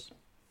Seth Rollins.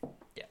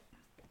 Yeah.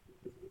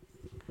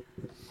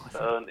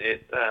 Turn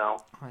it down.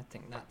 I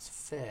think that's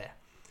fair.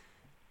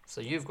 So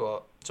you've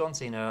got John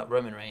Cena,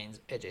 Roman Reigns,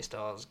 AJ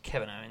Styles,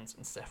 Kevin Owens,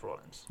 and Seth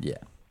Rollins. Yeah.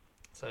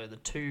 So the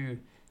 2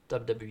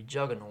 WWE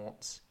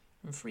juggernauts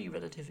and 3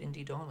 relative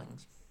indie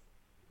darlings.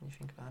 When you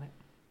think about it.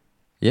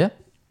 Yeah.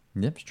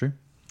 Yep, it's true.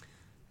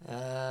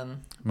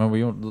 Um, Well,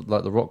 we all,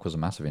 like The Rock was a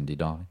massive indie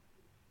darling.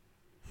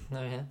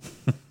 no, yeah.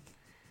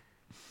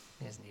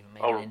 He hasn't even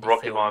made Oh, an indie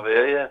Rocky film.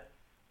 Maivia,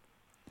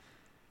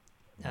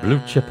 yeah. Blue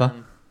chipper.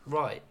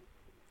 Right.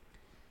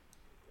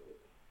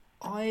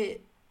 I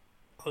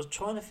was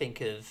trying to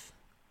think of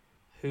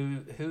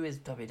who is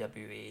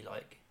WWE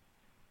like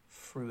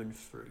through and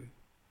through.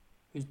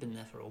 Who's been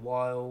there for a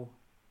while?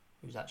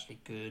 Who's actually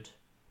good?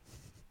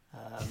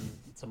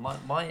 So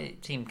my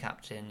team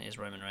captain is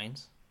Roman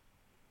Reigns.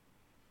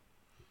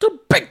 The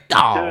big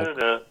dog.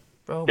 Da-da.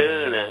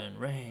 Roman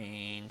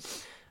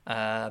Reigns.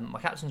 My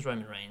captain's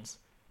Roman Reigns.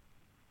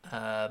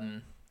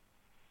 I'm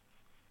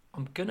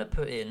gonna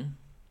put in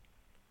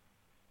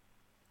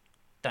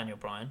Daniel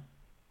Bryan.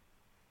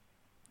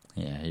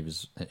 Yeah, he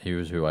was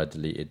who I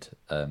deleted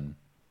as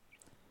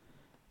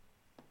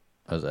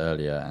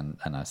earlier,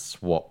 and I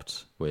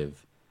swapped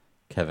with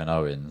Kevin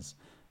Owens,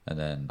 and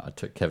then I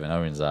took Kevin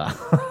Owens out,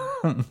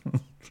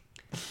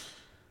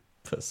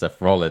 put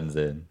Seth Rollins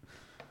in.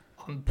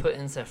 I'm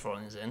putting Seth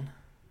Rollins in. Of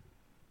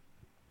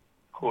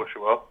course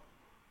you will.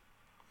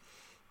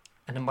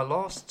 And then my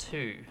last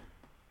two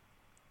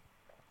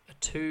are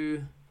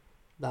two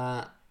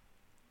that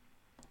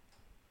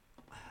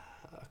I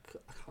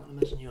can't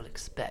imagine you'll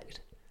expect,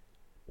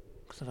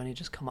 because I've only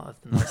just come up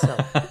with them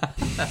myself.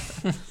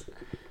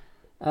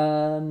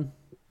 The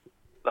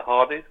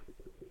Hardys.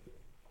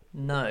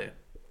 No.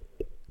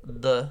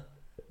 The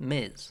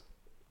Miz.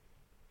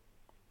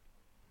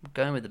 I'm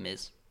going with The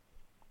Miz.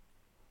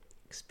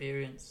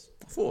 Experience,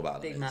 I thought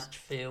about big this. match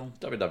feel.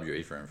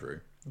 WWE through and through.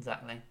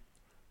 Exactly.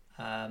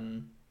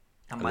 And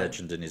A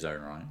legend in his own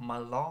right. my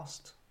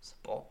last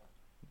spot.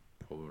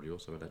 Probably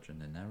also a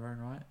legend in their own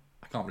right.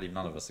 I can't believe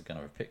none of us are going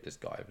to have picked this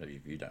guy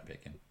if you don't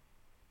pick him.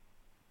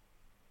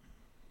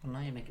 Well,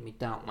 now you're making me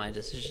doubt my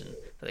decision.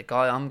 But the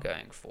guy I'm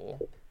going for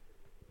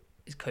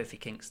is Kofi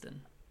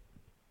Kingston.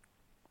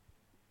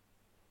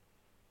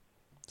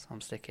 So I'm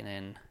sticking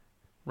in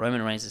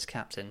Roman Reigns as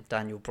captain,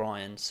 Daniel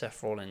Bryan,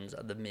 Seth Rollins,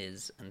 The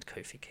Miz, and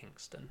Kofi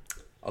Kingston.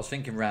 I was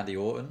thinking Randy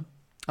Orton,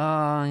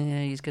 Ah,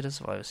 yeah, he's good at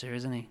Survivor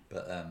Series, isn't he?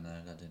 but no,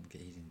 he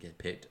didn't get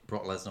picked.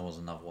 Brock Lesnar was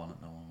another one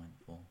that no one went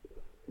for.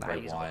 Nah,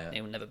 Bray Wyatt.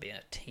 he'll never be in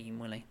a team,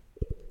 will he?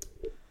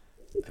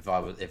 If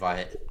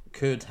I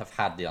could have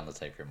had the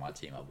Undertaker in my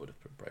team, I would have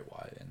put Bray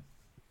Wyatt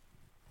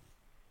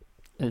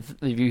in. If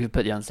you could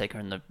put the Undertaker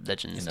in the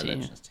Legends In the team.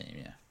 Legends team,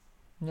 yeah.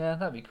 Yeah,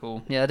 that'd be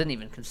cool. Yeah, I didn't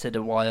even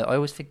consider Wyatt. I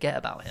always forget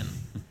about him.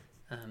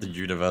 The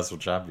Universal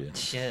Champion.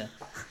 Yeah.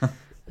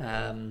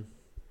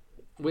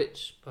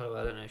 Which, by the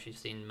way, I don't know if you've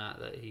seen, Matt,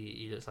 that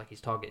he looks like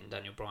he's targeting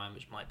Daniel Bryan,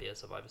 which might be a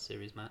Survivor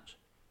Series match.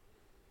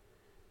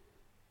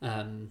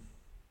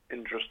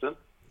 Interesting.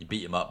 You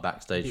beat him up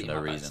backstage Beat for him no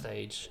up reason.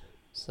 Backstage.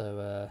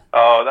 So,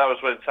 Oh, that was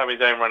when Sami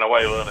Zayn ran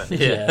away, wasn't it?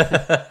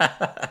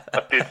 yeah.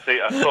 I did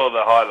see. I saw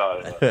the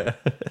highlight of it.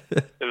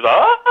 It was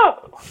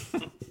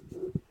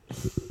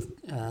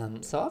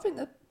like, So I think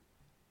that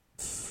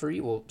 3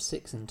 or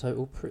 6 in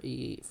total,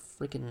 pretty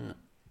freaking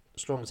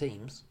strong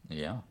teams.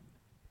 Yeah.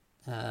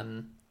 I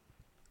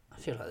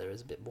feel like there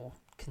is a bit more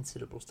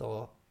considerable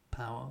star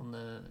power in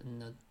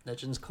the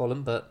Legends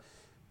column, but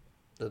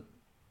for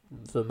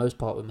the most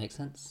part, it would make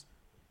sense.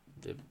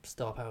 The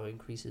star power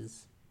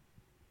increases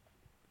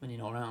when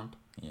you're not around.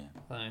 Yeah.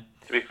 So,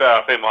 to be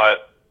fair, I think my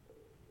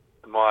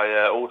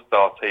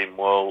All-Star team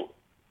will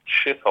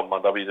shit on my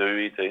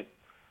WWE team.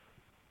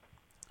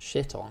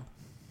 shit on.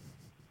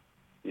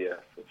 Yeah,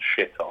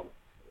 shit on.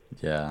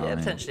 Yeah. Yeah, I mean,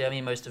 potentially. I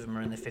mean, most of them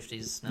are in their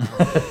 50s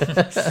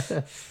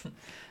now.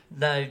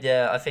 No,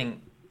 yeah, I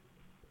think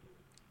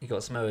you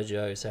got Samoa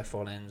Joe, Seth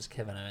Rollins,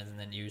 Kevin Owens, and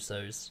then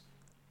Usos.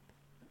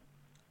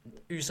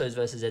 Usos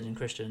versus Edge and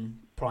Christian,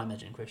 prime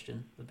Edge and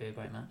Christian would be a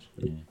great match.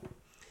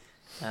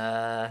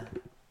 Yeah.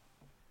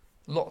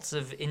 Lots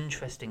of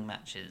interesting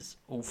matches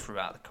all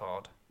throughout the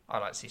card. I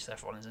like to see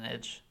Seth Rollins and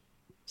Edge,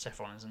 Seth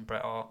Rollins and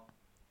Bret Hart,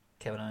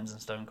 Kevin Owens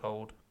and Stone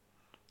Cold,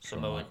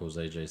 Shawn Michaels,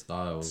 AJ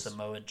Styles.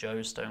 Samoa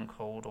Joe, Stone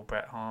Cold, or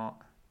Bret Hart.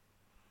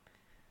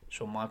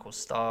 Shawn Michaels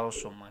Styles,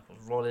 Shawn Michaels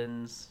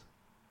Rollins.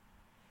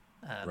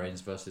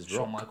 Reigns versus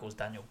Shawn Rock. Michaels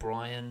Daniel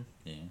Bryan.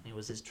 Yeah. He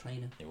was his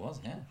trainer. It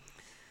was, yeah.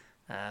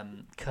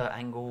 Kurt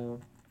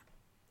Angle,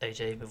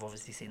 AJ. We've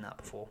obviously seen that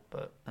before,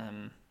 but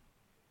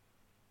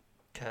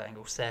Kurt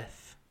Angle,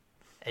 Seth,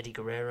 Eddie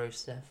Guerrero,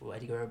 Seth, or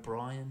Eddie Guerrero,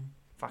 Bryan.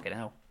 Fucking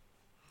hell,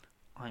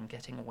 I'm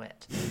getting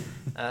wet.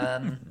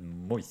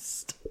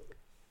 Moist.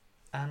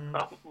 And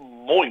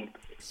Moist.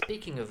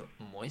 speaking of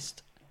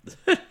moist,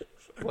 Okay.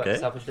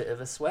 works up a bit of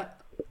a sweat.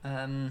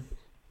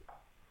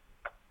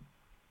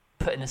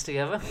 Putting this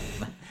together.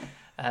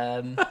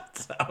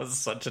 That was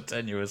such a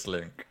tenuous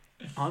link.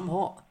 I'm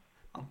hot.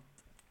 I'm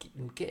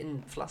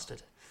getting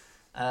flustered.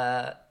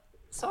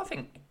 So I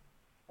think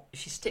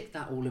if you stick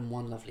that all in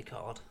one lovely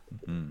card,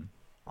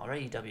 our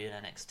AEW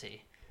and NXT,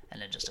 and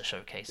then just a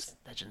showcase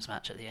Legends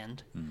match at the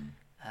end,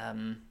 I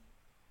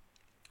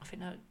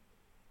think that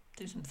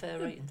do some fair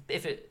ratings.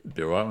 If it,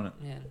 Be alright, wouldn't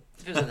it? yeah,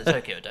 if it was at the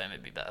Tokyo Dome,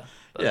 it'd be better.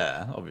 But,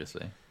 Yeah,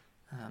 obviously.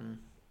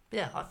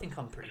 yeah, I think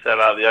I'm pretty.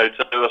 Sell out the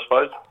O2, I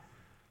suppose.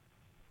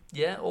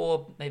 Yeah,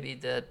 or maybe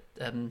the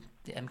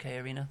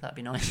MK Arena. That'd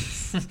be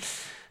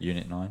nice.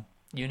 Unit 9.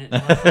 Unit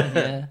 9,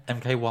 yeah.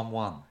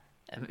 MK11.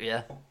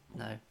 Yeah,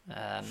 no.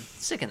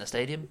 Sick in the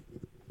stadium.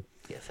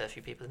 Get a fair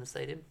few people in the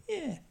stadium.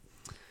 Yeah.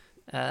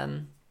 I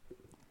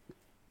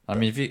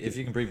mean, if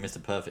you can bring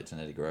Mr. Perfect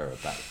and Eddie Guerrero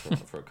back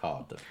for a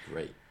card, that'd be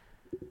great.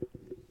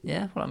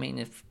 Yeah, well, I mean,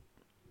 if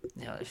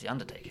the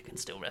Undertaker can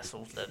still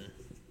wrestle, then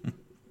you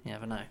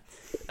never know.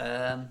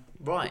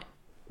 Right.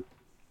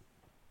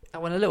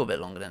 That went a little bit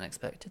longer than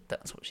expected.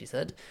 That's what she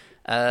said.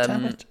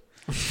 Damn it.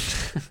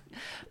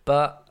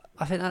 But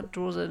I think that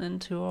draws an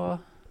end to our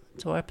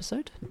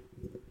episode.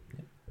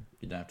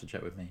 You don't have to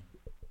check with me.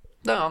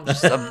 No, I'm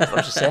just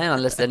saying.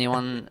 Unless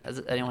anyone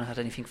had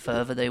anything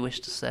further they wish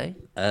to say.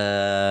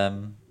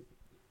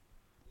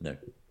 No.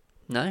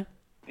 No?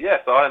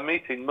 Yes, I am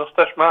meeting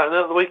Moustache Mountain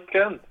at the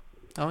weekend.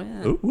 Oh,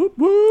 yeah. Whoop, whoop,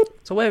 whoop.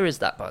 So where is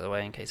that, by the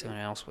way, in case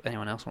anyone else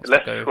wants to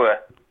Leicester go?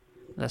 Square.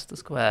 Leicester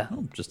Square.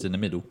 Oh, just in the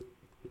middle.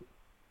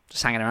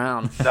 Just hanging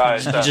around. No, you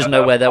just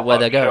know where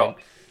they're going.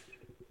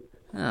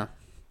 Oh,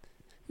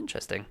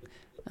 interesting.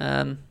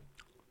 I'm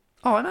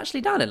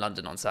actually down in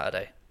London on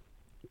Saturday.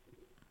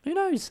 Who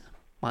knows?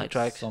 Might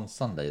drag. It's on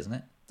Sunday, isn't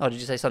it? Oh, did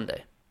you say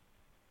Sunday?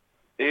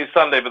 It is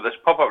Sunday, but this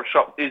pop-up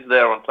shop is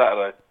there on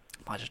Saturday.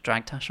 Might just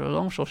drag Tasha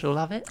along. Sure, she'll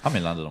love it. I'm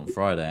in London on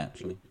Friday,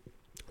 actually.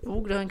 We're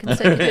all going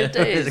consecutive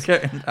days.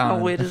 How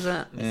weird is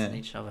that? Missing Yeah.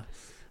 each other.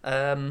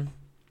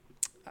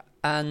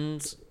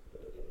 And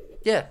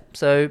yeah,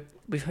 so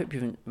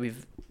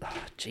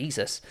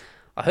Jesus.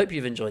 I hope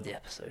you've enjoyed the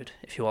episode.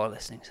 If you are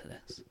listening to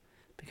this,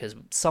 because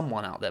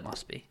someone out there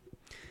must be.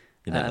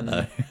 You never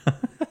know.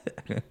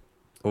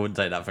 I wouldn't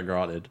take that for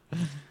granted.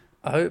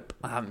 I hope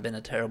I haven't been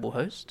a terrible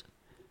host.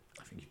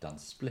 I think you've done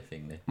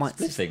spliffingly.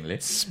 Spliffingly.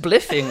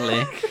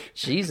 Spliffingly?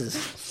 Jesus.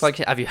 It's like,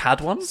 have you had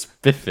one?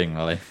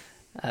 Spiffingly.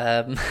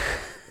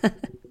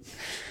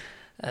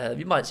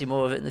 You might see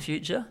more of it in the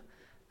future.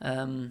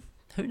 Who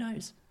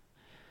knows?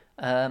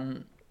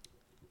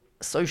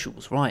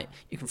 Socials, right.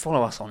 You can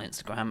follow us on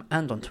Instagram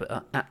and on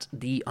Twitter at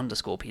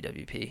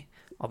 @the_PWP.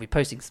 I'll be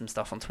posting some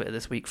stuff on Twitter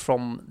this week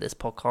from this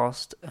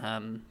podcast.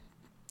 Some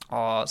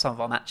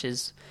of our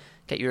matches.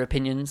 Get your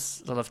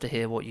opinions. I'd love to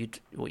hear what you'd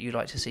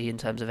like to see in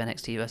terms of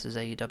NXT versus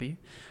AEW.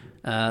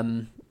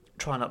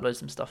 Try and upload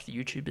some stuff to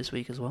YouTube this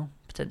week as well,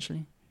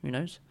 potentially. Who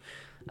knows?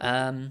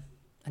 And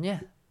yeah,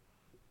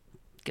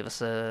 give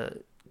us a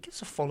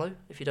follow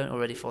if you don't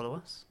already follow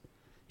us.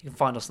 You can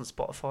find us on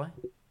Spotify.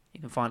 You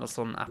can find us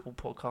on Apple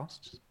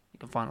Podcasts. You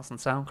can find us on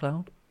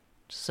SoundCloud.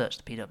 Just search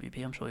the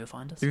PWP. I'm sure you'll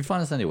find us. If you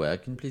find us anywhere,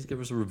 can you please give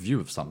us a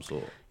review of some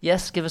sort?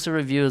 Yes, give us a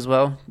review as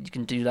well. You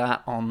can do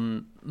that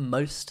on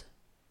most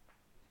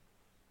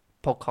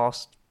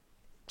podcast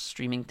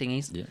streaming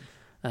thingies. Yeah.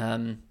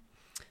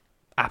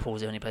 Apple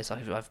is the only place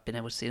I've been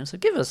able to see them. So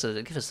give us a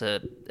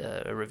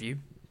review.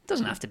 It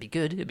doesn't have to be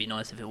good. It'd be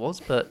nice if it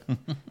was, but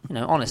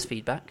honest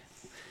feedback.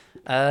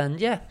 And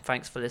yeah,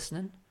 thanks for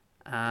listening.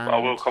 And I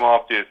will come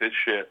after you if it's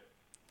shit.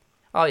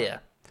 Oh yeah,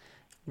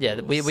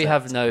 we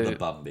have no The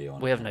bum be on.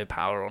 we have no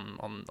power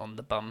on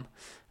the bum.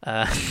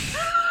 That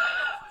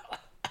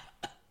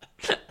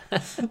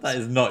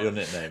is not your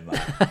nickname,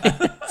 man.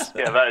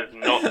 Yeah, that is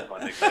not my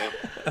nickname.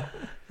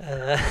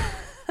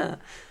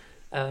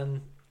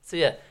 So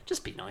yeah,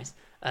 just be nice.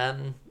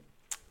 And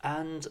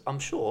I'm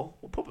sure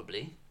we'll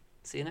probably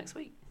see you next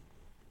week.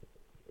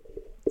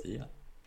 Yeah.